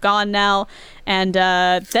just gone now. And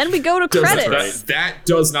then we go to credits. That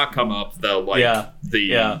does not come up, though.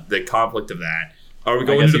 The conflict of that. Are we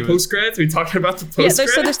going into post-credits? Are we talking about the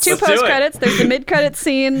post-credits? Yeah, there's two post-credits. There's the mid-credits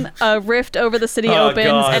scene. A rift over the city opens.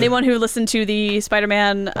 God. Anyone who listened to the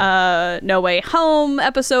Spider-Man No Way Home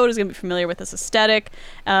episode is going to be familiar with this aesthetic.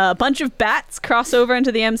 A bunch of bats cross over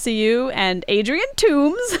into the MCU, and Adrian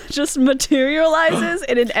Toomes just materializes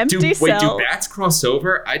in an empty cell. Wait, do bats cross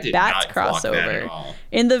over? I did not cross clock over. That at all.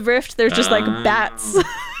 In the rift, there's just like bats.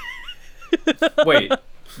 Wait,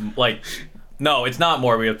 like... No, it's not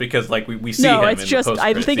Morbius because like we see him in the post-credits. No, it's just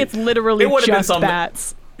I think it's literally just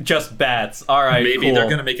bats. Just bats. All right, maybe cool. They're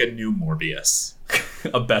gonna make a new Morbius,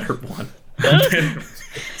 a better one.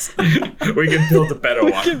 We can build a better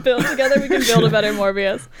one. We can build a better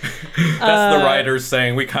Morbius. That's the writers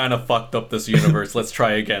saying we kind of fucked up this universe. Let's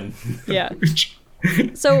try again. Yeah.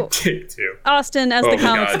 So, Austin, as the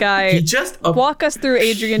comics guy, walk us through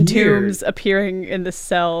Adrian Toomes appearing in the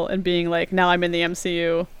cell and being like, now I'm in the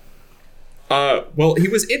MCU. Well, he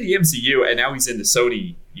was in the MCU, and now he's in the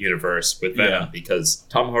Sony universe with Venom because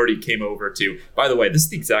Tom Hardy came over to... By the way, this is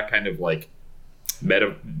the exact kind of, like,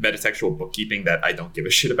 metatextual bookkeeping that I don't give a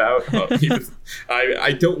shit about.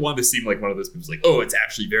 I don't want to seem like one of those people who's like, oh, it's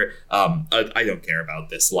actually very... I don't care about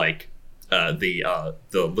this, like... the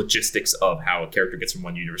logistics of how a character gets from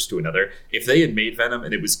one universe to another. If they had made Venom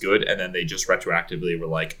and it was good, and then they just retroactively were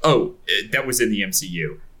like, oh, that was in the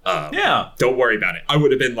MCU. Don't worry about it. I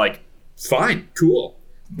would have been like, fine, cool,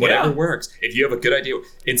 whatever works. If you have a good idea,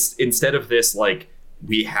 instead of this, like,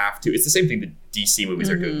 we have to, it's the same thing that DC movies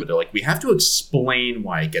are good, but they're like, we have to explain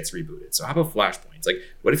why it gets rebooted. So how about Flashpoint? It's like,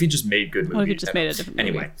 what if you just made good movies? What if you just made a different movie?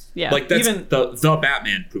 Anyway, yeah. Like, that's even the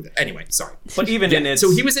Batman proved it. Anyway, sorry. But even in it,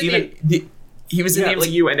 so he was in he was in the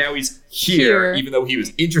MCU, and now he's here, even though he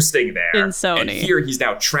was interesting there. In Sony. And here he's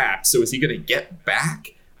now trapped. So is he going to get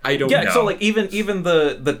back? I don't know. Yeah, so like even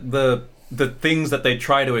the things that they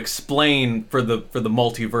try to explain for the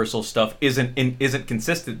multiversal stuff isn't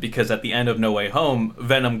consistent, because at the end of No Way Home,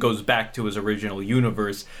 Venom goes back to his original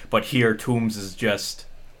universe, but here Toomes gets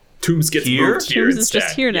moved here Toomes is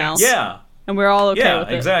just here now. Yeah. and we're all okay with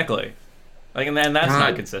it. Yeah, exactly. Like, and then that's God.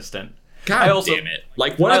 not consistent. God damn it!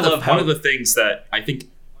 Like one of the things that I think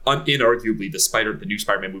inarguably the new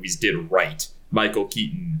Spider-Man movies did right. Michael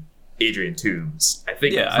Keaton, Adrian Toomes. I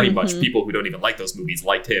think pretty much people who don't even like those movies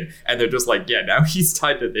liked him, and they're just like, yeah, now he's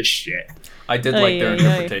tied to this shit. I did like their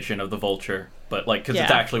interpretation of the Vulture, but like because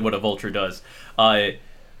it's actually what a vulture does.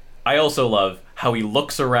 I also love how he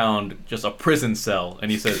looks around just a prison cell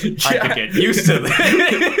and he says, I could get used to this.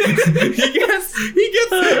 he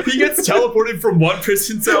gets teleported from one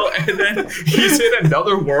prison cell and then he's in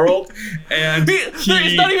another world and it's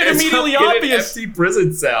not even immediately obvious. An empty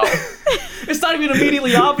prison cell. It's not even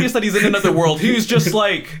immediately obvious that he's in another world. He's just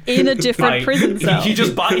like in a different prison cell. He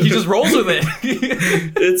just rolls with it.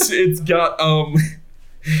 It's got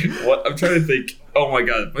what I'm trying to think. Oh my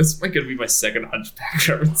god, this might gonna be my second Hunchback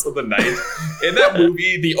reference of the night. In that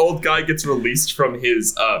movie, the old guy gets released from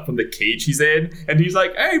his from the cage he's in, and he's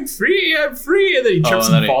like, I'm free, and then he trips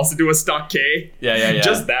and falls into a stockade. Yeah.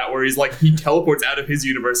 Just that, where he's like, he teleports out of his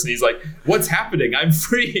universe, and he's like, what's happening? I'm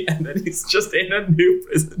free, and then he's just in a new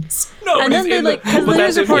prison. No, and then they like, because the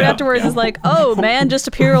news report afterwards is like, oh, man just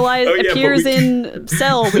appears in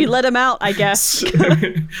cell. We let him out, I guess.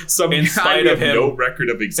 Some guy with no record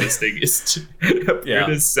of existing is appeared in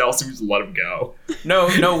his cell, so we just let him go.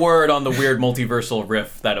 No word on the weird multiversal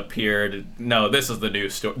rift that appeared. No, this is the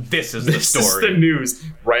news story. This is the story. This is the news.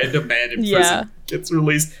 Random man in prison gets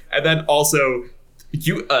released, and then also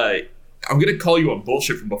you. I'm gonna call you on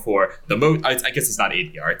bullshit from before. I guess it's not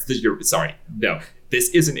ADR. Sorry, no. This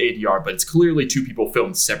isn't ADR, but it's clearly two people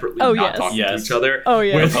filmed separately, not talking to each other. Oh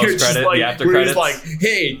yeah. Where the after credits. He's like,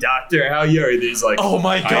 "Hey, doctor, how you?" And he's like, "Oh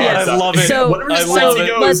my god, I love it." So let's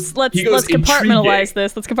compartmentalize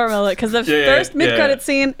this. Let's compartmentalize it because the first mid-credit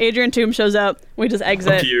scene, Adrian Toomes shows up. We just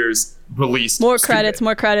exit. Appears, released. More credits,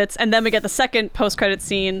 and then we get the second post-credit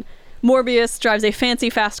scene. Morbius drives a fancy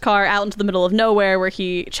fast car out into the middle of nowhere where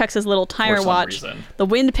he checks his little timer watch. The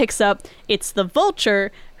wind picks up. It's the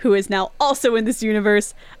Vulture, who is now also in this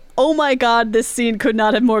universe. Oh my god, this scene could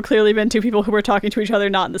not have more clearly been two people who were talking to each other,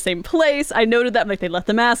 not in the same place. I noted that, like, they left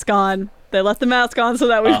the mask on. They left the mask on so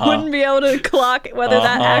that we wouldn't be able to clock whether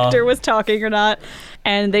that actor was talking or not.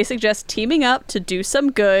 And they suggest teaming up to do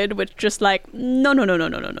some good, which just like, no.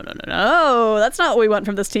 That's not what we want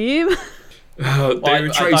from this team. They were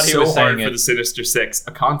trying so hard for the Sinister Six,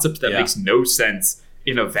 a concept that makes no sense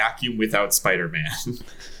in a vacuum without Spider-Man.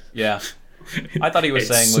 Yeah. I thought he was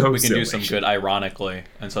saying we can do some good ironically,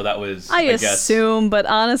 and so that was I assume, but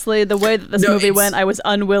honestly, the way that this movie went, I was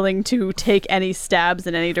unwilling to take any stabs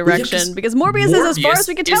in any direction because Morbius is, as far as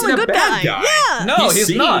we can tell, a good guy. Yeah, no,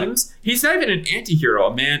 he's not. He's not even an anti-hero,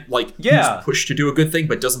 a man who's pushed to do a good thing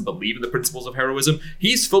but doesn't believe in the principles of heroism.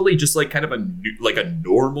 He's fully just like kind of a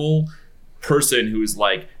normal person who's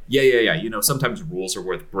like, yeah, sometimes rules are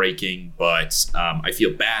worth breaking, but I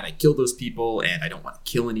feel bad. I killed those people and I don't want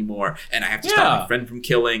to kill anymore, and I have to stop my friend from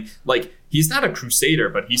killing. Like, he's not a crusader,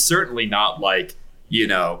 but he's certainly not like,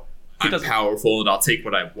 I'm powerful and I'll take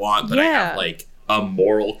what I want, but I have like a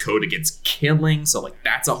moral code against killing, so like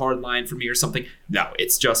that's a hard line for me or something. No,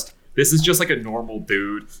 this is just like a normal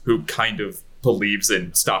dude who kind of believes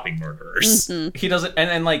in stopping murderers. Mm-hmm. He doesn't,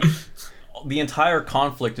 and like the entire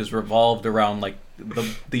conflict is revolved around like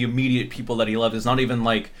the immediate people that he loves. It's not even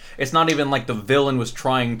like the villain was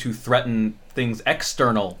trying to threaten things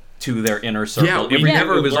external to their inner circle. Yeah, we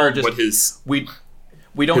never learned what his we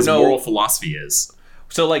don't know moral philosophy is.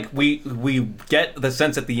 So like we get the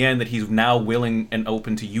sense at the end that he's now willing and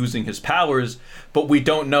open to using his powers, but we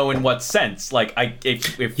don't know in what sense. Like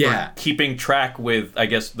if we're keeping track with, I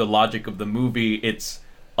guess, the logic of the movie, it's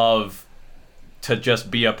to just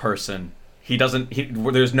be a person.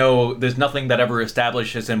 There's nothing that ever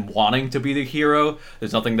establishes him wanting to be the hero.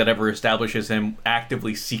 There's nothing that ever establishes him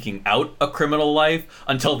actively seeking out a criminal life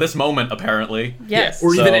until this moment, apparently. Yes.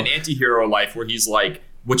 Or even an anti-hero life where he's like,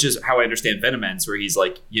 which is how I understand Venom ends, where he's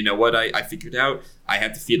like, you know what, I figured out I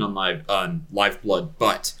have to feed on live blood,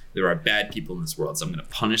 but there are bad people in this world, so I'm going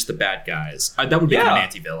to punish the bad guys. That would be an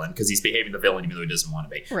anti-villain because he's behaving the villain even though he doesn't want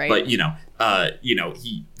to be. Right. But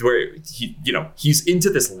he's into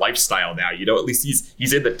this lifestyle now. At least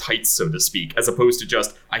he's in the tights, so to speak, as opposed to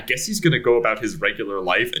just, I guess he's going to go about his regular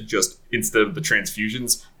life and just, instead of the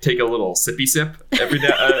transfusions, take a little sippy sip every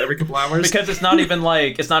couple hours. Because it's not even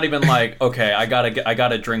like okay, I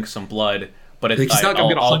gotta drink some blood. But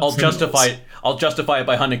I'll justify it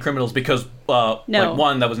by hunting criminals because like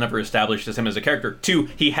one, that was never established as him as a character. Two,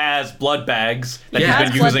 he has blood bags that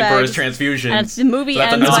he's been using for his transfusions. And the movie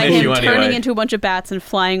ends by him turning into a bunch of bats and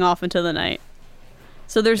flying off into the night.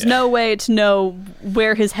 So there's no way to know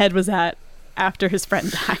where his head was at after his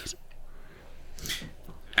friend died.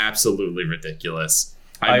 absolutely ridiculous.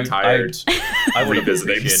 I'm tired. I would have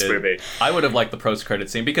revisiting this movie. I would have liked the post-credit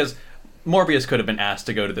scene because Morbius could have been asked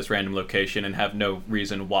to go to this random location and have no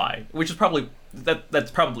reason why, which is probably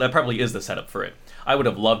that probably is the setup for it. I would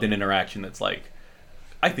have loved an interaction that's like,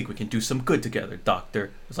 I think we can do some good together,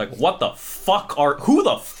 Doctor. It's like, who the fuck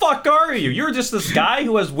are you? You're just this guy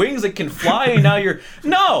who has wings that can fly, and now you're...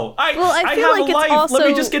 No! I feel have like a life. also, let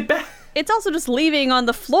me just get back. It's also just leaving on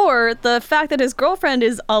the floor the fact that his girlfriend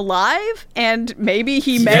is alive, and maybe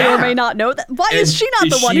he may or may not know that. Why is she not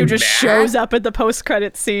the one who just shows up at the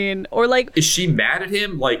post-credit scene? Or like, is she mad at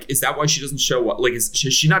him? Like, is that why she doesn't show up? Like, has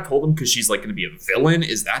she not told him because she's like going to be a villain?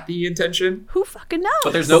 Is that the intention? Who fucking knows?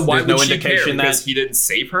 But there's no indication that he didn't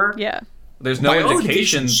save her. Yeah. There's no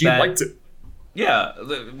indication she'd like to. Yeah.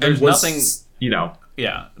 There's nothing. You know.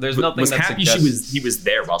 Yeah. There's nothing. Was happy he was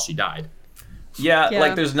there while she died. Yeah,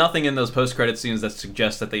 like there's nothing in those post-credit scenes that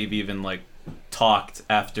suggests that they've even like talked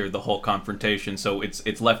after the whole confrontation. So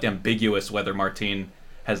it's left ambiguous whether Martine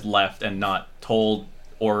has left and not told,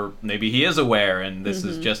 or maybe he is aware and this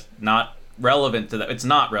is just not relevant to that. It's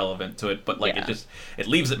not relevant to it, but like it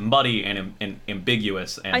leaves it muddy and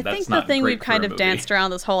ambiguous, and I that's think not the thing great we've kind of movie. danced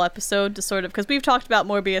around this whole episode to sort of, because we've talked about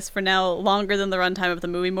Morbius for now longer than the runtime of the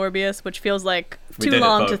movie Morbius, which feels like too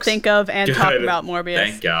long to think of and talk about Morbius.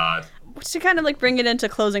 Thank God. To kind of like bring it into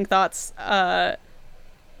closing thoughts, I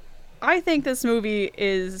think this movie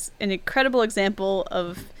is an incredible example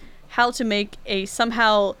of how to make a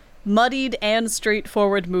somehow muddied and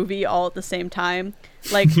straightforward movie all at the same time.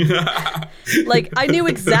 Like, like I knew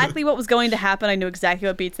exactly what was going to happen. I knew exactly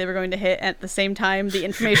what beats they were going to hit. And at the same time, the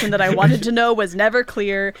information that I wanted to know was never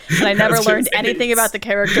clear, and I never learned anything about the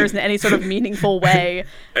characters in any sort of meaningful way.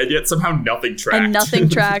 And yet somehow nothing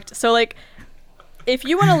tracked. So like, if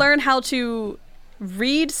you want to learn how to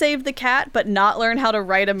read Save the Cat but not learn how to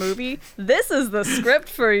write a movie, this is the script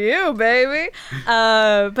for you, baby.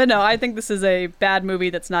 But no, I think this is a bad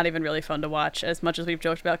movie that's not even really fun to watch. As much as we've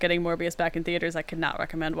joked about getting Morbius back in theaters, I could not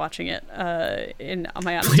recommend watching it, in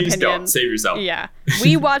my honest opinion. Please don't. Save yourself. Yeah.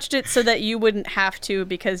 We watched it so that you wouldn't have to,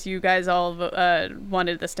 because you guys all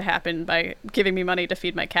wanted this to happen by giving me money to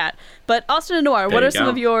feed my cat. But Austin and Noir, what are some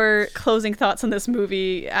of your closing thoughts on this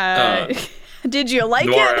movie? Did you like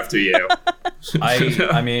Noir it? after you.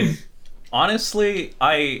 I mean, honestly,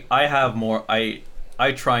 I have more. I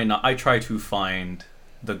try to find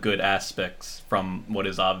the good aspects from what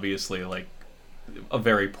is obviously like a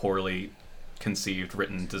very poorly conceived,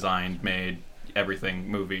 written, designed, made, everything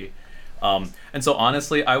movie. And so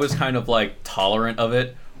honestly, I was kind of like tolerant of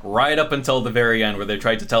it right up until the very end, where they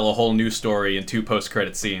tried to tell a whole new story in 2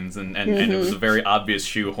 post-credit scenes, and it was a very obvious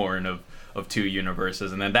shoehorn of 2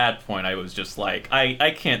 universes, and at that point I was just like,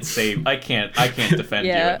 I can't defend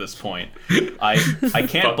you at this point. I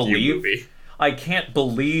can't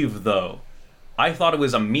believe though. I thought it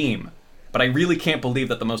was a meme, but I really can't believe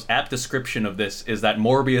that the most apt description of this is that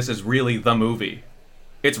Morbius is really the movie.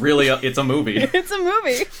 It's a movie. It's a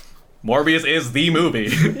movie. Morbius is the movie.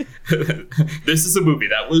 This is a movie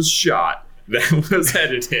that was shot, that was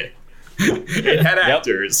edited. It had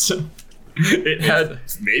actors. It had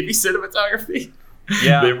maybe cinematography.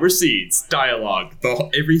 Yeah. There were scenes, dialogue,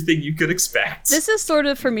 everything you could expect. This is sort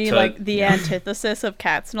of, for me, like the antithesis of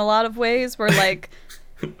Cats in a lot of ways, where like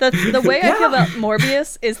the way I feel about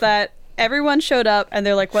Morbius is that everyone showed up and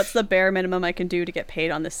they're like, what's the bare minimum I can do to get paid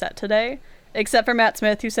on this set today? Except for Matt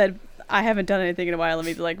Smith, who said, I haven't done anything in a while, let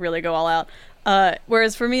me like really go all out.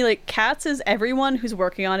 Whereas for me, like, Cats is everyone who's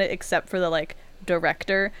working on it except for the like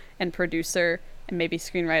director and producer and maybe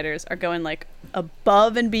screenwriters are going like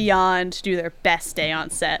above and beyond to do their best day on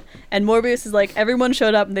set. And Morbius is like, everyone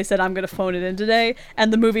showed up and they said, I'm gonna phone it in today,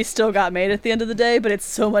 and the movie still got made at the end of the day, but it's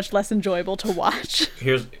so much less enjoyable to watch.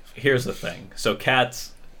 Here's the thing. So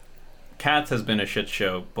Cats has been a shit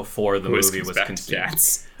show before the movie was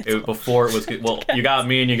conceived. Before it was well, you got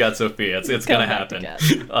me and you got Sophia. It's gonna happen.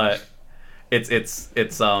 It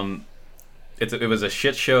was a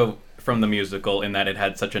shit show from the musical in that it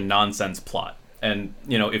had such a nonsense plot. And,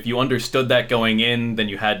 you know, if you understood that going in, then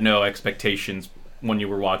you had no expectations when you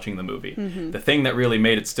were watching the movie. Mm-hmm. The thing that really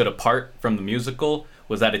made it stood apart from the musical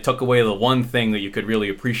was that it took away the one thing that you could really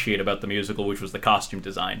appreciate about the musical, which was the costume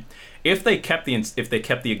design. If they kept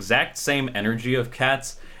the exact same energy of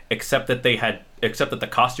Cats, except that the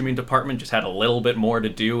costuming department just had a little bit more to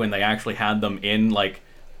do, and they actually had them in like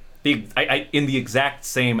in the exact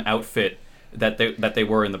same outfit that they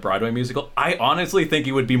were in the Broadway musical, I honestly think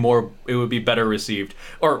it would be better received,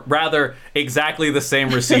 or rather exactly the same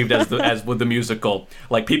received as with the musical.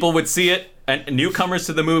 Like, people would see it And newcomers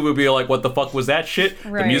to the movie would be like, what the fuck was that shit?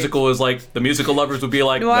 Right. The musical is like, the musical lovers would be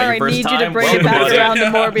like, Noir, that your I first need time? you to bring it Welcome, back buddy. around to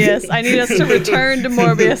Morbius. I need us to return to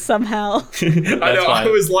Morbius somehow. I know, fine. I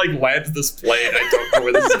was like, land this plane. I don't know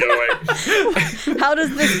where this is going. How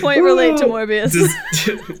does this point relate to Morbius?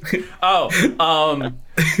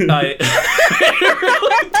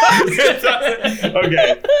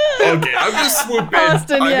 Okay, I'm gonna swoop in.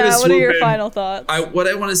 Austin, I'm yeah, gonna what are your swoop in. final thoughts? What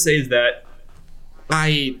I want to say is that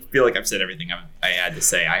I feel like I've said everything I had to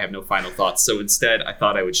say. I have no final thoughts. So instead, I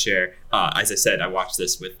thought I would share. As I said, I watched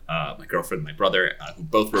this with my girlfriend and my brother, who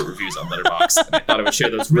both wrote reviews on Letterboxd. And I thought I would share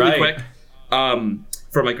those really quick.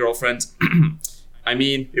 For my girlfriend, I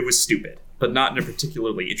mean, it was stupid, but not in a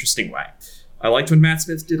particularly interesting way. I liked when Matt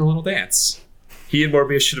Smith did a little dance. He and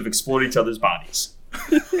Morbius should have explored each other's bodies.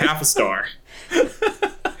 Half a star.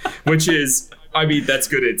 Which is, I mean, that's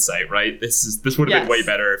good insight, right? This would have been way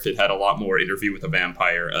better if it had a lot more interview with a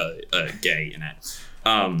vampire gay in it.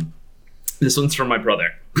 This one's from my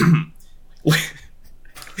brother.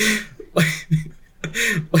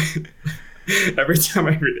 Every time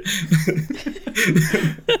I read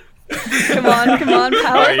it. Come on,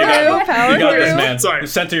 power through. You got this, man. Sorry.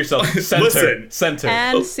 Center yourself. Center.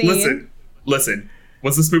 And scene. Listen.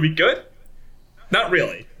 Was this movie good? Not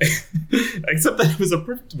really. Except that it was a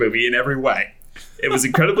perfect movie in every way. It was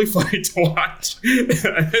incredibly funny to watch.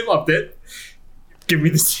 I loved it. Give me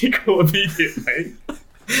the sequel immediately.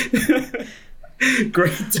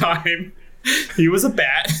 Great time. He was a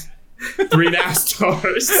bat. 3.5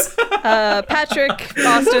 stars. Patrick,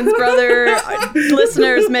 Austin's brother,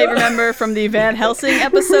 listeners may remember from the Van Helsing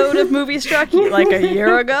episode of Movie Struck like a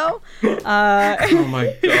year ago. Oh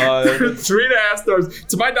my god. 3.5 stars.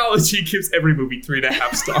 To my knowledge, he gives every movie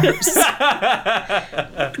 3.5 stars.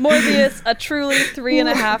 Morbius, a truly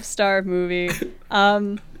 3.5 star movie.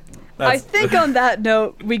 I think on that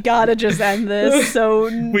note, we gotta just end this. So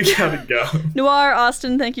we gotta go. Noir,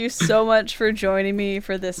 Austin, thank you so much for joining me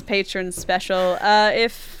for this patron special.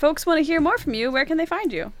 If folks want to hear more from you, where can they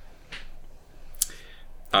find you?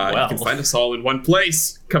 You can find us all in one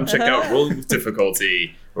place. Come check out Rolling with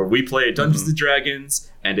Difficulty, where we play Dungeons and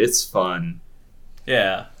Dragons, and it's fun.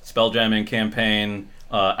 Yeah, spelljamming campaign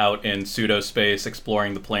out in pseudo-space,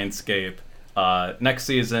 exploring the planescape. Next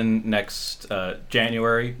season,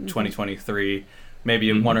 January 2023,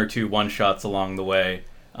 maybe one or two one-shots along the way.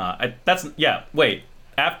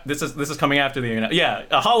 This is coming after the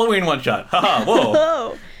a Halloween one-shot. Haha,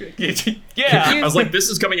 whoa. Yeah. I was like, this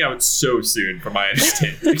is coming out so soon from my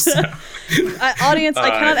understanding. So. Audience, I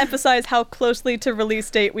cannot emphasize how closely to release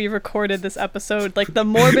date we recorded this episode. Like, the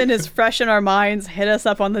Morbin is fresh in our minds. Hit us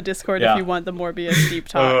up on the Discord if you want the Morbius deep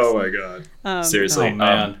talks. Oh my god. Seriously. Oh,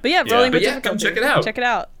 man. But yeah, Rolling with Difficulty. Come check it out. Check it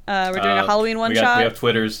out. We're doing a Halloween one-shot. We have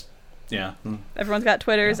Twitters. Yeah. Everyone's got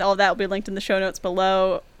Twitters. All of that will be linked in the show notes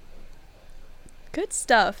below. Good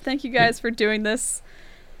stuff. Thank you guys for doing this.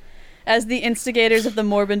 As the instigators of the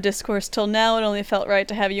Morbin discourse till now, it only felt right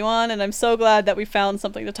to have you on, and I'm so glad that we found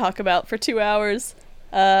something to talk about for 2 hours.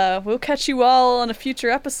 We'll catch you all on a future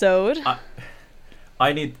episode.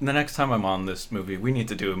 I need, the next time I'm on this movie, we need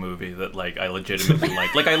to do a movie that, like, I legitimately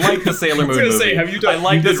like. Like, I like the Sailor Moon movie. Say, I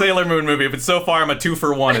like the Sailor Moon movie, but so far I'm a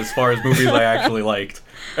 2-for-1 as far as movies I actually liked.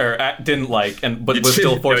 Or didn't like, but was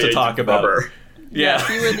still forced to talk about. Yes,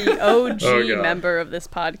 you were the OG member of this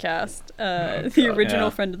podcast, the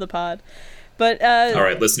original friend of the pod. But all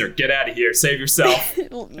right, listener, get out of here. Save yourself.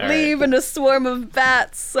 Leave in a swarm of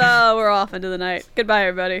bats. We're off into the night. Goodbye,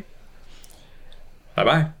 everybody.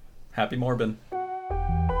 Bye-bye. Happy Morbin.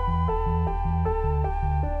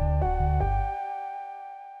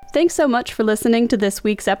 Thanks so much for listening to this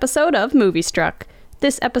week's episode of Movie Struck.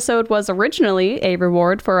 This episode was originally a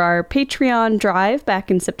reward for our Patreon drive back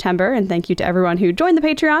in September, and thank you to everyone who joined the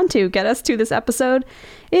Patreon to get us to this episode.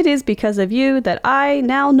 It is because of you that I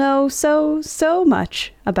now know so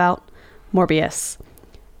much about Morbius.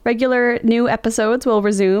 Regular new episodes will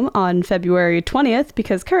resume on February 20th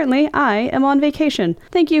because currently I am on vacation.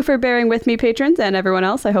 Thank you for bearing with me, patrons, and everyone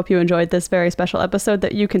else. I hope you enjoyed this very special episode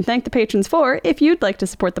that you can thank the patrons for. If you'd like to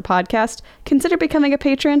support the podcast, consider becoming a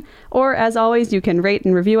patron, or as always, you can rate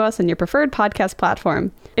and review us on your preferred podcast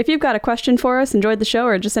platform. If you've got a question for us, enjoyed the show,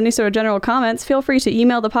 or just any sort of general comments, feel free to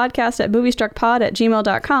email the podcast at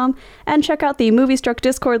moviestruckpod@gmail.com and check out the Movie Struck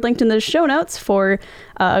Discord linked in the show notes for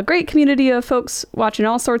a great community of folks watching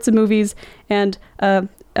all sorts of movies and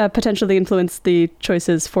potentially influence the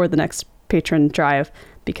choices for the next patron drive,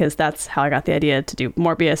 because that's how I got the idea to do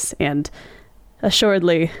Morbius, and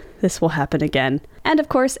assuredly this will happen again. And of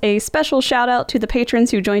course, a special shout out to the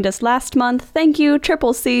patrons who joined us last month. Thank you,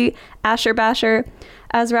 Triple C, Asher Basher,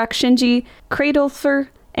 Azrak Shinji, Cradlefer,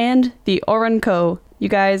 and the Oren Co. You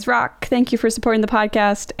guys rock. Thank you for supporting the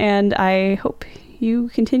podcast, and I hope you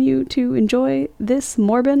continue to enjoy this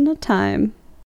Morbin time.